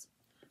 yes.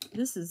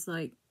 This is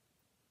like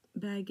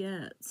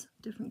baguettes,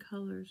 different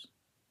colors.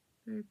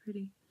 Very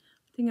pretty.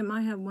 I think it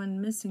might have one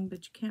missing,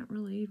 but you can't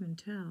really even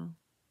tell.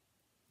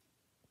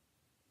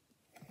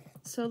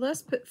 So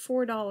let's put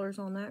 $4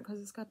 on that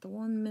because it's got the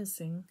one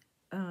missing,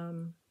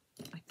 I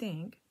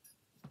think.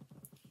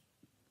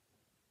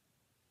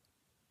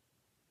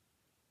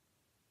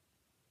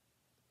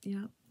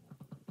 Yep.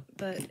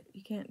 But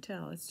you can't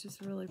tell. It's just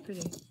really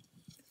pretty.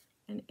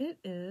 And it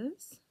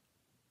is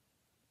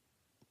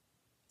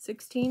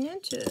 16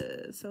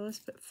 inches. So let's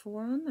put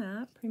 4 on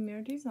that.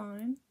 Premier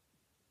Design,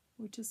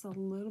 which is a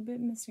little bit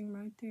missing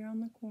right there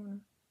on the corner.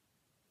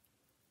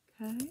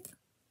 Okay.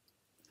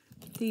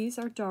 These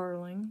are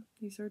darling.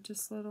 These are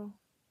just little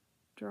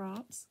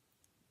drops.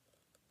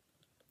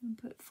 And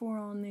put 4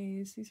 on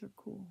these. These are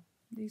cool.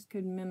 These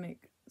could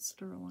mimic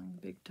sterling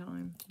big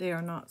time. They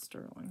are not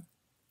sterling.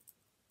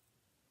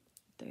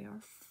 They are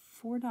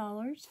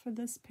 $4 for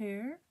this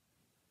pair.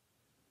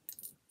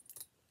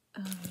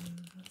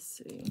 Let's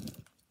see.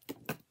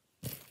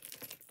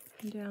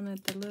 Down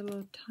at the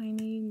little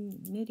tiny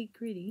nitty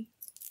gritty.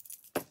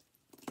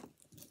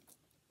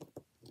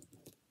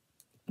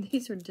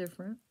 These are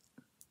different.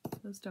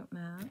 Those don't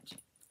match.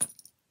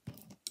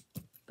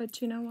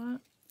 But you know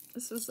what?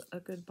 This was a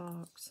good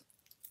box.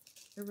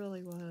 It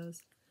really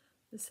was.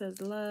 It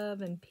says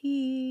love and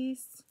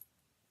peace.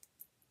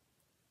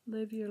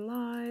 Live your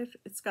life.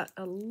 It's got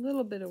a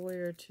little bit of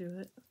wear to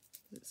it.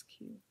 It's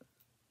cute.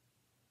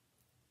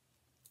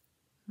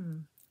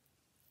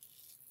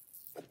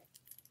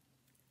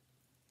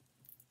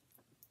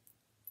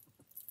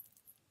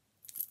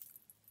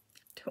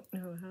 Don't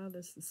know how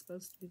this is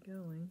supposed to be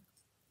going.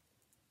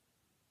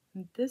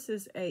 And this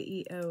is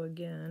AEO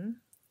again.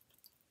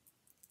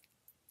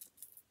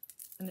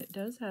 And it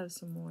does have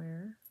some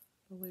wear,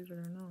 believe it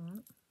or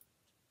not.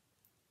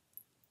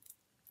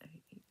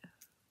 AEO.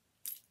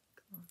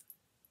 Come on.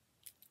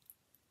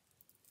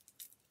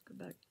 Go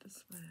back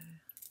this way.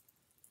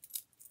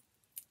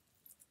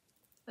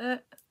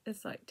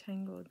 It's like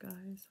tangled,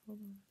 guys. Hold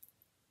on.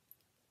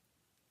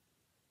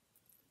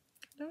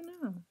 I don't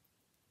know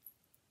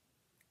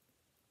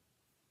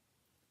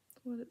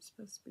what it's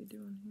supposed to be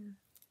doing here.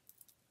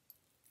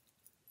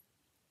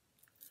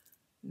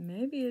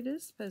 Maybe it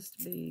is supposed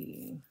to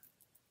be.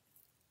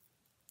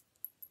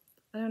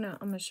 I don't know.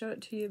 I'm going to show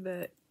it to you,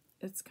 but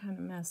it's kind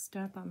of messed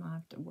up. I'm going to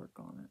have to work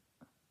on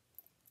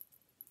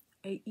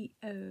it.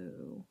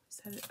 AEO.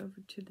 Set it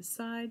over to the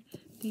side.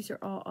 These are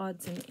all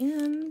odds and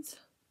ends.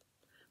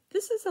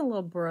 This is a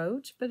little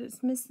brooch, but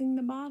it's missing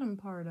the bottom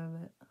part of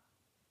it.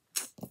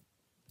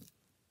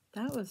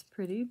 That was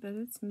pretty, but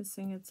it's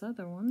missing its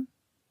other one.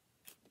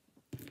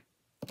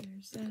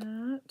 There's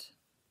that.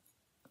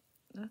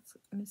 That's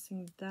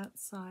missing that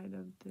side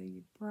of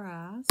the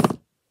brass.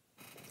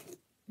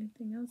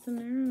 Anything else in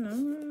there?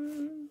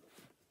 No.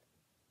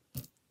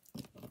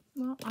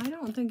 Well, I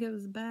don't think it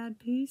was bad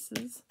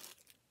pieces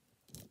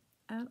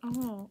at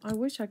all. I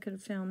wish I could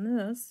have found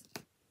this.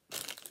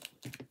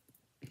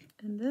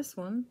 And this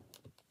one.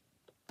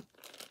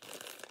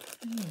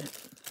 Dang it.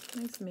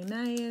 Makes me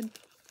mad.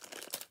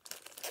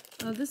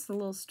 Oh, this is a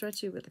little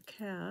stretchy with a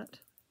cat.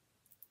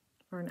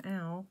 Or an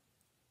owl.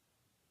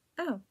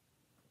 Oh.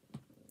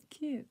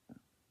 Cute.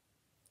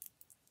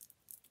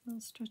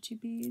 Little stretchy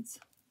beads.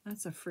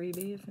 That's a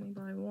freebie if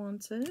anybody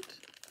wants it.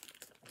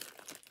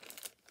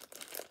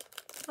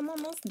 I'm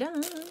almost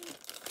done.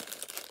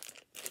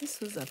 This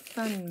was a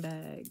fun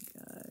bag,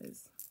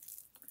 guys.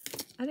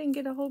 I didn't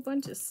get a whole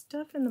bunch of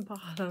stuff in the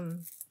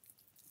bottom.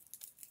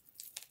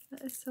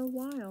 That is so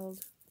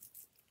wild.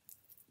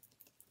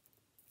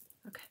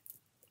 Okay,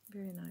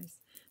 very nice.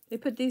 They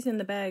put these in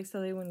the bag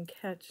so they wouldn't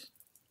catch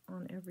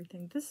on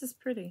everything. This is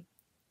pretty.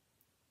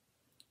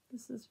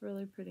 This is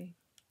really pretty.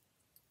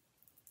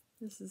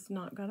 This has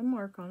not got a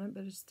mark on it,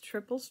 but it's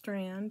triple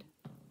strand.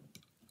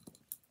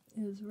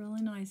 It is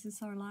really nice. This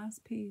is our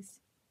last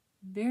piece.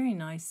 Very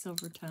nice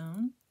silver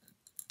tone.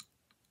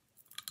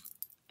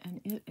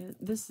 And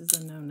this is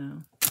a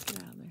no-no.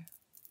 Get out of there.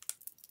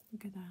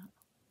 Look at that.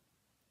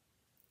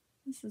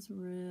 This is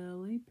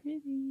really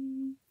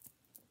pretty.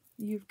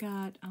 You've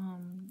got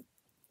kind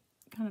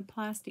of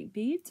plastic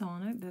beads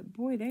on it, but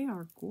boy, they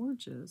are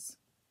gorgeous.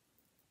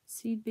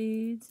 Seed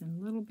beads and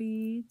little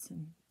beads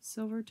and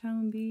silver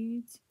tone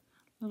beads.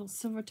 Little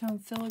silver tone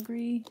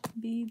filigree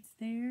beads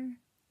there.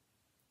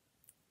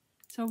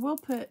 So we'll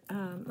put,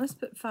 let's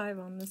put 5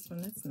 on this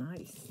one. That's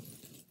nice.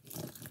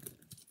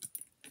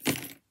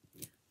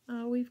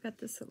 We've got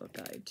this little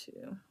guy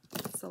too.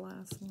 That's the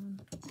last one.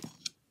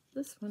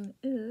 This one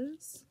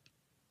is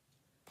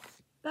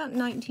about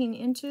 19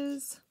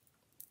 inches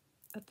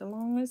at the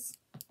longest.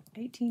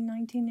 18,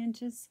 19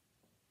 inches.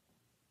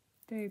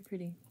 Very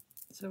pretty.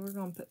 So we're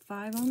going to put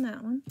 5 on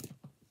that one.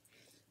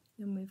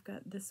 Then we've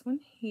got this one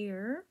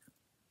here.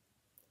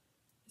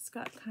 It's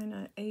got kind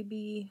of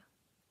AB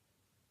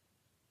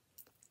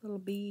little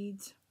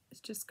beads. It's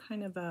just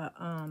kind of a,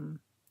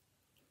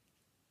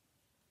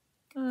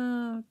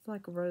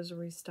 like a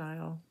rosary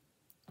style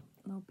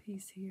little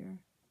piece here.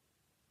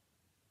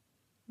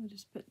 We'll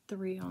just put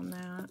 3 on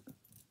that.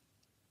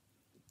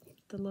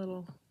 The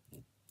little,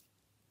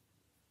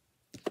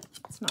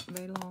 it's not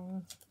very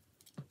long.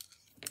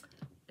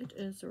 It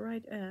is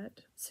right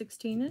at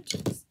 16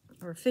 inches,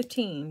 or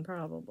 15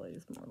 probably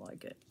is more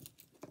like it.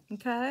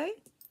 Okay,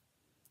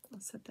 I'll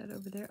set that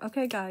over there.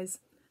 Okay, guys,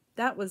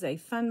 that was a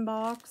fun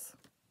box.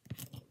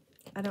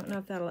 I don't know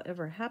if that'll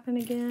ever happen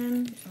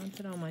again. I'll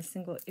put all my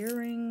single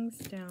earrings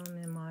down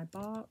in my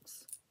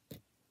box.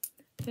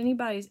 If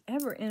anybody's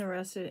ever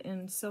interested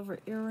in silver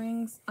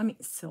earrings,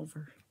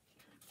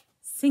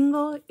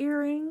 single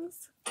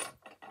earrings,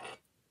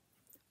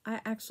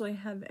 I actually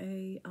have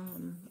a,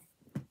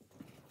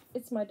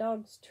 it's my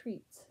dog's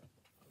treats.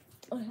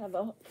 I have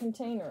a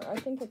container. I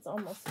think it's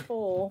almost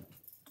full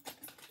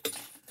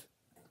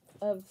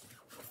of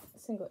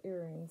single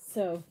earrings.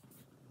 So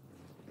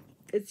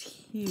it's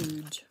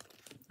huge.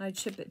 I'd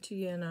ship it to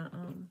you in a,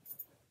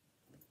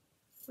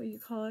 what do you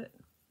call it?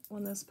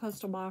 One of those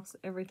postal box.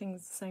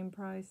 Everything's the same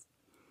price.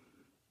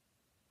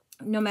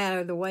 No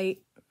matter the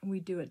weight, we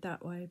do it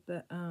that way.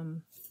 But,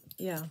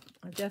 yeah,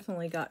 I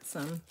definitely got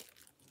some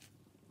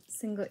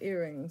single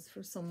earrings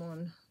for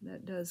someone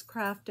that does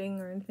crafting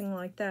or anything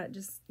like that.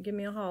 Just give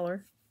me a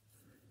holler.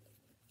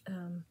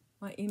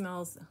 My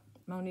email's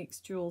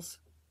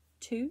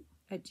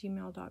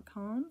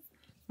moniquesjewels2@gmail.com.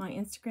 My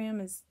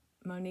Instagram is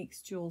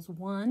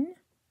moniquesjewels1,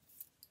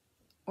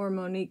 or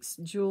Monique's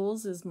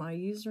Jewels is my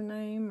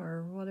username,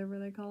 or whatever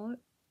they call it,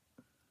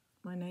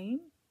 my name.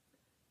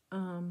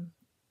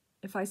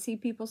 If I see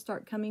people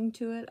start coming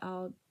to it,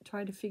 I'll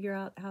try to figure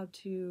out how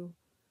to,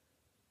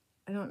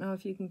 I don't know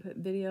if you can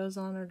put videos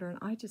on it, or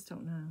I just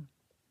don't know.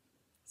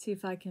 See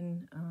if I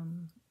can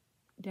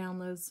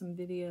download some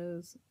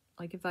videos.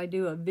 Like if I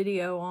do a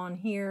video on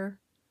here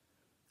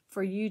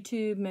for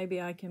YouTube, maybe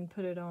I can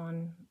put it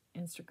on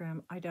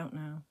Instagram. I don't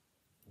know.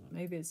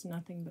 Maybe it's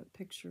nothing but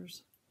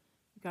pictures.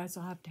 You guys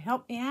will have to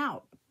help me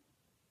out.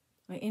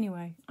 But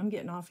anyway, I'm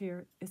getting off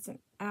here. It's an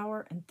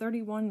hour and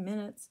 31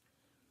 minutes.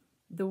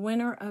 The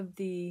winner of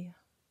the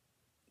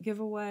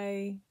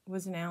giveaway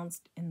was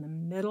announced in the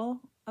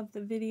middle of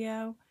the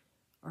video,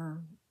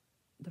 or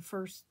the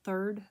first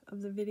third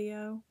of the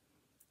video,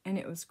 and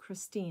it was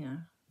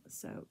Christina.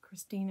 So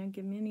Christina,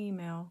 give me an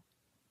email,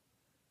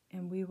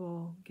 and we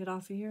will get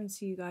off of here and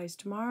see you guys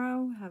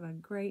tomorrow. Have a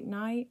great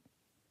night.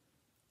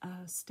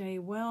 Stay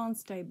well and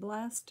stay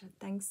blessed.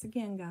 Thanks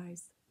again,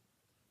 guys.